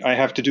concrete, I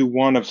have to do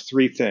one of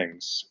three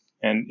things.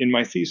 And in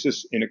my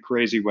thesis, in a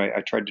crazy way,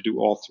 I tried to do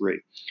all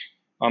three.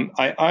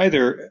 I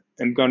either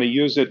am going to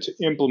use it to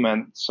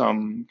implement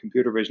some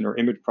computer vision or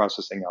image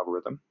processing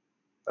algorithm.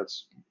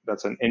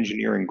 That's an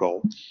engineering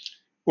goal.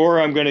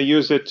 Or I'm going to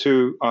use it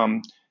to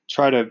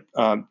try to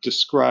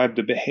describe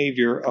the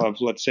behavior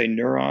of, let's say,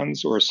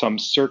 neurons or some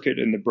circuit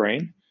in the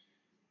brain.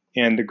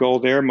 And the goal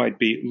there might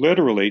be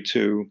literally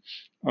to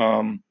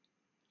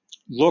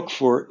look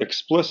for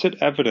explicit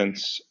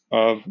evidence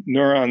of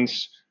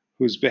neurons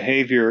whose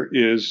behavior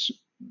is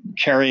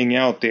carrying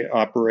out the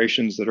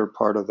operations that are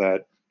part of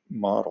that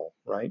model,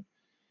 right?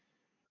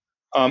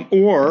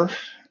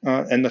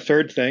 And the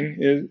third thing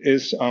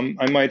is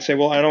I might say,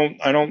 well, I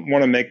don't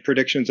want to make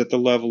predictions at the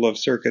level of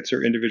circuits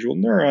or individual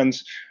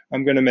neurons.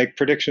 I'm going to make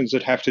predictions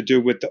that have to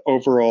do with the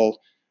overall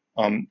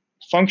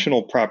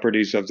functional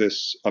properties of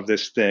this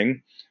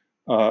thing.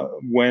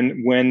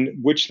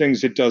 Which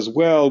things it does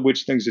well,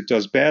 which things it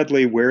does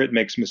badly, where it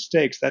makes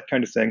mistakes, that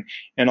kind of thing,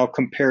 and I'll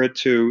compare it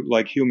to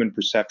like human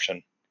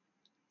perception.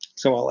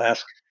 So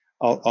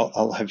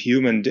I'll have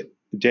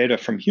data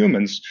from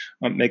humans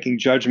making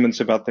judgments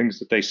about things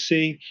that they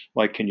see,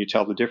 like can you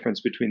tell the difference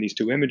between these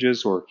two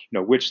images, or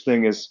which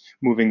thing is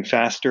moving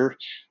faster,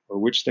 or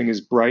which thing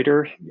is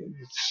brighter.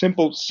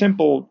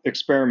 Simple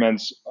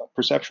experiments,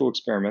 perceptual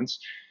experiments,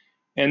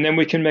 and then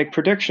we can make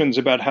predictions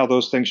about how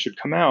those things should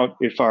come out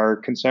if our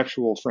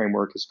conceptual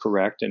framework is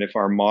correct and if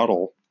our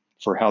model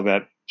for how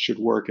that should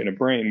work in a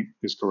brain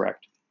is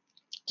correct.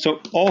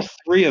 So all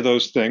three of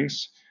those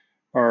things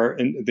are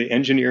in the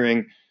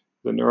engineering,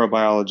 the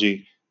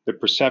neurobiology, the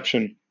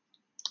perception.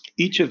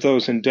 Each of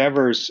those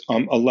endeavors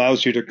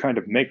allows you to kind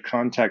of make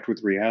contact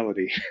with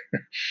reality,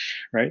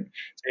 right?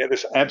 So you have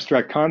this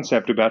abstract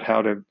concept about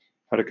how to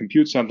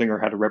compute something or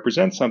how to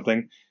represent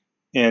something,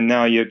 and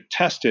now you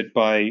test it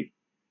by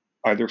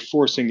either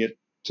forcing it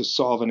to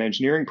solve an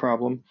engineering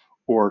problem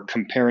or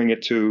comparing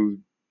it to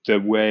the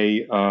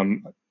way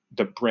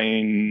the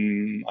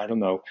brain, I don't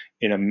know,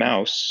 in a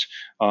mouse,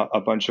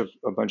 a bunch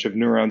of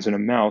neurons in a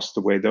mouse,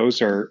 the way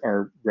those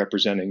are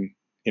representing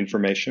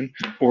information,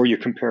 or you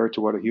compare it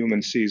to what a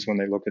human sees when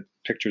they look at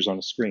pictures on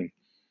a screen.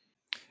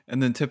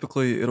 And then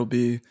typically it'll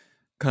be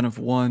kind of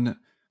one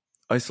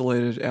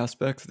isolated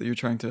aspect that you're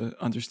trying to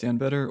understand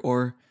better,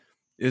 or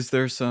is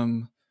there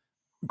some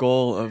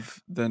goal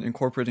of then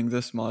incorporating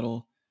this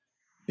model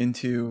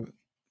into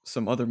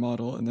some other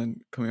model and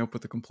then coming up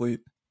with a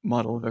complete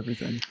model of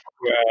everything?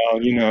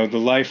 Well, the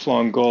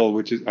lifelong goal,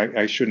 which is,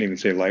 I shouldn't even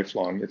say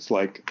lifelong. It's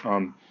like,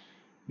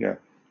 yeah,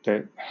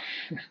 the,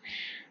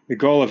 the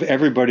goal of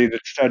everybody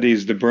that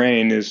studies the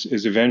brain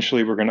is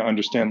eventually we're going to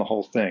understand the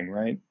whole thing,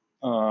 right?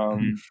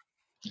 Mhm.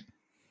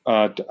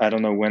 I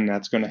don't know when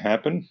that's going to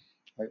happen.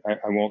 I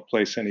won't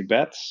place any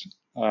bets.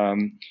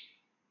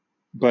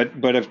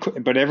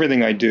 But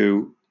everything I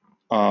do,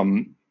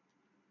 I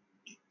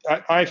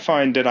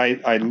find that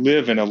I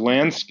live in a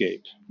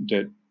landscape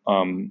that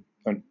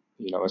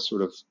a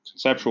sort of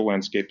conceptual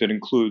landscape that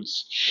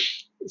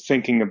includes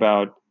thinking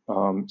about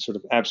sort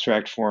of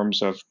abstract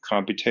forms of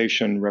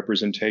computation,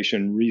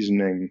 representation,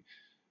 reasoning,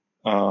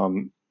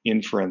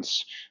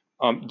 inference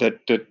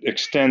that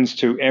extends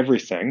to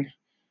everything.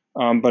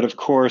 But of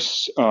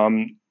course,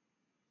 and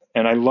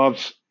I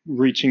love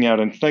reaching out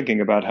and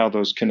thinking about how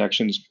those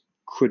connections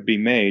could be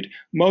made.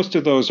 Most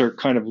of those are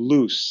kind of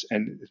loose,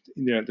 and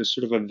there's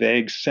sort of a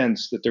vague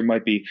sense that there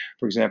might be,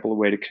 for example, a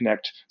way to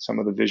connect some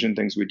of the vision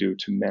things we do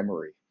to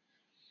memory.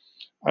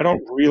 I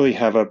don't really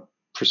have a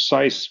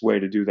precise way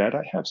to do that.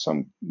 I have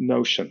some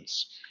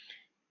notions.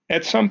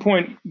 At some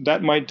point,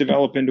 that might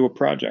develop into a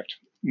project,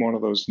 one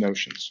of those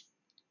notions.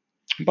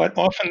 But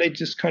often they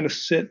just kind of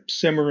sit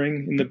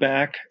simmering in the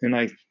back, and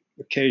I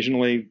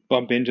occasionally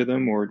bump into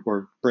them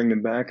or bring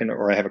them back,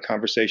 or I have a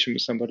conversation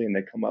with somebody and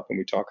they come up and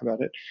we talk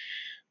about it.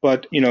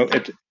 But you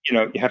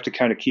have to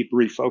kind of keep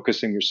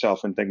refocusing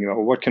yourself and thinking,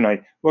 well, what can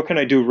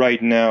I do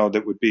right now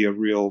that would be a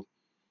real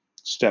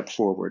step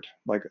forward,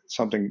 like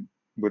something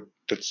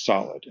that's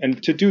solid.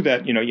 And to do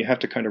that, you have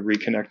to kind of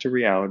reconnect to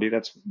reality.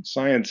 That's what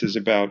science is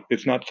about.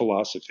 It's not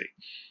philosophy.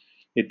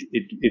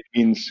 It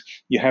means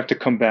you have to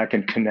come back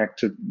and connect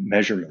to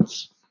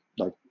measurements.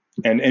 Like,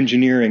 and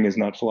engineering is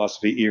not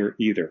philosophy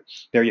either.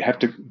 There you have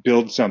to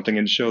build something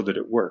and show that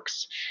it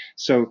works.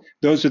 So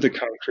those are the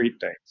concrete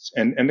things.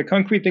 And the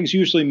concrete things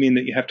usually mean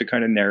that you have to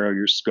kind of narrow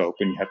your scope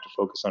and you have to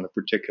focus on a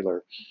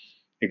particular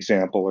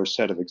example or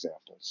set of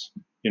examples.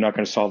 You're not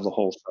going to solve the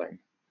whole thing.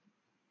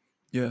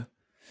 Yeah.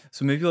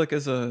 So maybe like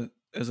as a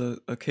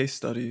case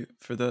study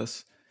for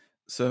this,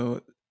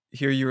 So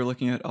here you were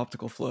looking at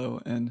optical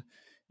flow and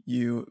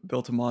you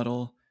built a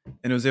model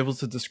and it was able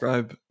to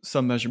describe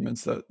some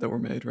measurements that were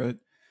made, right?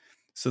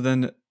 So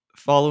then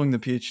following the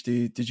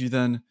PhD, did you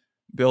then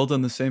build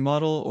on the same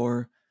model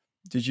or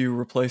did you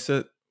replace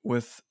it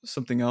with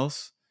something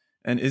else?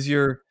 And is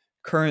your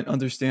current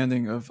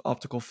understanding of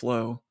optical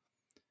flow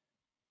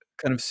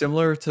kind of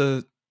similar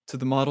to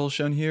the model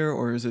shown here,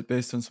 or is it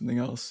based on something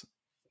else?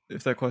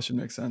 If that question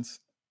makes sense.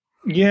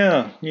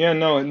 Yeah,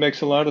 no, it makes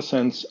a lot of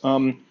sense.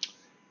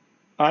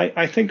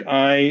 I think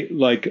I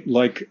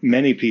like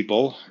many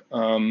people.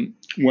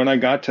 When I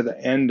got to the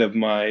end of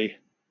my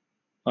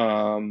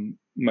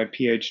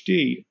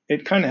PhD,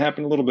 it kind of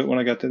happened a little bit when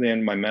I got to the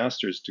end of my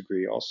master's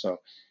degree. Also,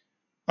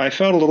 I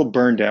felt a little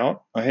burned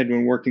out. I had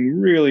been working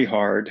really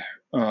hard,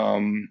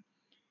 and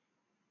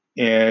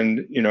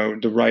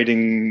the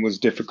writing was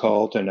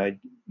difficult, and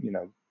you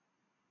know,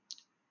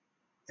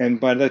 and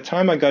by the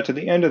time I got to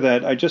the end of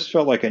that, I just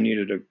felt like I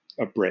needed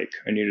a break.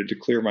 I needed to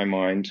clear my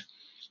mind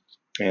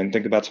and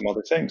think about some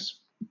other things.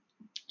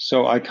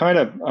 So I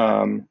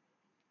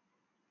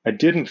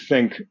didn't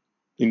think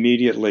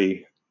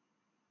immediately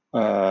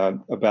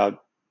about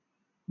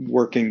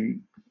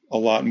working a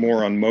lot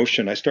more on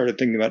motion. I started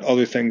thinking about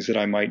other things that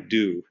I might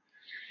do.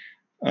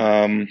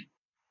 Um,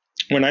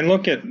 when I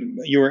look at,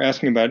 you were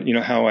asking about,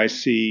 how I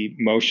see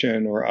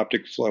motion or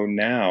optic flow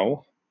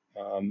now.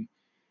 Um,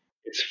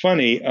 it's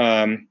funny.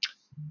 Uh,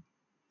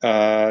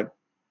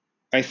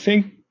 I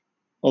think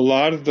a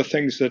lot of the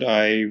things that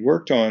I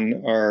worked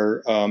on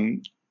are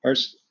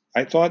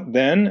I thought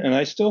then, and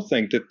I still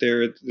think that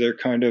they're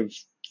kind of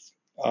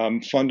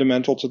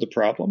fundamental to the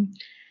problem.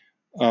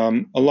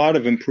 A lot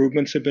of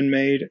improvements have been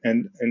made,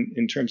 and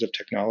in terms of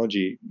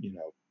technology,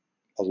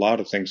 a lot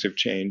of things have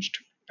changed.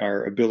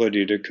 Our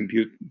ability to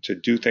to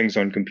do things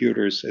on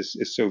computers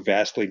is so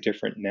vastly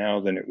different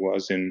now than it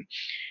was in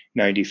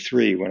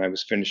 '93 when I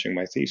was finishing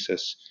my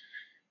thesis.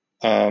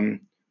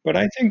 But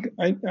I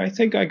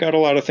think I got a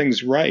lot of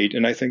things right,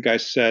 and I think I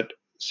set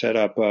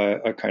up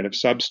a kind of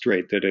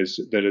substrate that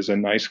is a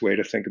nice way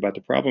to think about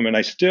the problem. And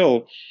I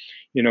still,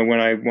 when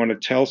I want to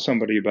tell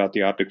somebody about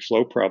the optic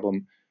flow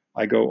problem,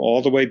 I go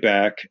all the way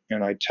back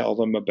and I tell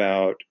them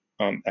about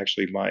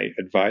actually my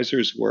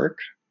advisor's work,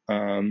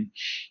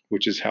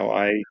 which is how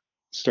I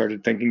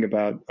started thinking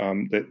about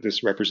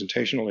this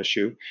representational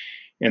issue.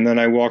 And then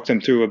I walk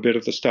them through a bit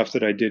of the stuff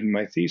that I did in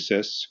my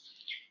thesis.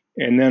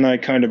 And then I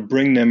kind of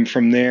bring them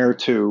from there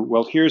to,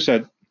 well, here's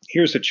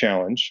a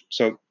challenge.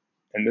 So,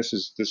 and this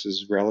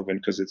is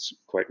relevant because it's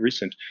quite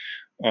recent.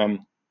 I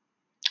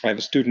have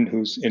a student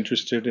who's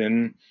interested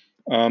in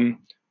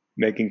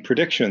making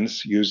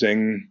predictions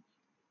using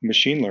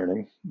machine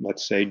learning,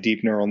 let's say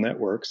deep neural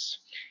networks.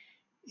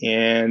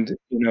 And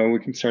we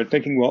can start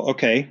thinking, well,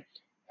 okay,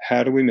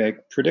 how do we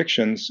make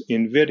predictions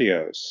in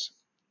videos?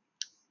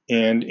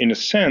 And in a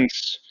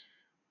sense,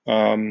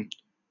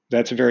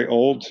 that's a very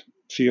old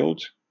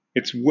field.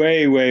 It's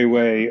way, way,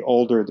 way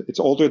older. It's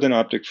older than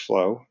optic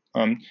flow.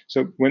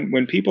 So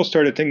when people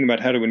started thinking about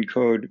how to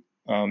encode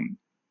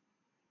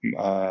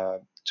to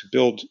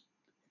build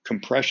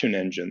compression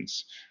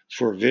engines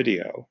for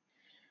video,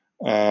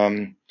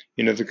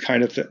 that's the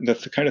kind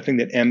of thing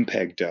that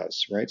MPEG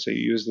does, right? So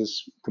you use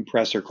this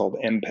compressor called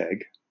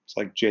MPEG. It's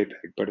like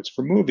JPEG, but it's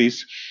for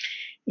movies.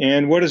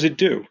 And what does it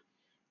do?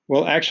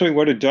 Well, actually,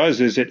 what it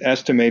does is it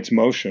estimates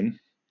motion.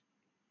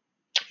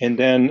 And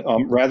then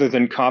rather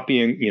than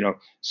copying,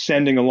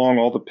 sending along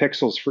all the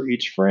pixels for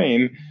each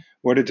frame,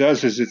 what it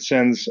does is it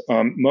sends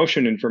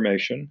motion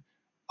information,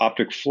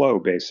 optic flow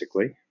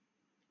basically,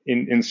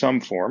 in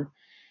some form,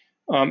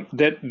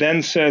 that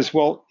then says,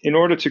 well, in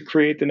order to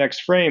create the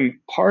next frame,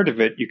 part of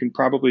it you can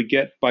probably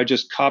get by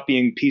just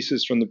copying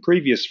pieces from the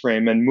previous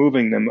frame and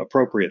moving them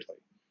appropriately.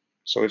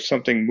 So if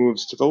something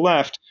moves to the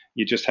left,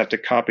 you just have to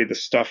copy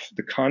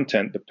the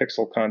content, the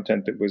pixel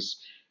content that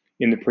was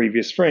in the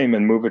previous frame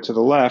and move it to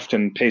the left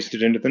and paste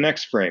it into the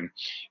next frame.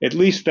 At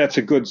least that's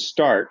a good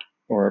start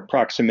or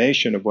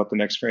approximation of what the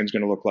next frame is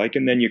going to look like.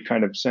 And then you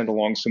kind of send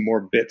along some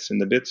more bits in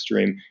the bit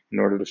stream in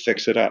order to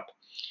fix it up.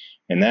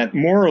 And that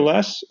more or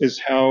less is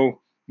how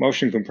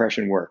motion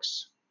compression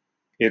works.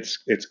 It's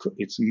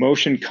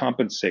motion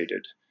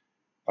compensated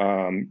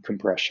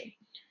compression.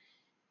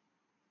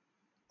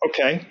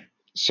 Okay,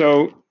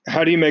 so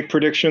how do you make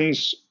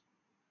predictions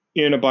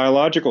in a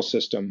biological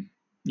system?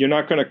 You're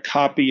not going to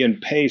copy and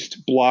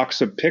paste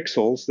blocks of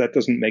pixels. That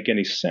doesn't make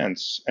any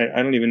sense.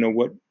 I don't even know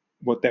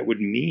what that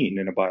would mean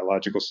in a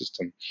biological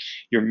system.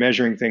 You're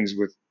measuring things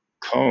with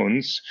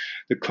cones.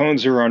 The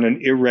cones are on an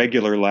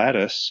irregular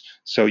lattice,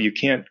 so you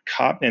can't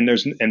copy.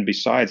 And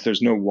besides,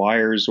 there's no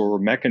wires or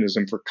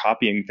mechanism for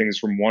copying things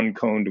from one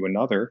cone to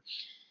another.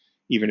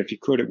 Even if you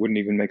could, it wouldn't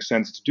even make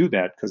sense to do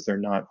that because they're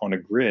not on a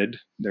grid.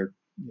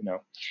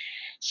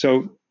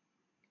 So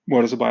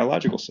what does a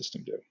biological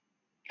system do?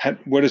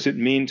 What does it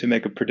mean to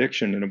make a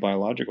prediction in a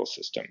biological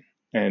system?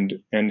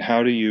 And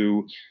how do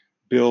you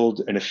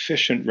build an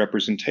efficient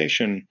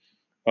representation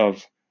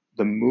of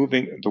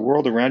the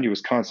world around you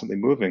is constantly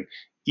moving.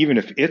 even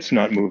if it's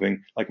not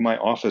moving, like my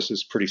office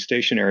is pretty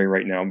stationary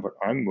right now, but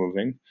I'm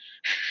moving.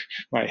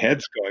 My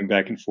head's going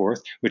back and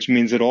forth, which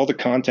means that all the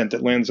content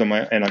that lands on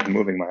and I'm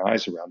moving my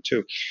eyes around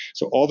too.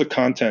 So all the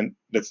content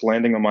that's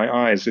landing on my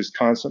eyes is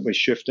constantly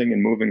shifting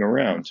and moving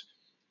around.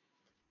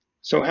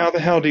 So how the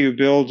hell do you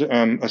build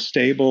a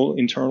stable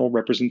internal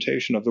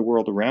representation of the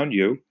world around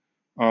you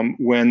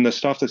when the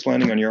stuff that's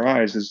landing on your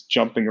eyes is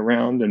jumping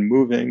around and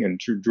moving and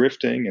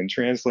drifting and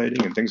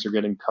translating, and things are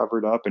getting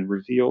covered up and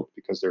revealed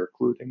because they're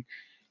occluding?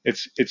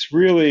 It's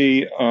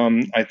really,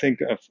 I think,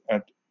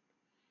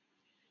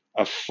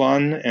 a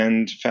fun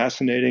and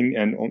fascinating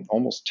and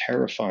almost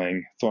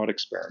terrifying thought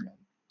experiment.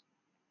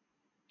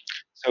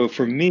 So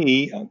for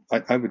me,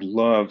 I would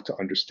love to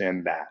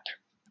understand that.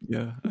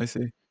 Yeah, I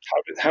see.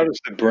 How does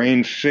the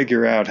brain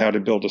figure out how to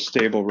build a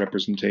stable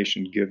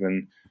representation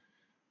given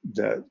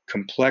the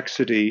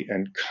complexity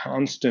and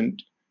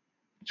constant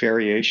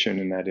variation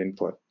in that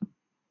input?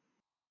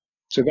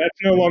 So that's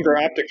no longer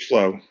optic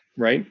flow,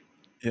 right?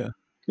 Yeah.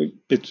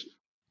 It's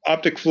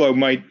optic flow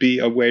might be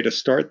a way to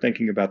start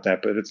thinking about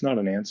that, but it's not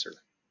an answer.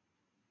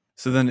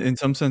 So then in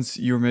some sense,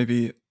 you were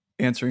maybe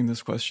answering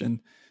this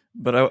question,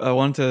 but I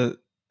wanted to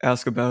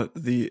ask about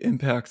the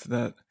impact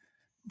that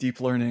deep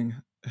learning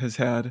has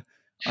had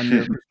on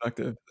your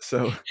perspective.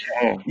 So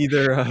Oh,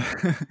 either,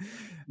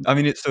 I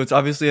mean, so it's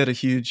obviously had a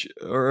huge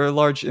or a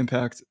large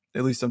impact,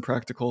 at least on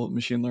practical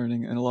machine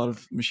learning and a lot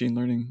of machine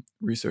learning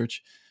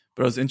research.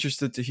 But I was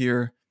interested to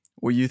hear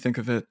what you think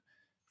of it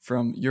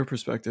from your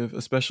perspective,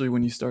 especially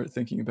when you start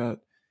thinking about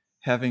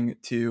having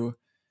to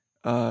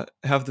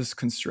have this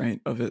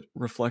constraint of it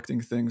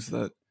reflecting things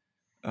that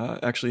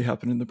actually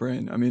happen in the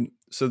brain. I mean,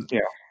 so yeah.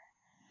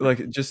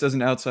 like just as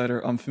an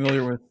outsider, I'm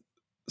familiar with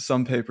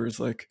some papers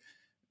like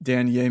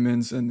Dan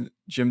Yeomans and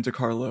Jim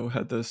DiCarlo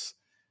had this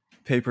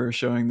paper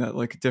showing that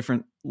like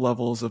different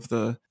levels of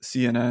the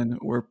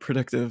CNN were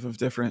predictive of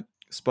different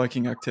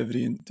spiking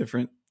activity in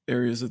different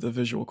areas of the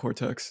visual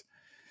cortex.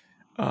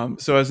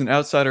 So as an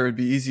outsider, it'd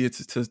be easy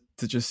to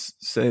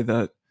just say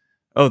that,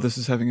 oh, this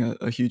is having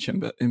a huge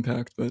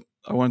impact. But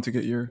I wanted to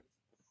get your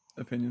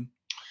opinion.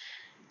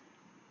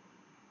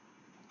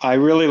 I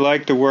really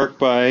like the work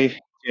by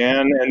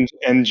Dan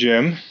and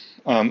Jim.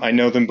 I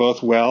know them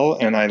both well,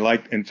 and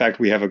in fact,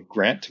 we have a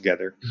grant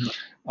together.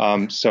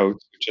 Mhm. So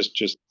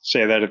just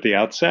say that at the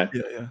outset.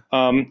 Yeah,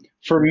 yeah.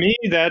 For me,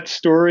 that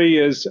story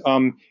is,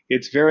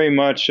 it's very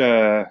much,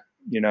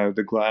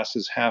 the glass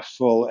is half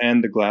full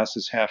and the glass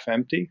is half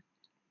empty.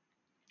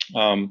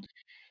 Um,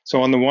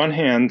 so on the one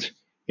hand,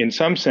 in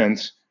some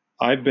sense,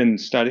 I've been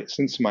studying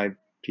since my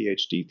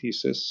PhD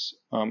thesis.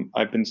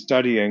 I've been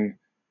studying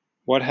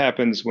what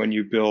happens when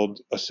you build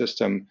a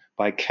system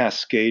by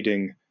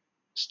cascading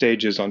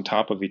stages on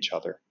top of each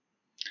other.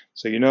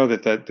 So you know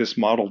that this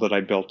model that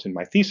I built in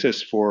my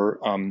thesis for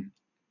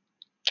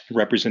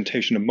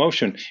representation of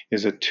motion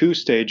is a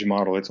two-stage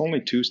model. It's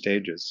only two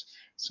stages.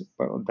 So,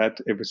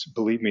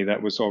 believe me,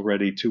 that was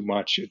already too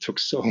much. It took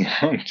so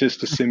long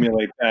just to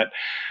simulate that.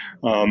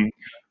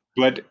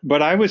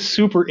 But I was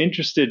super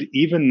interested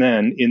even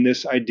then in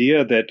this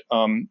idea that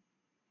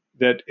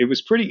it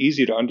was pretty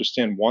easy to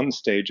understand one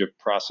stage of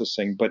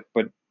processing, but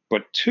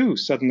two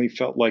suddenly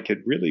felt like it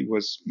really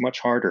was much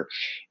harder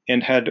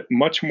and had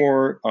much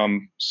more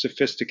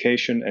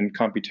sophistication and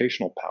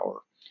computational power.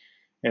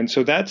 And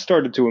so that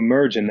started to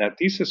emerge in that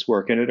thesis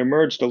work, and it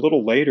emerged a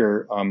little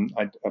later,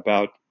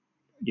 about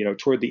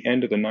toward the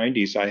end of the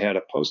 90s. I had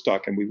a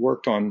postdoc, and we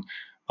worked on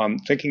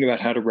thinking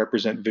about how to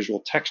represent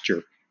visual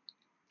texture,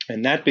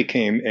 and that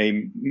became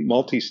a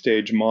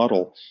multi-stage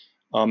model,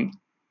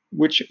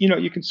 which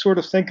you can sort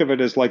of think of it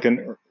as like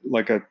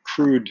a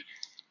crude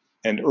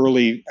and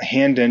early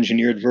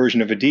hand-engineered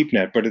version of a deep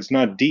net, but it's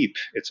not deep.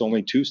 It's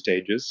only two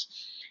stages.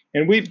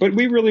 But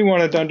we really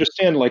wanted to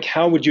understand, like,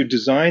 how would you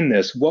design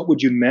this? What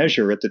would you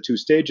measure at the two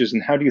stages,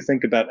 and how do you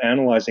think about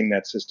analyzing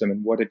that system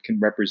and what it can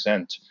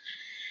represent?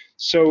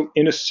 So,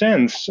 in a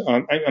sense,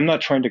 I'm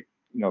not trying to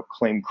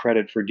claim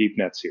credit for deep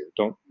nets here.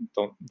 Don't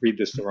read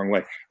this the wrong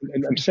way.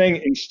 I'm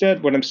saying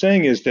instead, what I'm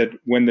saying is that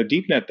when the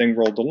deep net thing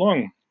rolled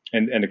along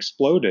and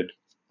exploded,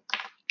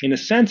 in a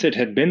sense, it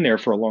had been there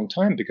for a long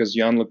time because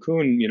Jan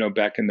LeCun,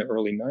 back in the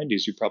early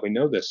 90s, you probably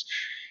know this,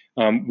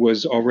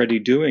 was already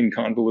doing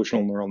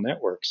convolutional neural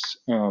networks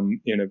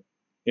in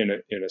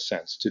a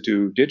sense to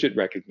do digit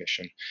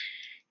recognition.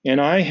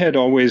 And I had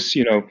always,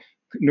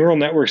 neural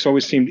networks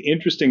always seemed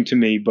interesting to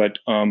me, but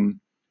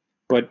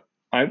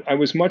I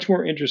was much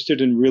more interested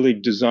in really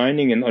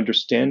designing and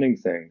understanding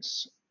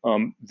things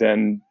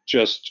than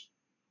just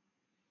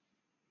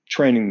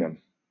training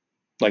them.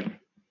 Like,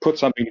 put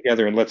something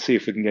together and let's see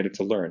if we can get it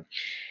to learn.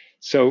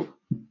 So,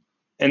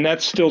 and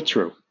that's still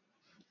true.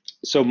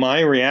 So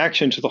my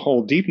reaction to the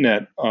whole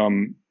DeepNet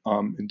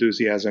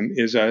enthusiasm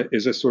is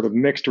a sort of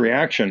mixed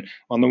reaction.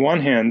 On the one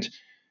hand,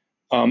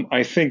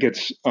 I think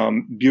it's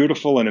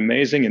beautiful and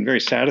amazing and very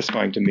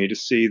satisfying to me to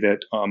see that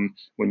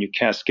when you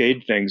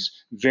cascade things,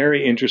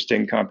 very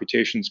interesting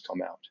computations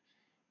come out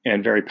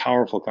and very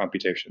powerful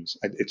computations.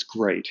 It's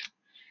great.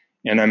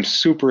 And I'm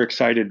super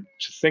excited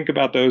to think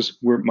about those.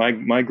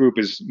 My group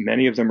is,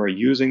 many of them are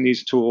using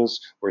these tools.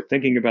 We're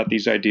thinking about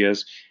these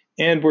ideas,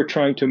 and we're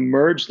trying to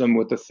merge them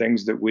with the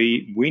things that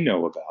we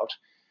know about,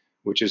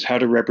 which is how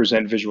to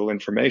represent visual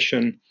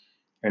information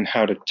and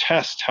how to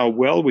test how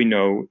well we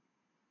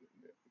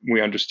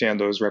understand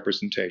those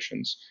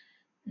representations.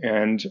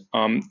 And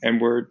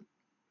we're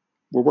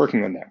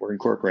working on that. We're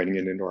incorporating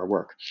it into our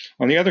work.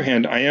 On the other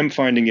hand, I am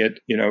finding it,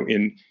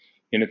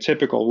 in a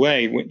typical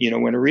way,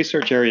 when a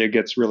research area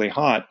gets really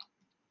hot,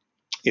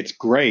 it's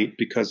great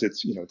because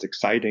it's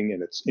exciting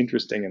and it's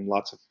interesting and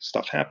lots of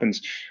stuff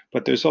happens.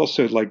 But there's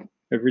also like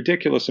a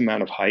ridiculous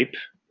amount of hype,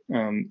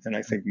 and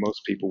I think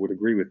most people would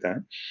agree with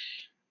that.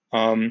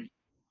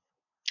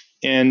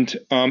 And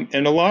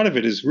a lot of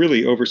it is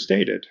really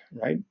overstated,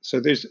 right?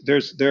 So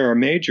there are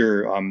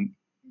major.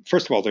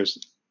 First of all,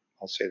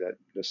 I'll say that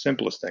the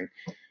simplest thing.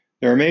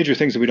 There are major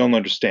things that we don't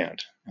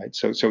understand, right?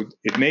 So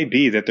it may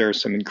be that there are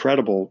some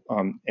incredible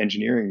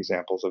engineering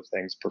examples of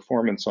things,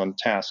 performance on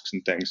tasks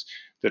and things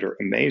that are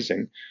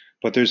amazing,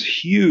 but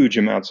there's huge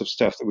amounts of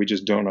stuff that we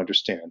just don't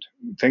understand,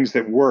 things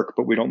that work,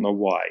 but we don't know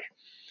why.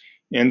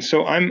 And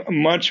so I'm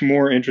much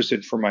more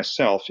interested for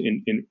myself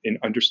in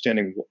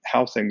understanding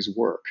how things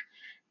work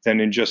than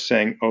in just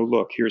saying, oh,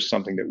 look, here's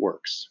something that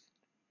works.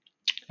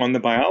 On the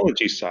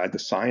biology side, the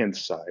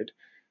science side,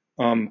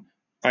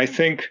 I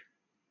think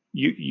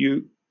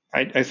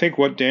I think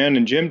what Dan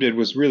and Jim did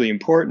was really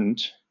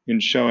important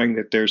in showing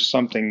that there's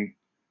something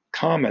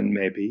common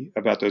maybe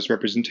about those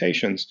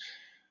representations,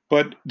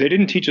 but they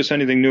didn't teach us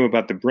anything new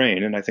about the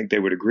brain, and I think they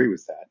would agree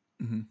with that,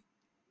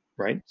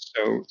 right?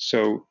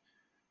 So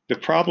the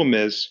problem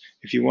is,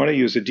 if you want to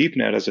use a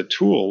DeepNet as a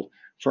tool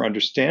for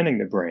understanding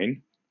the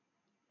brain,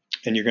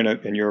 and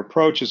your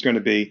approach is going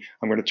to be,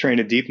 I'm going to train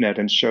a DeepNet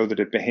and show that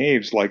it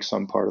behaves like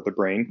some part of the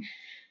brain.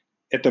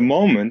 At the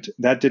moment,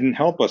 that didn't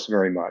help us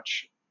very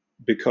much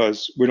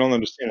because we don't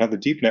understand how the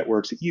DeepNet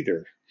works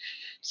either.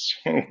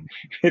 So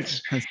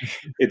it's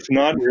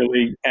not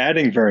really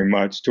adding very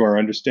much to our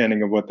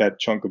understanding of what that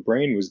chunk of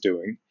brain was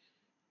doing.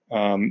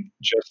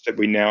 Just that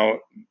we now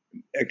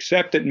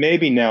accept that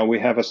maybe now we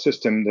have a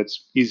system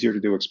that's easier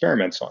to do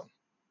experiments on.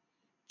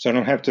 So I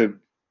don't have to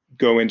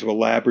go into a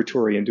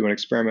laboratory and do an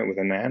experiment with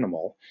an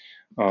animal.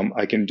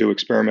 I can do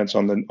experiments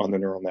on the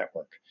neural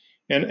network.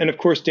 And of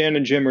course, Dan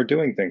and Jim are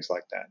doing things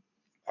like that.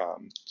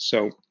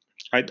 So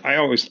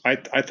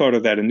I thought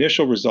of that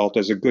initial result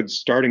as a good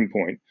starting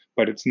point,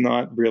 but it's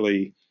not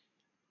really,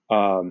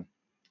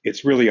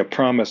 it's really a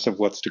promise of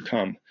what's to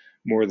come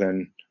more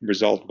than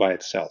result by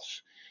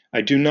itself.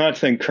 I do not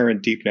think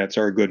current deep nets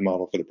are a good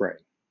model for the brain.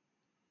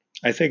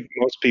 I think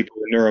most people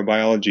in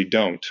neurobiology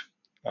don't.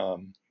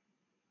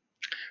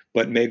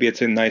 But maybe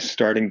it's a nice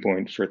starting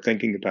point for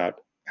thinking about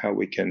how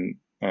we can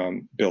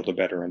build a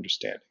better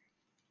understanding.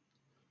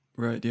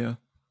 Right, yeah.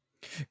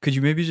 Could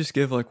you maybe just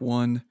give like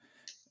one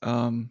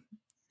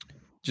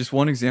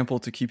example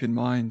to keep in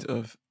mind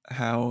of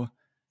how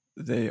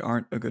they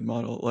aren't a good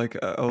model?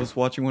 Like I was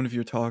watching one of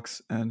your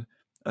talks and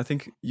I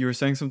think you were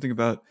saying something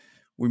about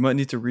we might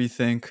need to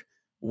rethink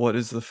what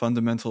is the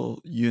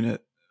fundamental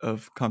unit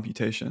of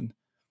computation.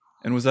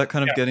 And was that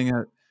kind of getting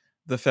at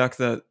the fact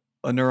that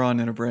a neuron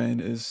in a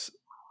brain is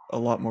a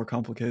lot more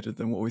complicated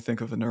than what we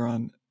think of a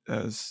neuron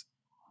as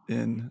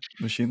in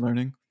machine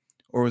learning?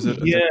 Or was it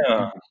a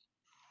different?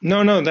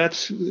 No,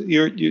 that's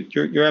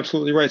you're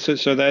absolutely right.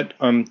 So that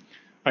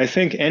I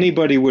think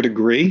anybody would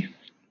agree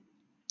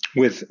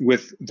with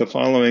the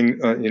following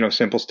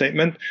simple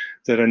statement,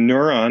 that a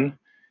neuron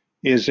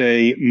is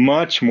a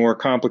much more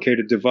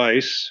complicated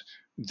device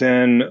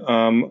than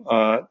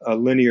a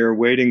linear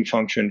weighting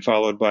function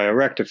followed by a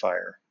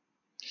rectifier.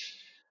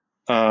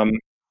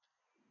 But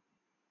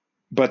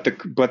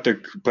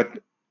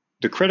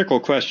the critical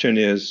question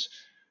is,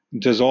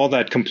 does all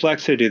that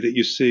complexity that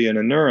you see in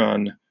a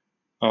neuron,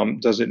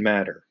 does it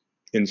matter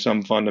in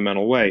some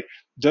fundamental way?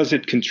 Does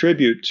it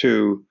contribute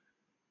to,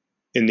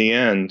 in the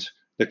end,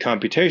 the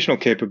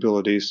computational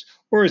capabilities,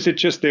 or is it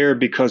just there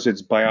because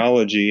it's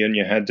biology and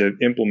you had to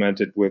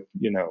implement it with,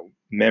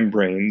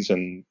 membranes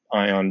and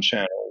ion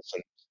channels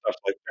and stuff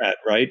like that,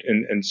 right?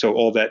 And so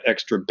all that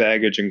extra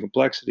baggage and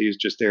complexity is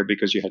just there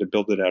because you had to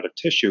build it out of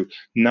tissue,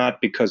 not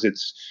because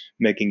it's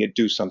making it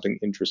do something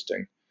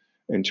interesting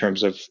in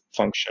terms of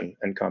function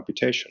and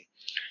computation.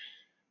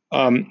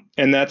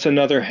 And that's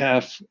another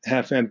half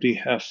empty,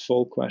 half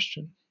full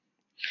question.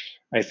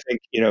 I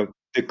think,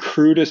 the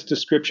crudest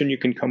description you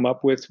can come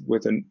up with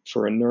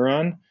for a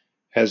neuron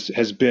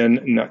has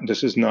been,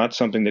 this is not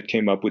something that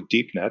came up with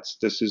deep nets.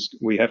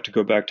 We have to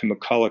go back to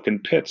McCulloch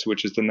and Pitts,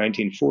 which is the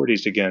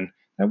 1940s again.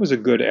 That was a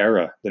good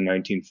era, the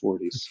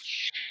 1940s.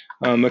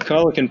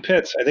 McCulloch and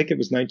Pitts, I think it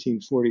was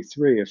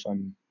 1943,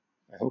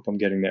 I hope I'm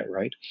getting that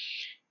right.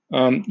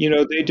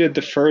 They did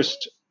the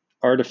first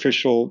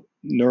artificial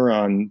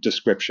neuron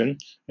description,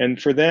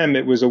 and for them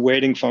it was a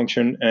weighting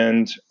function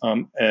and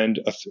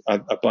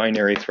a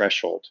binary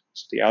threshold.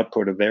 So the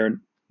output of their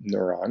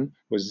neuron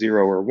was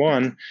 0 or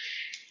 1,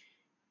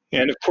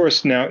 And of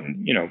course, now,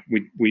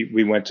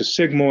 we went to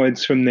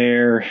sigmoids from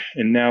there,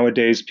 and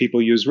nowadays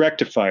people use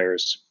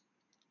rectifiers.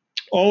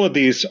 All of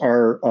these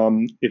are,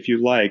 if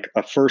you like,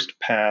 a first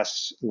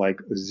pass, like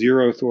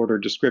zeroth order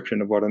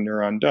description of what a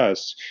neuron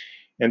does.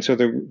 And so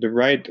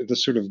the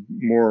sort of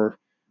more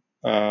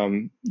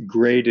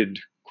graded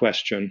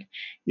question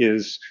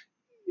is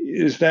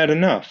that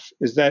enough?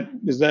 Is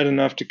that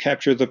enough to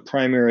capture the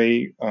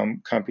primary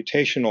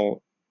computational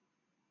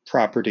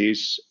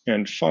properties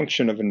and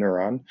function of a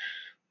neuron,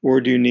 or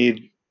do you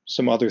need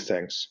some other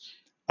things?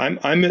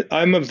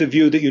 I'm of the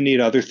view that you need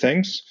other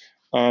things,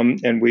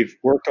 and we've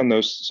worked on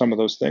some of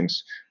those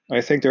things.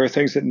 I think there are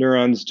things that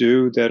neurons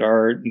do that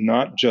are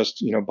not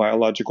just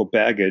biological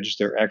baggage;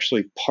 they're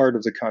actually part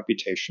of the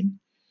computation.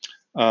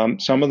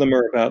 Some of them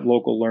are about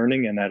local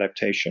learning and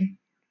adaptation.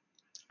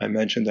 I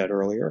mentioned that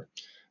earlier.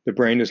 The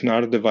brain is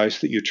not a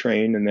device that you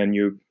train and then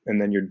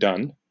you're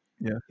done.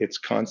 Yeah. It's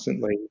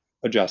constantly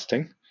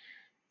adjusting,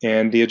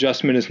 and the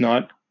adjustment is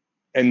not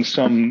in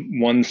some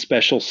one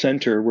special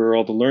center where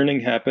all the learning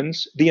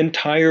happens. The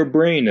entire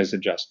brain is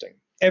adjusting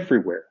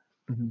everywhere.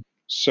 Mhm.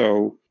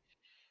 So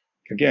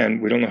again,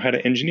 we don't know how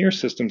to engineer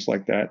systems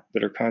like that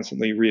are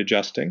constantly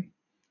readjusting,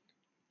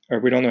 or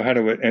we don't know how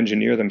to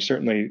engineer them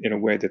certainly in a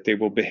way that they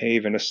will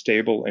behave in a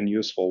stable and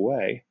useful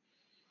way.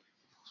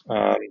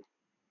 I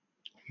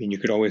mean, you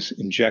could always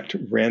inject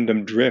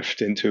random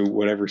drift into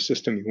whatever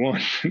system you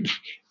want.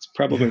 It's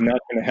probably Yeah.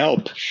 not going to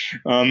help.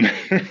 Um,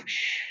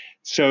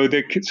 so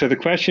the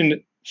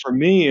question for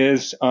me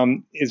is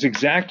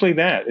exactly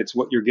that. It's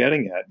what you're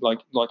getting at. Like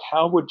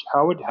how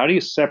do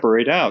you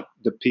separate out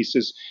the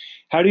pieces?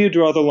 How do you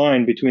draw the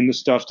line between the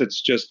stuff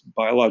that's just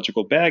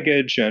biological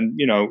baggage and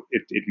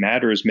it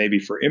matters maybe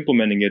for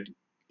implementing it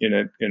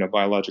in a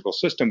biological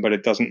system, but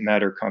it doesn't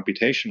matter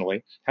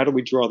computationally? How do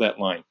we draw that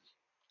line?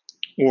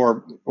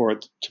 Or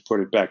to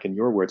put it back in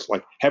your words,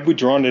 like, have we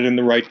drawn it in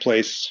the right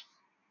place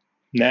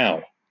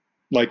now?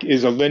 Like,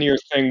 is a linear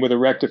thing with a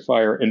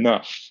rectifier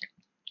enough?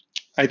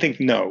 I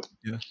think no,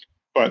 Yeah.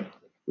 but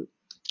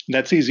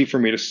that's easy for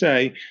me to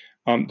say.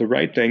 The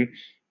right thing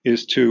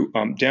is to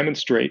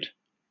demonstrate,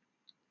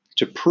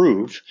 to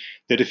prove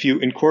that if you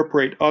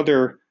incorporate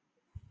other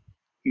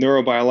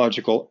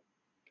neurobiological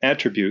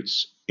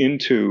attributes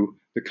into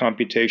the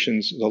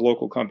computations, the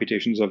local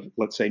computations of,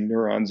 let's say,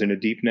 neurons in a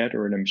deep net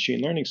or in a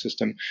machine learning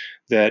system,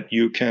 that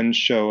you can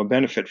show a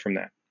benefit from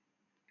that.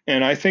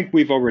 And I think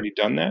we've already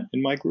done that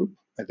in my group.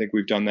 I think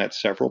we've done that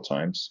several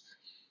times.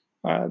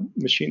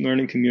 Machine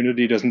learning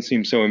community doesn't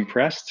seem so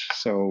impressed,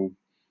 so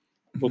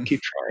we'll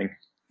keep trying.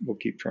 We'll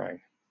keep trying.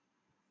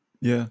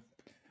 Yeah.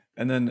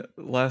 And then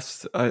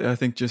last, I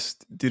think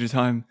just due to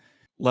time,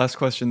 last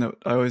question that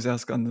I always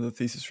ask on the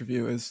thesis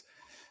review is,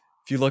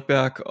 if you look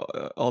back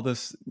all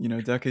this,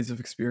 decades of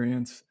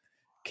experience,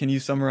 can you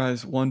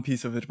summarize one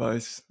piece of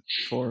advice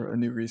for a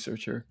new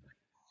researcher?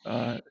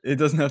 It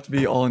doesn't have to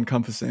be all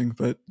encompassing,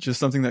 but just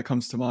something that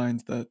comes to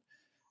mind that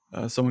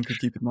someone could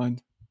keep in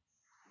mind.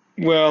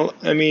 Well,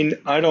 I mean,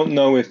 I don't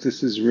know if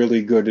this is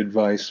really good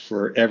advice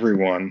for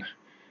everyone,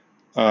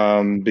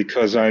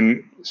 because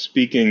I'm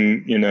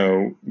speaking,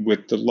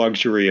 with the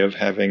luxury of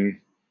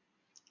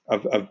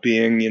of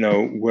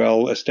being,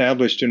 well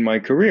established in my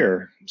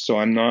career. So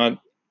I'm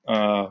not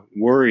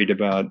worried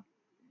about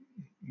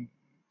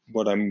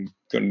what I'm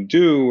going to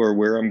do or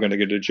where I'm going to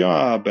get a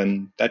job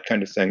and that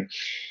kind of thing.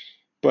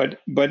 But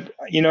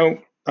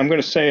I'm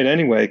going to say it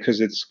anyway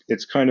because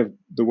it's kind of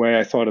the way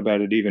I thought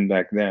about it even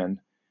back then,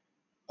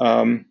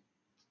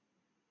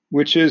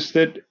 which is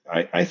that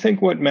I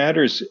think what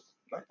matters.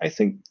 I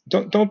think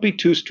don't be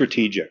too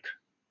strategic.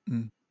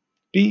 Mm.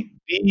 Be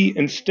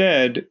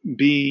instead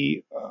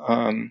be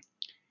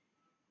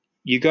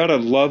you got to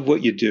love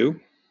what you do.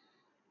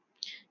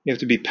 You have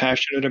to be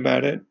passionate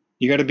about it.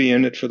 You got to be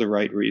in it for the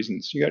right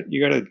reasons. You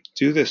got to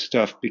do this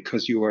stuff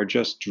because you are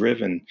just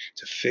driven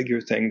to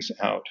figure things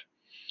out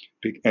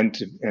and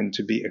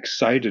to be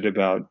excited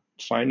about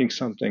finding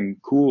something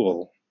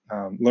cool,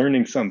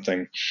 learning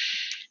something,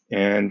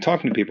 and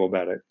talking to people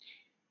about it.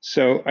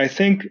 So I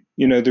think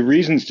the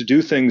reasons to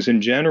do things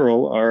in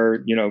general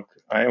are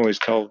I always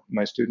tell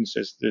my students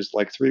there's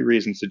like three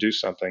reasons to do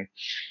something.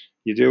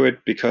 You do it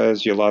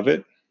because you love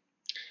it.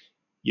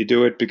 You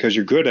do it because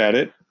you're good at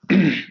it,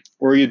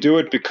 or you do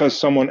it because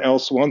someone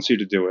else wants you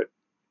to do it.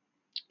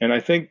 And I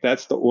think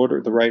that's the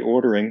right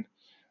ordering.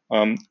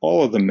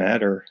 All of them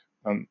matter,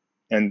 and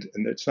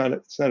it's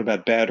not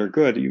about bad or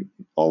good.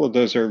 All of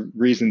those are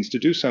reasons to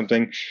do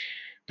something,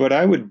 but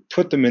I would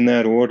put them in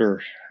that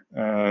order,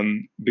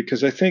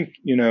 because I think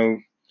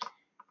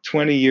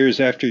 20 years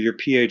after your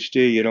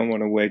PhD, you don't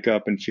want to wake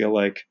up and feel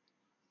like,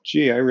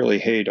 gee, I really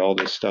hate all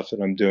this stuff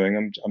that I'm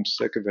doing. I'm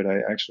sick of it.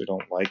 I actually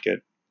don't like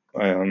it.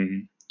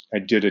 I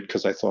did it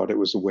because I thought it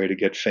was a way to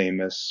get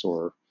famous,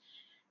 or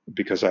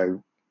because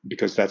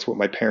that's what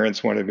my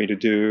parents wanted me to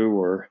do,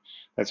 or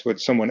that's what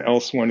someone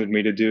else wanted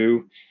me to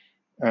do.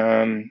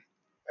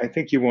 I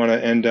think you want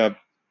to end up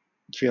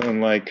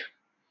feeling like,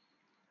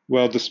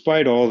 well,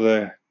 despite all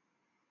the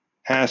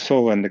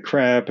hassle and the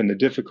crap and the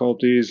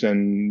difficulties,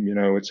 and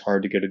it's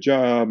hard to get a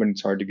job, and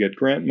it's hard to get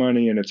grant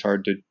money, and it's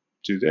hard to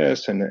do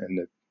this, and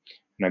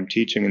I'm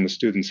teaching and the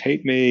students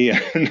hate me.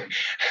 And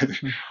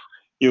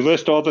you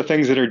list all the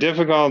things that are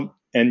difficult,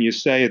 and you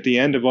say at the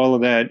end of all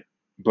of that,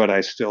 but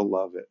I still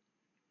love it.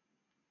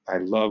 I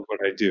love what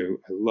I do.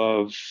 I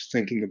love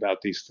thinking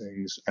about these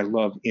things. I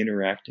love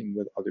interacting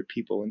with other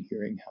people and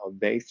hearing how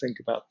they think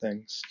about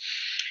things.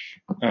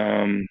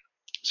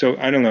 So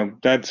I don't know.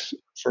 That's,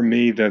 for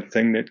me, the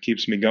thing that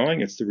keeps me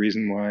going. It's the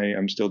reason why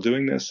I'm still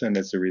doing this, and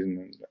it's the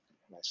reason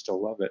I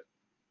still love it.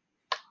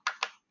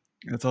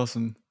 That's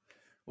awesome.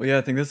 Well, yeah,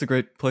 I think that's a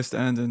great place to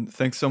end. And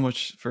thanks so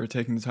much for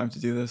taking the time to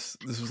do this.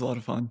 This was a lot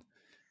of fun.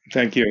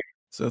 Thank you.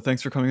 So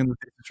thanks for coming on the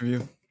Thesis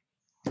Review.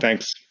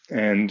 Thanks.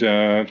 And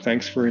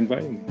thanks for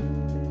inviting me.